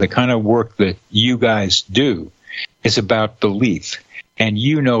there. The kind of work that you guys do is about belief. And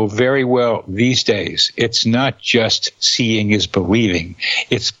you know very well these days, it's not just seeing is believing.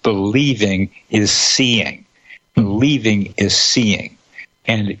 It's believing is seeing. Believing is seeing.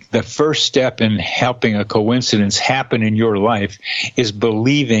 And the first step in helping a coincidence happen in your life is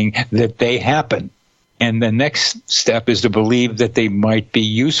believing that they happen. And the next step is to believe that they might be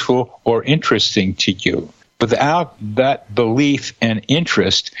useful or interesting to you. Without that belief and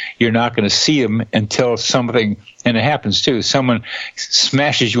interest, you're not going to see them until something, and it happens too, someone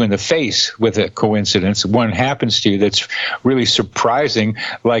smashes you in the face with a coincidence. One happens to you that's really surprising,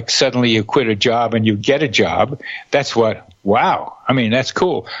 like suddenly you quit a job and you get a job. That's what, wow, I mean, that's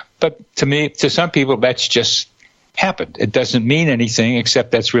cool. But to me, to some people, that's just happened. It doesn't mean anything except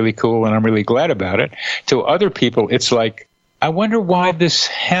that's really cool and I'm really glad about it. To other people, it's like, I wonder why this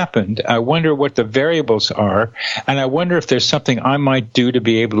happened. I wonder what the variables are. And I wonder if there's something I might do to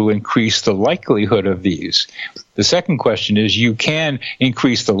be able to increase the likelihood of these. The second question is you can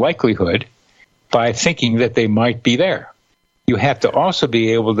increase the likelihood by thinking that they might be there. You have to also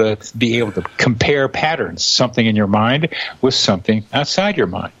be able to compare patterns, something in your mind with something outside your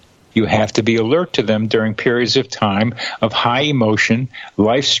mind. You have to be alert to them during periods of time of high emotion,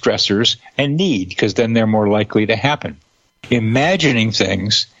 life stressors, and need, because then they're more likely to happen. Imagining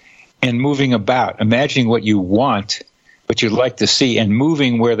things and moving about, imagining what you want, what you'd like to see, and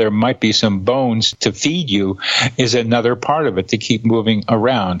moving where there might be some bones to feed you is another part of it, to keep moving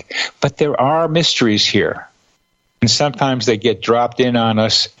around. But there are mysteries here. And sometimes they get dropped in on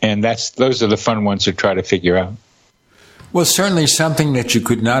us, and those are the fun ones to try to figure out. Well, certainly something that you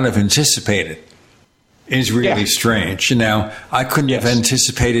could not have anticipated is really strange. Now, I couldn't have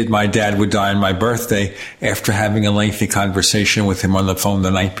anticipated my dad would die on my birthday after having a lengthy conversation with him on the phone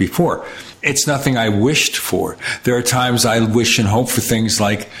the night before. It's nothing I wished for. There are times I wish and hope for things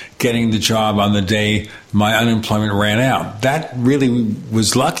like getting the job on the day my unemployment ran out. That really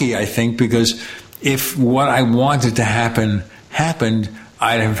was lucky, I think, because if what I wanted to happen happened,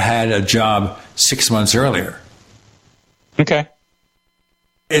 I'd have had a job 6 months earlier. Okay.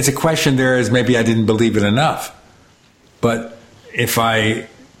 It's a question there is maybe I didn't believe it enough. But if I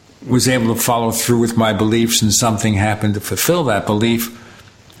was able to follow through with my beliefs and something happened to fulfill that belief,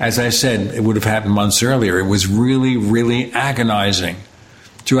 as I said, it would have happened months earlier. It was really, really agonizing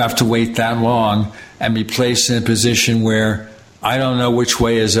to have to wait that long and be placed in a position where I don't know which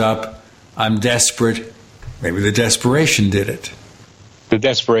way is up. I'm desperate. Maybe the desperation did it. The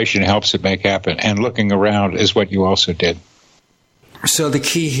desperation helps it make happen. And looking around is what you also did. So the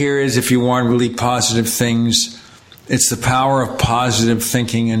key here is if you want really positive things, it's the power of positive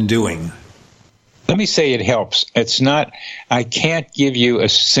thinking and doing. Let me say it helps. It's not, I can't give you a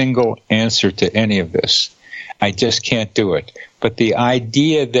single answer to any of this. I just can't do it. But the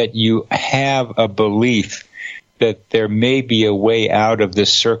idea that you have a belief that there may be a way out of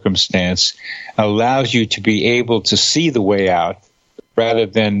this circumstance allows you to be able to see the way out rather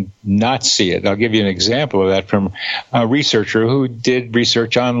than not see it. I'll give you an example of that from a researcher who did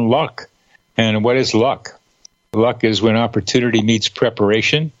research on luck. And what is luck? Luck is when opportunity meets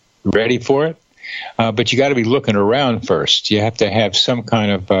preparation, ready for it. But you got to be looking around first. You have to have some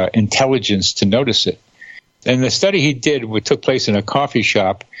kind of intelligence to notice it. And the study he did took place in a coffee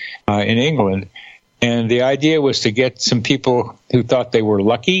shop in England. And the idea was to get some people who thought they were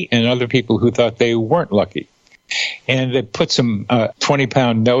lucky and other people who thought they weren't lucky. And they put some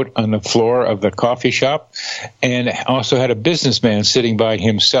 20-pound note on the floor of the coffee shop and also had a businessman sitting by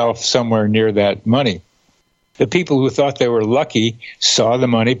himself somewhere near that money. The people who thought they were lucky saw the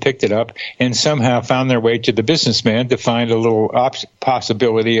money, picked it up, and somehow found their way to the businessman to find a little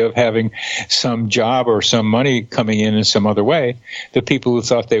possibility of having some job or some money coming in some other way. The people who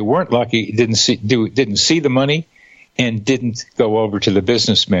thought they weren't lucky didn't see the money and didn't go over to the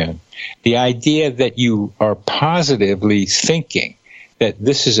businessman. The idea that you are positively thinking that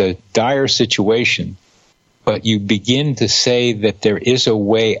this is a dire situation, but you begin to say that there is a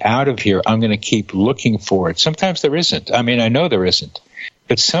way out of here. I'm going to keep looking for it. Sometimes there isn't. I mean, I know there isn't.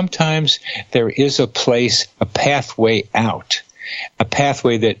 But sometimes there is a place, a pathway out, a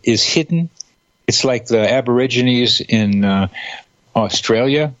pathway that is hidden. It's like the Aborigines in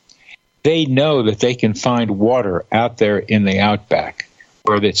Australia. They know that they can find water out there in the outback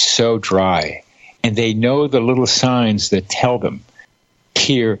where it's so dry. And they know the little signs that tell them,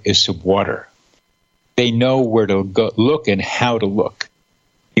 here is some water. They know where to go, look and how to look.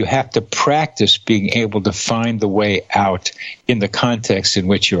 You have to practice being able to find the way out in the context in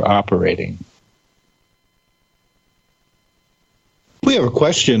which you're operating. We have a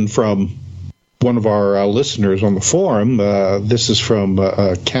question from one of our listeners on the forum. This is from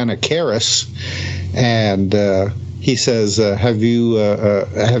Kanakaris, and he says,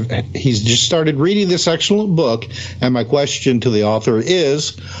 he's just started reading this excellent book, and my question to the author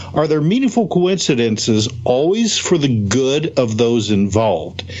is, are there meaningful coincidences always for the good of those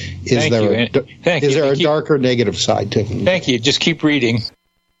involved? Is there a dark or negative side to them? Thank you. Just keep reading.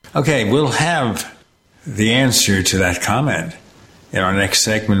 Okay, we'll have the answer to that comment in our next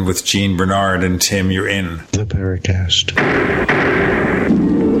segment with Gene, Bernard, and Tim. You're in the Paracast.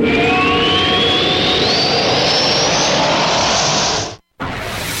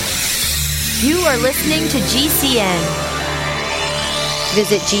 You are listening to GCN.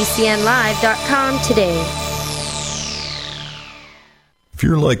 Visit GCNlive.com today. If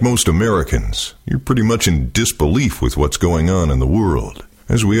you're like most Americans, you're pretty much in disbelief with what's going on in the world.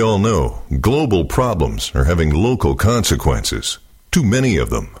 As we all know, global problems are having local consequences. Too many of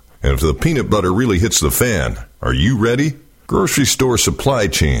them. And if the peanut butter really hits the fan, are you ready? Grocery store supply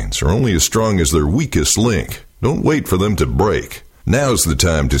chains are only as strong as their weakest link. Don't wait for them to break. Now's the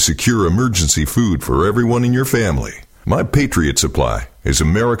time to secure emergency food for everyone in your family. My Patriot Supply is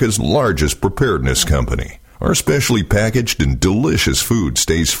America's largest preparedness company. Our specially packaged and delicious food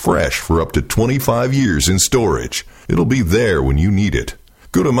stays fresh for up to 25 years in storage. It'll be there when you need it.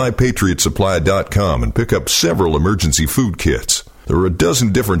 Go to mypatriotsupply.com and pick up several emergency food kits. There are a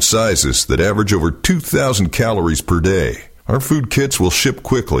dozen different sizes that average over 2,000 calories per day. Our food kits will ship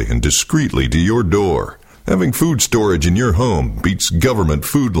quickly and discreetly to your door. Having food storage in your home beats government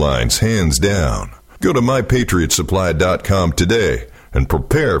food lines hands down. Go to mypatriotsupply.com today and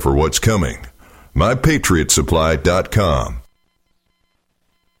prepare for what's coming. mypatriotsupply.com.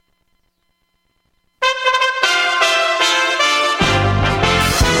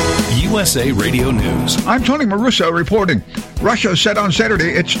 USA Radio News. I'm Tony Marusso reporting. Russia said on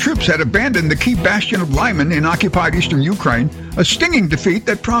Saturday its troops had abandoned the key bastion of Lyman in occupied eastern Ukraine, a stinging defeat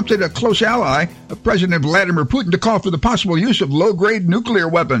that prompted a close ally of President Vladimir Putin to call for the possible use of low-grade nuclear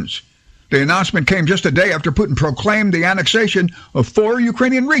weapons. The announcement came just a day after Putin proclaimed the annexation of 4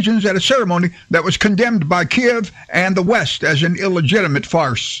 Ukrainian regions at a ceremony that was condemned by Kiev and the West as an illegitimate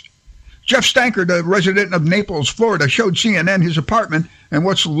farce. Jeff Stanker, the resident of Naples, Florida, showed CNN his apartment and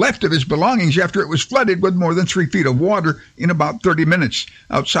what's left of his belongings after it was flooded with more than 3 feet of water in about 30 minutes.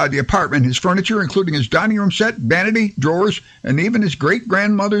 Outside the apartment, his furniture, including his dining room set, vanity, drawers, and even his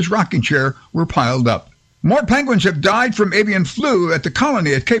great-grandmother's rocking chair, were piled up. More penguins have died from avian flu at the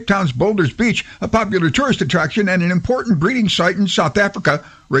colony at Cape Town's Boulders Beach, a popular tourist attraction and an important breeding site in South Africa,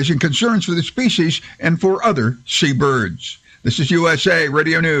 raising concerns for the species and for other seabirds. This is USA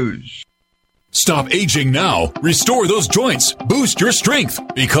Radio News. Stop aging now. Restore those joints. Boost your strength.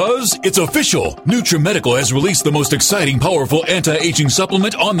 Because it's official. NutriMedical has released the most exciting, powerful anti-aging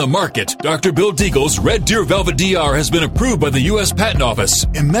supplement on the market. Dr. Bill Deagle's Red Deer Velvet DR has been approved by the U.S. Patent Office.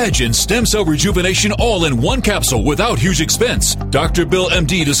 Imagine stem cell rejuvenation all in one capsule without huge expense. Dr. Bill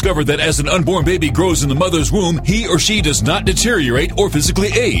MD discovered that as an unborn baby grows in the mother's womb, he or she does not deteriorate or physically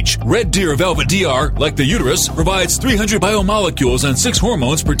age. Red Deer Velvet DR, like the uterus, provides 300 biomolecules and 6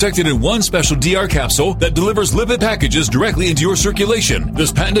 hormones protected in one special DR capsule that delivers lipid packages directly into your circulation.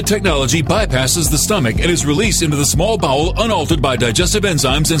 This patented technology bypasses the stomach and is released into the small bowel unaltered by digestive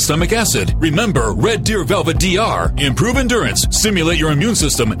enzymes and stomach acid. Remember, Red Deer Velvet DR. Improve endurance, stimulate your immune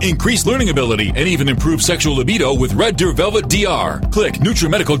system, increase learning ability, and even improve sexual libido with Red Deer Velvet DR. Click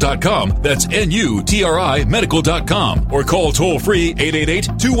NutriMedical.com, that's NUTRI medical.com, or call toll-free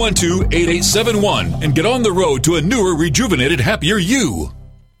 888-212-8871 and get on the road to a newer, rejuvenated, happier you.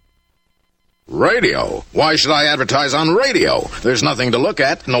 Radio? Why should I advertise on radio? There's nothing to look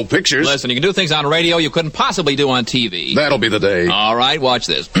at, no pictures. Listen, you can do things on radio you couldn't possibly do on TV. That'll be the day. All right, watch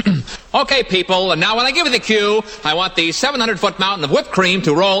this. Okay, people, and now when I give you the cue, I want the 700-foot mountain of whipped cream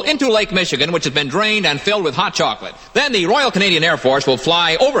to roll into Lake Michigan, which has been drained and filled with hot chocolate. Then the Royal Canadian Air Force will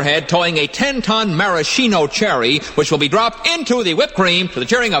fly overhead towing a 10-ton maraschino cherry, which will be dropped into the whipped cream to the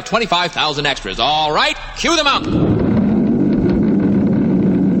cheering of 25,000 extras. All right, cue the mountain.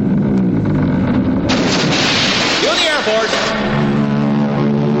 Airport.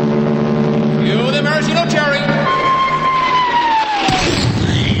 Cue the maraschino cherry.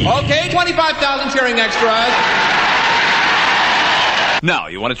 Okay, 25,000 cheering extras. Now,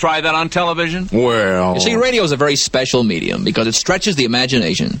 you want to try that on television? Well... You see, radio is a very special medium because it stretches the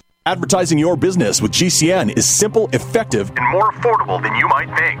imagination. Advertising your business with GCN is simple, effective, and more affordable than you might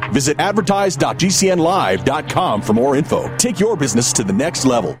think. Visit advertise.gcnlive.com for more info. Take your business to the next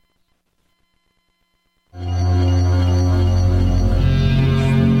level.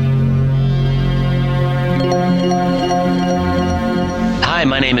 Hi,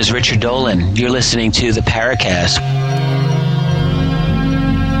 my name is Richard Dolan. You're listening to the Paracast.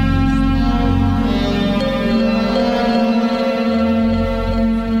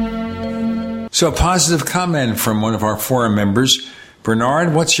 So a positive comment from one of our forum members.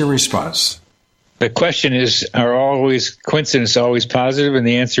 Bernard, what's your response? The question is, are always coincidence always positive? And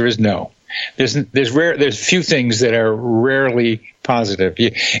the answer is no. There's few things that are rarely positive.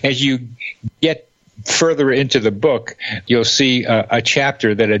 As you get further into the book, you'll see a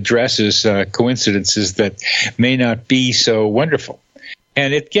chapter that addresses coincidences that may not be so wonderful.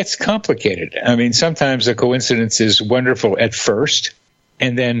 And it gets complicated. I mean, sometimes a coincidence is wonderful at first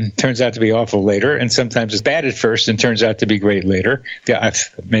and then turns out to be awful later. And sometimes it's bad at first and turns out to be great later. I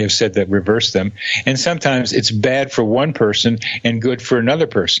may have said that, reverse them. And sometimes it's bad for one person and good for another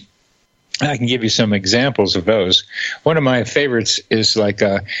person. I can give you some examples of those. One of my favorites is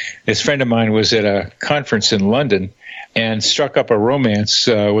this friend of mine was at a conference in London and struck up a romance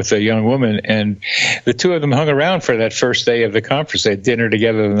with a young woman, and the two of them hung around for that first day of the conference. They had dinner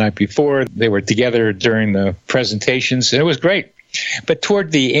together the night before. They were together during the presentations, and it was great. But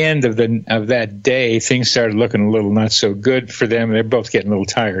toward the end of that day, things started looking a little not so good for them. They're both getting a little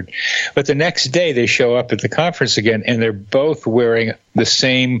tired. But the next day, they show up at the conference again, and they're both wearing the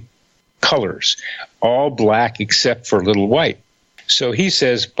same colors, all black except for a little white. So he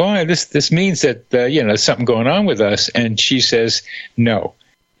says, boy, this means that, there's something going on with us. And she says, no,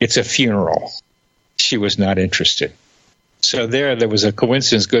 it's a funeral. She was not interested. So there was a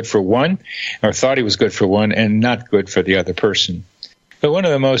coincidence good for one, or thought he was good for one, and not good for the other person. But one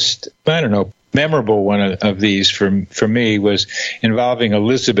of the most, memorable one of these for me was involving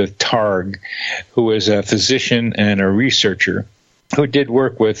Elizabeth Targ, who was a physician and a researcher who did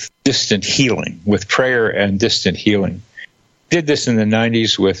work with distant healing, with prayer and distant healing. Did this in the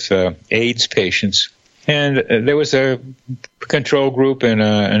 90s with AIDS patients. And there was a control group and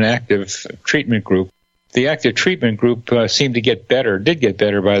an active treatment group. The active treatment group did get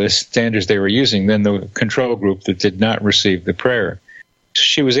better by the standards they were using than the control group that did not receive the prayer.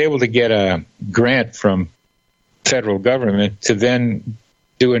 she was able to get a grant from federal government to then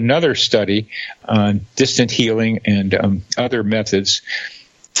do another study on distant healing and other methods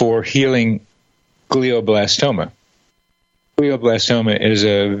for healing glioblastoma. Glioblastoma is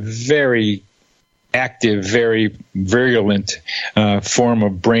a very active, very virulent form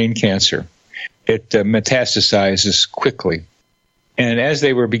of brain cancer. It metastasizes quickly. And as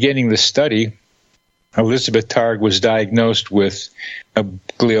they were beginning the study, Elizabeth Targ was diagnosed with a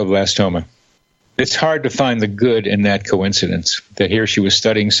glioblastoma. It's hard to find the good in that coincidence, that here she was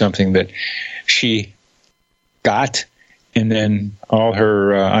studying something that she got, and then all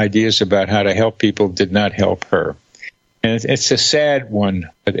her ideas about how to help people did not help her. And it's a sad one,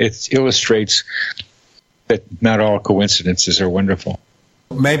 but it illustrates that not all coincidences are wonderful.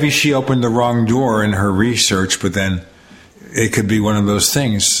 Maybe she opened the wrong door in her research, but then it could be one of those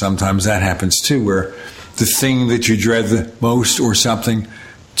things. Sometimes that happens too, where the thing that you dread the most or something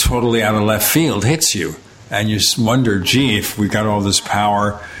totally out of left field hits you. And you wonder, gee, if we got all this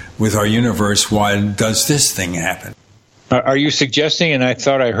power with our universe, why does this thing happen? Are you suggesting, and I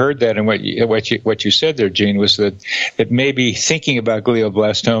thought I heard that in what you said there, Gene, was that maybe thinking about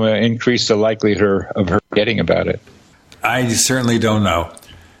glioblastoma increased the likelihood of her getting about it? I certainly don't know.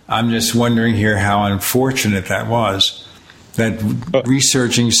 I'm just wondering here how unfortunate that was, that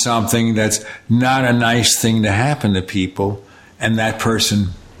researching something that's not a nice thing to happen to people, and that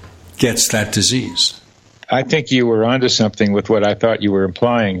person gets that disease. I think you were onto something with what I thought you were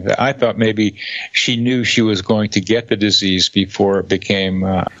implying. I thought maybe she knew she was going to get the disease before it became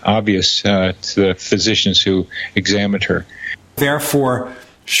obvious to the physicians who examined her. Therefore,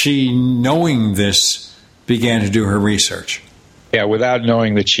 she, knowing this, began to do her research. Yeah, without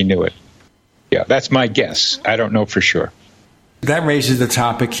knowing that she knew it. Yeah, that's my guess. I don't know for sure. That raises the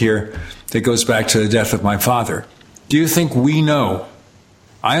topic here that goes back to the death of my father. Do you think we know?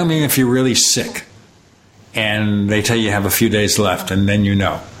 I don't mean if you're really sick and they tell you have a few days left, and then you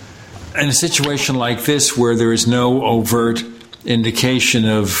know. In a situation like this where there is no overt indication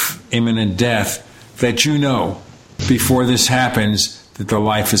of imminent death, that you know before this happens that the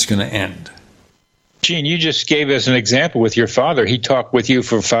life is going to end. Gene, you just gave us an example with your father. He talked with you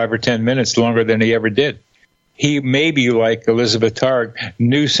for 5 or 10 minutes longer than he ever did. He, maybe like Elizabeth Targ,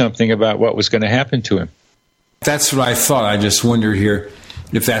 knew something about what was going to happen to him. That's what I thought. I just wonder here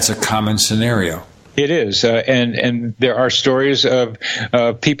if that's a common scenario. It is, and there are stories of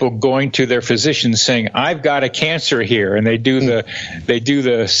people going to their physicians saying, "I've got a cancer here," and they do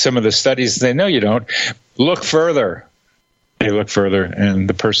some of the studies. They know you don't. Look further. They look further, and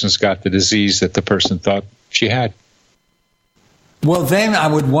the person's got the disease that the person thought she had. Well, then I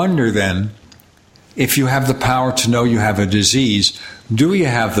would wonder then, if you have the power to know you have a disease, do you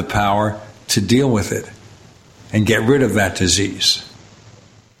have the power to deal with it and get rid of that disease?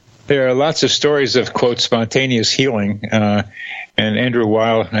 There are lots of stories of, quote, spontaneous healing, and Andrew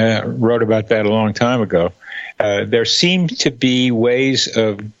Weil wrote about that a long time ago. There seem to be ways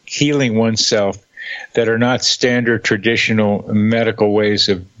of healing oneself that are not standard traditional medical ways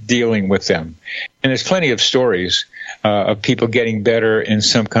of dealing with them. And there's plenty of stories of people getting better in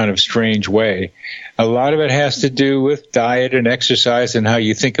some kind of strange way. A lot of it has to do with diet and exercise and how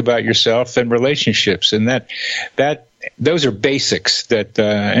you think about yourself and relationships. And that those are basics that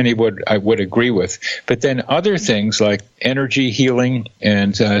I would agree with. But then other things like energy healing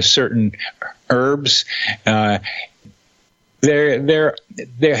and certain herbs,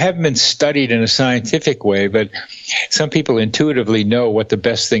 they haven't been studied in a scientific way, but some people intuitively know what the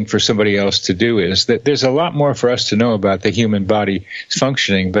best thing for somebody else to do is. That there's a lot more for us to know about the human body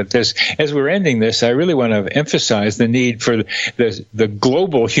functioning. But as we're ending this, I really want to emphasize the need for the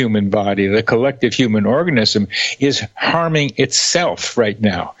global human body, the collective human organism, is harming itself right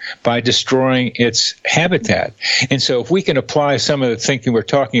now by destroying its habitat. And so if we can apply some of the thinking we're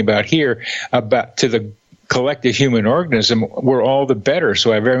talking about here to the collective human organism, we're all the better.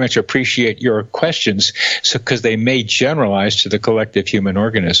 So I very much appreciate your questions, because they may generalize to the collective human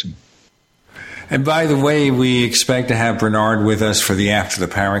organism. And by the way, we expect to have Bernard with us for the After the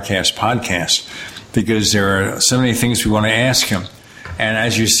Paracast podcast, because there are so many things we want to ask him. And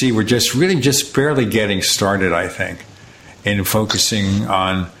as you see, we're just barely getting started, I think, in focusing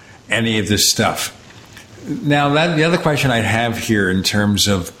on any of this stuff. Now, the other question I'd have here in terms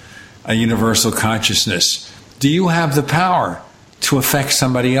of a universal consciousness, do you have the power to affect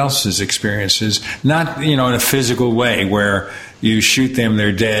somebody else's experiences? Not, in a physical way where you shoot them,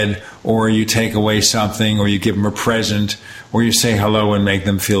 they're dead, or you take away something, or you give them a present, or you say hello and make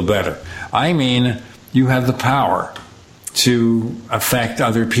them feel better. I mean, you have the power to affect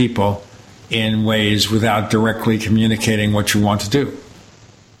other people in ways without directly communicating what you want to do.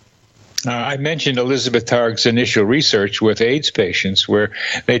 I mentioned Elizabeth Targ's initial research with AIDS patients where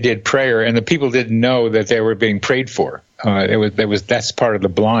they did prayer and the people didn't know that they were being prayed for. That's part of the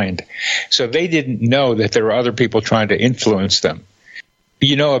blind. So they didn't know that there were other people trying to influence them.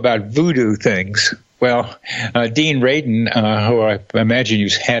 You know about voodoo things. Well, Dean Radin, who I imagine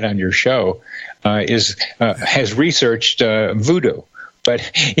you've had on your show, has researched voodoo. But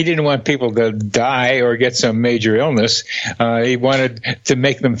he didn't want people to die or get some major illness. He wanted to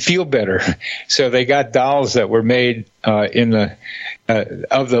make them feel better. So they got dolls that were made in the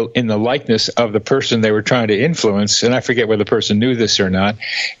likeness of the person they were trying to influence. And I forget whether the person knew this or not.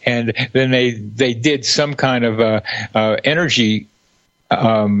 And then they did some kind of energy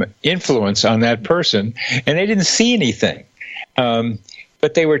influence on that person, and they didn't see anything.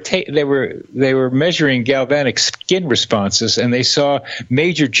 But they were measuring galvanic skin responses, and they saw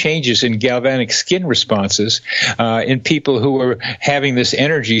major changes in galvanic skin responses in people who were having this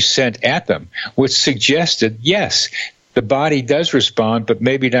energy sent at them, which suggested, yes, the body does respond, but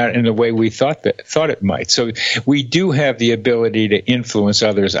maybe not in the way we thought it might. So we do have the ability to influence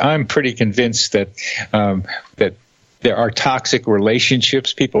others. I'm pretty convinced that that there are toxic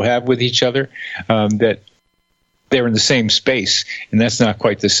relationships people have with each other, that they're in the same space, and that's not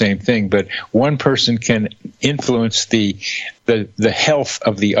quite the same thing. But one person can influence the health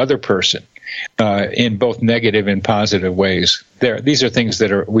of the other person in both negative and positive ways. These are things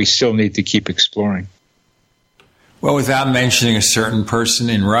that we still need to keep exploring. Well, without mentioning a certain person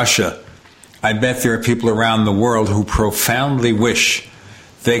in Russia, I bet there are people around the world who profoundly wish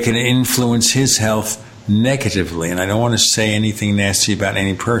they can influence his health negatively. And I don't want to say anything nasty about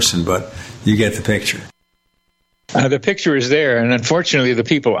any person, but you get the picture. The picture is there, and unfortunately, the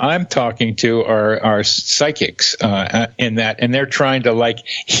people I'm talking to are psychics in that, and they're trying to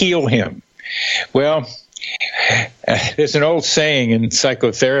heal him. Well, there's an old saying in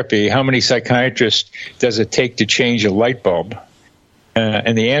psychotherapy: how many psychiatrists does it take to change a light bulb?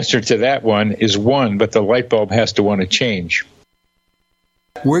 And the answer to that one is one, but the light bulb has to want to change.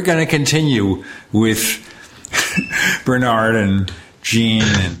 We're going to continue with Bernard and Jean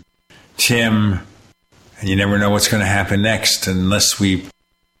and Tim. And you never know what's going to happen next unless we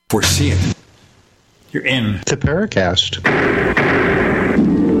foresee it. You're in the Paracast.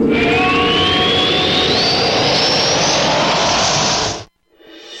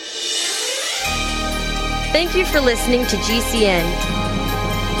 Thank you for listening to GCN.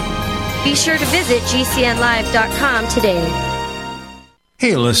 Be sure to visit GCNlive.com today.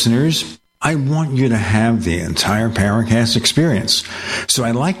 Hey, listeners. I want you to have the entire Paracast experience. So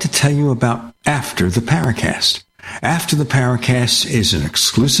I'd like to tell you about After the Paracast. After the Paracast is an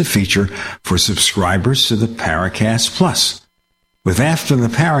exclusive feature for subscribers to the Paracast Plus. With After the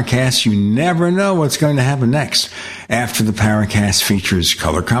Paracast, you never know what's going to happen next. After the Paracast features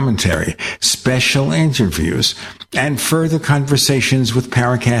color commentary, special interviews, and further conversations with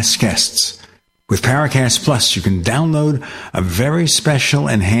Paracast guests. With Paracast Plus, you can download a very special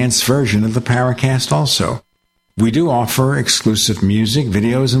enhanced version of the Paracast also. We do offer exclusive music,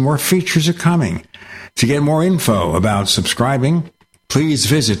 videos, and more features are coming. To get more info about subscribing, please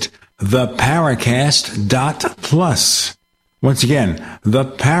visit theparacast.plus. Once again,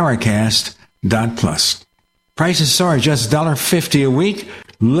 theparacast.plus. Prices are just $1.50 a week,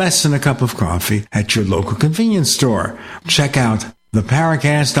 less than a cup of coffee at your local convenience store. Check out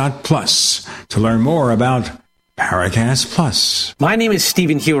theparacast.plus to learn more about Paracast Plus. My name is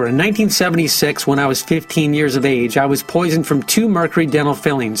Stephen Hewer. In 1976, when I was 15 years of age, I was poisoned from 2 mercury dental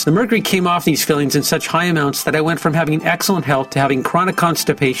fillings. The mercury came off these fillings in such high amounts that I went from having excellent health to having chronic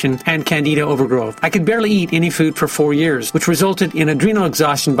constipation and candida overgrowth. I could barely eat any food for 4 years, which resulted in adrenal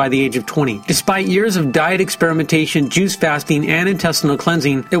exhaustion by the age of 20. Despite years of diet experimentation, juice fasting, and intestinal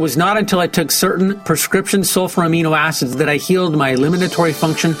cleansing, it was not until I took certain prescription sulfur amino acids that I healed my eliminatory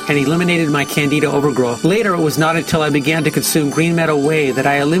function and eliminated my candida overgrowth. Later, it was not until I began to consume Green Meadow Whey that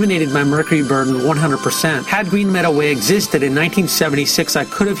I eliminated my mercury burden 100%. Had Green Meadow Whey existed in 1976, I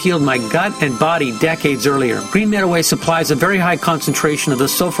could have healed my gut and body decades earlier. Green Meadow Whey supplies a very high concentration of the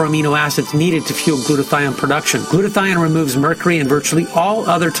sulfur amino acids needed to fuel glutathione production. Glutathione removes mercury and virtually all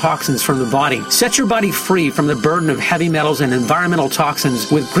other toxins from the body. Set your body free from the burden of heavy metals and environmental toxins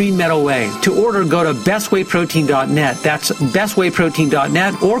with Green Meadow Whey. To order, go to bestwayprotein.net. That's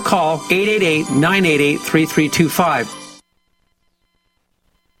bestwayprotein.net or call 888-988-3325.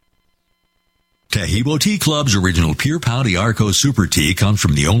 Tahibo Tea Club's original Pure Pau de Arco Super Tea comes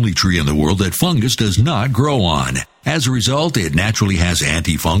from the only tree in the world that fungus does not grow on. As a result, it naturally has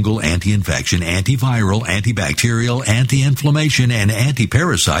antifungal, anti-infection, antiviral, antibacterial, anti-inflammation, and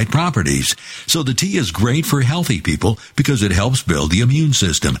anti-parasite properties. So the tea is great for healthy people because it helps build the immune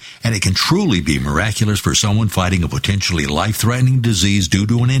system, and it can truly be miraculous for someone fighting a potentially life-threatening disease due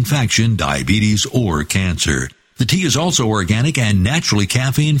to an infection, diabetes, or cancer. The tea is also organic and naturally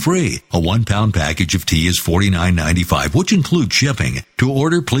caffeine-free. A 1-pound package of tea is $49.95, which includes shipping. To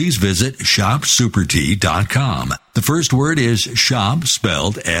order, please visit shopsupertea.com. The first word is shop,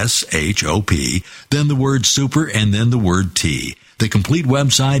 spelled S-H-O-P, then the word super, and then the word tea. The complete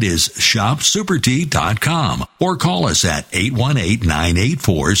website is shopsupertea.com, or call us at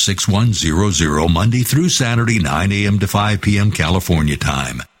 818-984-6100 Monday through Saturday, 9 a.m. to 5 p.m. California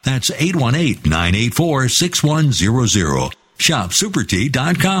time. That's 818-984-6100.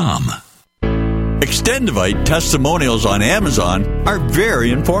 ShopSupertea.com. Extendivite testimonials on Amazon are very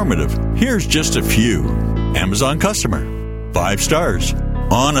informative. Here's just a few. Amazon customer. 5 stars.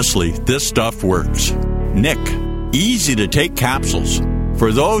 Honestly, this stuff works. Nick. Easy to take capsules.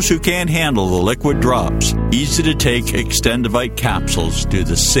 For those who can't handle the liquid drops, easy to take Extendivite capsules do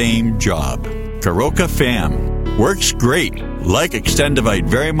the same job. Karoka Fam. Works great. Like Extendivite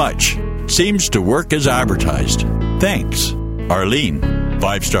very much. Seems to work as advertised. Thanks. Arlene.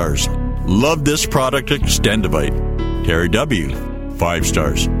 5 stars. Love this product, Extendivite. Terry W. 5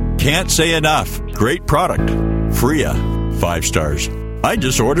 stars. Can't say enough. Great product. Freya. 5 stars. I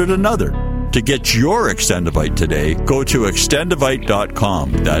just ordered another. To get your Extendivite today, go to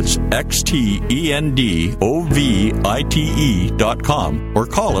extendivite.com. That's XTENDOVITE.com, or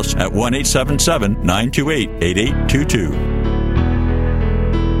call us at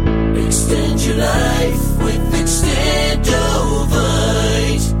 1-877-928-8822. Extend your life with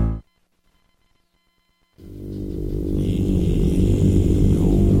Extendovite.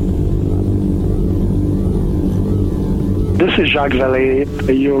 This is Jacques Vallée.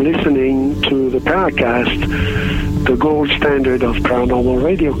 You're listening to the Paracast, the gold standard of paranormal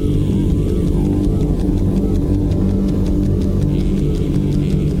radio.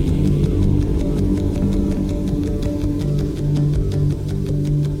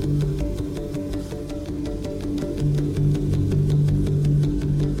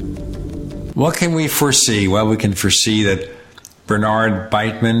 What can we foresee? Well, we can foresee that Bernard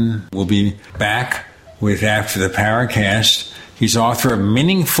Beitman will be back with After the Paracast. He's author of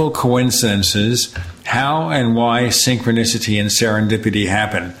Meaningful Coincidences, How and Why Synchronicity and Serendipity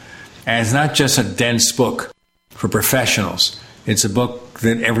Happen. And it's not just a dense book for professionals. It's a book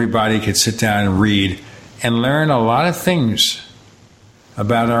that everybody could sit down and read and learn a lot of things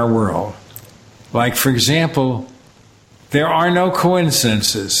about our world. Like, for example, there are no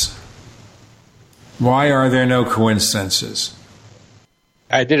coincidences. Why are there no coincidences?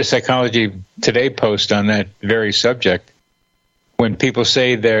 I did a Psychology Today post on that very subject. When people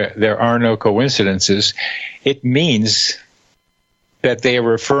say there are no coincidences, it means that they are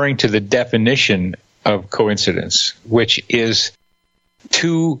referring to the definition of coincidence, which is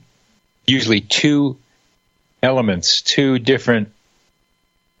usually two elements, two different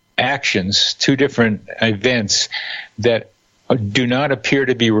actions, two different events that do not appear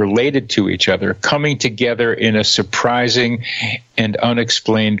to be related to each other, coming together in a surprising and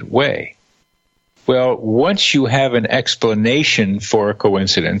unexplained way. Well, once you have an explanation for a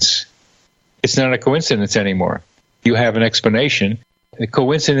coincidence, it's not a coincidence anymore. You have an explanation. The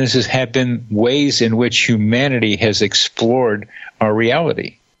coincidences have been ways in which humanity has explored our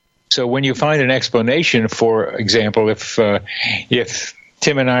reality. So when you find an explanation, for example, if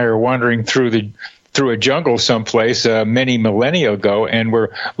Tim and I are wandering through a jungle someplace many millennia ago, and we're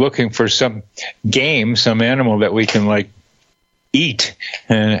looking for some game, some animal that we can eat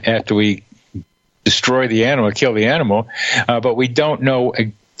after we destroy the animal, kill the animal, but we don't know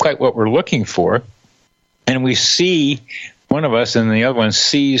quite what we're looking for, and we see, one of us and the other one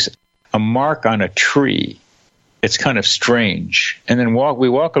sees a mark on a tree. It's kind of strange. And then we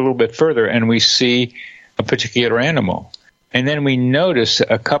walk a little bit further and we see a particular animal. And then we notice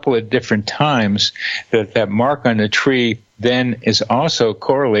a couple of different times that mark on the tree then is also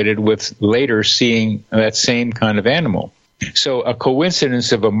correlated with later seeing that same kind of animal. So a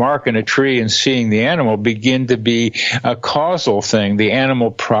coincidence of a mark in a tree and seeing the animal begin to be a causal thing. The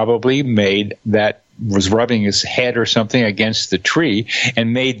animal probably was rubbing his head or something against the tree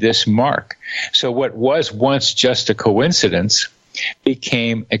and made this mark. So what was once just a coincidence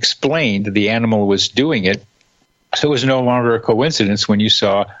became explained. The animal was doing it. So it was no longer a coincidence when you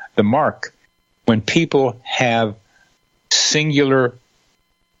saw the mark. When people have singular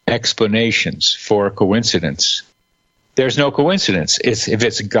explanations for a coincidence, there's no coincidence. If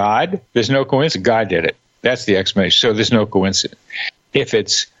it's God, there's no coincidence. God did it. That's the explanation. So there's no coincidence. If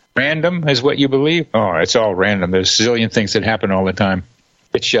it's random is what you believe, it's all random. There's a zillion things that happen all the time.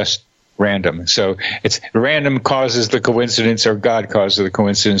 It's just random. So it's random causes the coincidence, or God causes the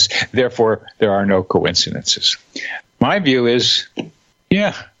coincidence. Therefore, there are no coincidences. My view is,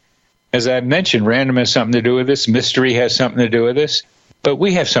 as I mentioned, random has something to do with this. Mystery has something to do with this. But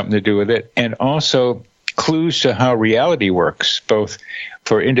we have something to do with it. And also clues to how reality works, both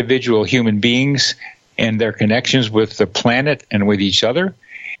for individual human beings and their connections with the planet and with each other,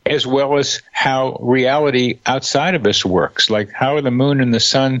 as well as how reality outside of us works, like how the moon and the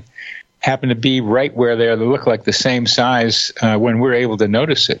sun happen to be right where they are. They look like the same size when we're able to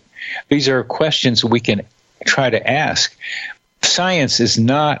notice it. These are questions we can try to ask. Science is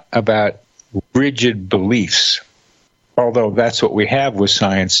not about rigid beliefs, although that's what we have with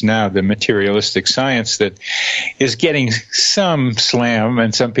science now, the materialistic science that is getting some slam,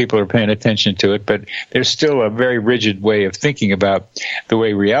 and some people are paying attention to it, but there's still a very rigid way of thinking about the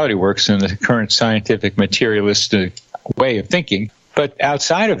way reality works in the current scientific materialistic way of thinking. But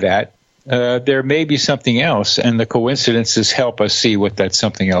outside of that, there may be something else, and the coincidences help us see what that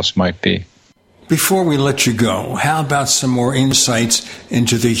something else might be. Before we let you go, how about some more insights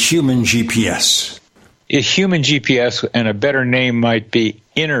into the human GPS? A human GPS, and a better name might be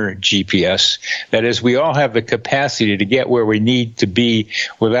inner GPS. That is, we all have the capacity to get where we need to be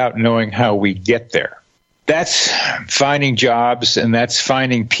without knowing how we get there. That's finding jobs, and that's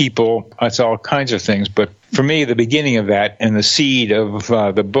finding people. That's all kinds of things. But for me, the beginning of that and the seed of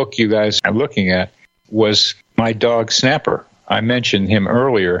the book you guys are looking at was my dog Snapper. I mentioned him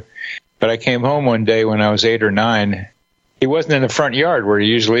earlier, but I came home one day when I was 8 or 9. He wasn't in the front yard where he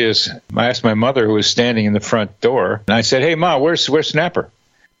usually is. I asked my mother, who was standing in the front door, and I said, "Hey, Ma, where's Snapper?"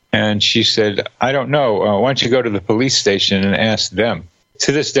 And she said, "I don't know. Why don't you go to the police station and ask them?"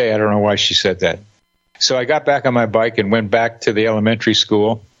 To this day, I don't know why she said that. So I got back on my bike and went back to the elementary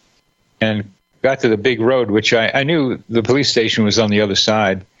school and got to the big road, which I knew the police station was on the other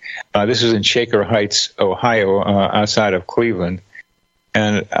side. This was in Shaker Heights, Ohio, outside of Cleveland.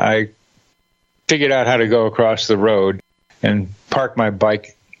 And I figured out how to go across the road and parked my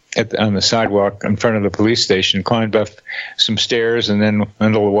bike on the sidewalk in front of the police station, climbed up some stairs and then a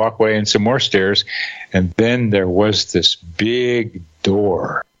little walkway and some more stairs. And then there was this big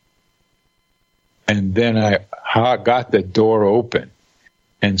door. And then I got the door open.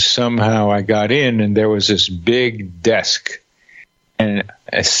 And somehow I got in, and there was this big desk. And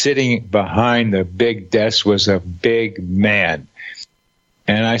sitting behind the big desk was a big man.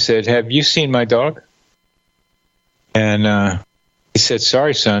 And I said, "Have you seen my dog?" And he said,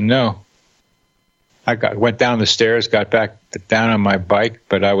 "Sorry, son, no." I went down the stairs, got back down on my bike,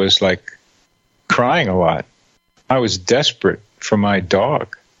 but I was like crying a lot. I was desperate for my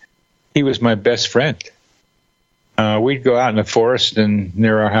dog. He was my best friend. We'd go out in the forest and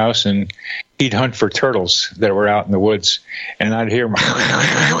near our house, and he'd hunt for turtles that were out in the woods. And I'd hear him,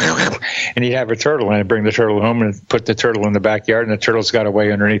 and he'd have a turtle, and I'd bring the turtle home and put the turtle in the backyard, and the turtles got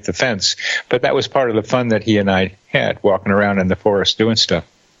away underneath the fence. But that was part of the fun that he and I had, walking around in the forest doing stuff.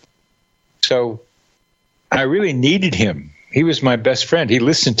 So I really needed him. He was my best friend. He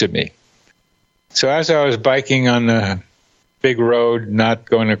listened to me. So as I was biking on the big road, not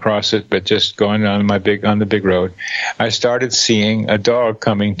going across it, but just going on the big road, I started seeing a dog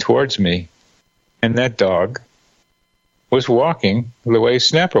coming towards me, and that dog was walking the way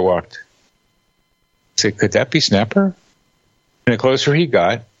Snapper walked. I said, "Could that be Snapper?" And the closer he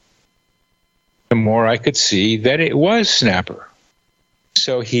got, the more I could see that it was Snapper.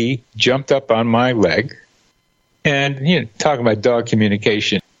 So he jumped up on my leg, and talking about dog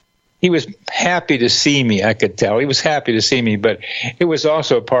communication, he was happy to see me, I could tell. He was happy to see me, but it was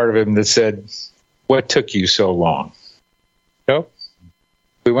also a part of him that said, "What took you so long?" So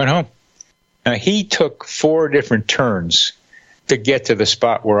we went home. Now, he took 4 different turns to get to the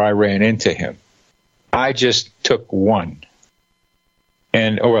spot where I ran into him. I just took 1.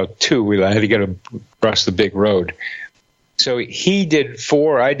 And, 2. I had to get across the big road. So he did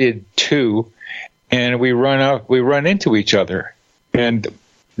 4, I did 2, and we run into each other. And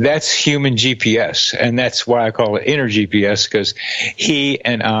that's human GPS, and that's why I call it inner GPS, because he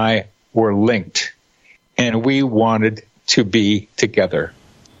and I were linked, and we wanted to be together.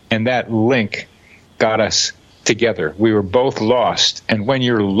 And that link got us together. We were both lost, and when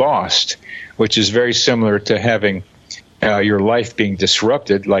you're lost, which is very similar to having your life being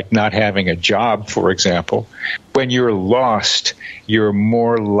disrupted, like not having a job, for example, when you're lost, you're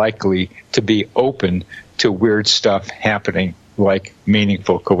more likely to be open to weird stuff happening, like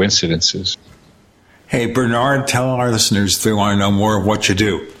meaningful coincidences. Hey, Bernard, tell our listeners if they want to know more of what you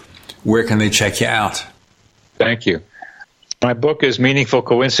do. Where can they check you out? Thank you. My book is Meaningful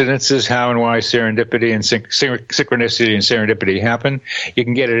Coincidences, How and Why Serendipity and Synchronicity and Serendipity Happen. You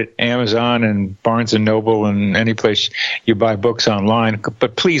can get it at Amazon and Barnes & Noble and any place you buy books online.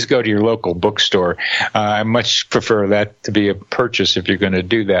 But please go to your local bookstore. I much prefer that to be a purchase if you're going to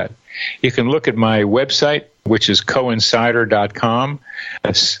do that. You can look at my website, which is coincider.com.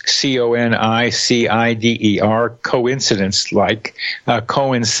 That's CONICIDER, coincidence-like.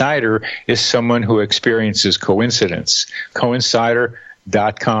 Coincider is someone who experiences coincidence.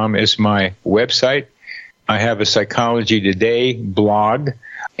 Coincider.com is my website. I have a Psychology Today blog,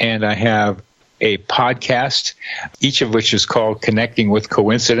 and I have a podcast, each of which is called Connecting with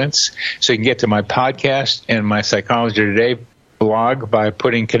Coincidence. So you can get to my podcast and my Psychology Today blog by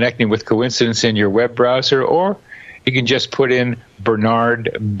putting Connecting with Coincidence in your web browser, or you can just put in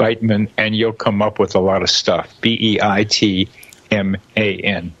Bernard Beitman and you'll come up with a lot of stuff.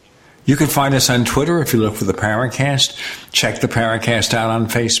 Beitman. You can find us on Twitter if you look for the Paracast. Check the Paracast out on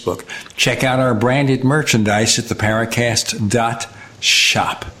Facebook. Check out our branded merchandise at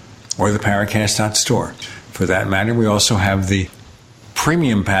theparacast.shop or theparacast.store. For that matter, we also have the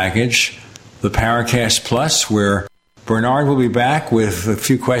premium package, the Paracast Plus, where Bernard will be back with a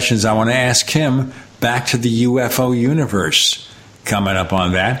few questions I want to ask him back to the UFO universe. Coming up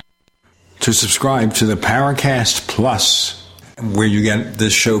on that. To subscribe to the Paracast Plus, where you get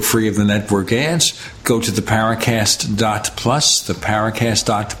this show free of the network ads, go to theparacast.plus,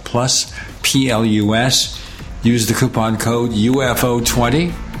 theparacast.plus, Plus. Use the coupon code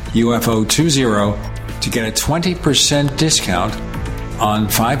UFO20, UFO20, to get a 20% discount on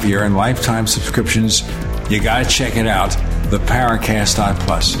 5-year and lifetime subscriptions. You got to check it out, the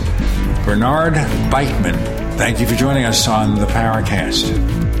Paracast.plus. Bernard Beitman, thank you for joining us on the Paracast.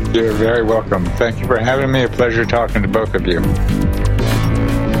 You're very welcome. Thank you for having me. A pleasure talking to both of you.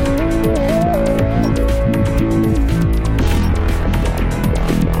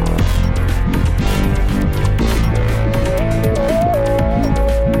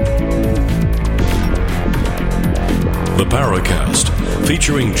 The Paracast,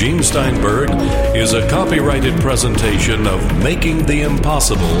 featuring Gene Steinberg, is a copyrighted presentation of Making the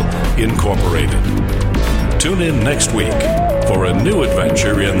Impossible, Incorporated. Tune in next week for a new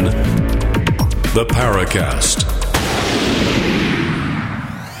adventure in The Paracast.